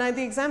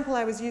the example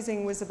I was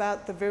using was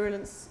about the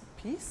virulence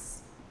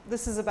piece.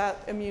 This is about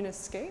immune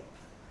escape.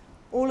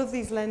 All of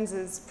these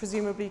lenses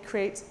presumably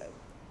create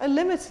a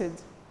limited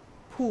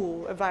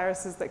pool of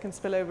viruses that can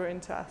spill over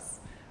into us.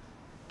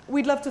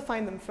 We'd love to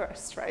find them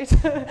first, right?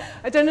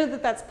 I don't know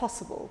that that's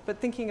possible, but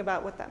thinking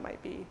about what that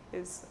might be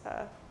is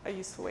a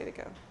useful way to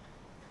go.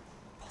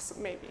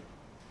 Maybe.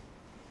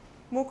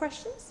 More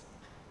questions?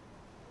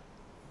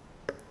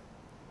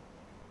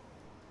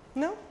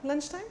 No?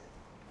 Lunchtime?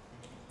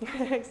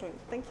 Excellent.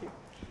 Thank you.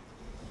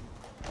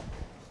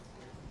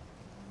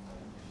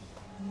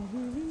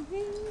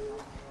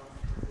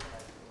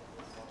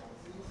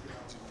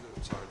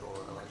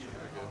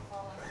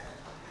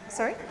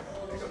 Sorry?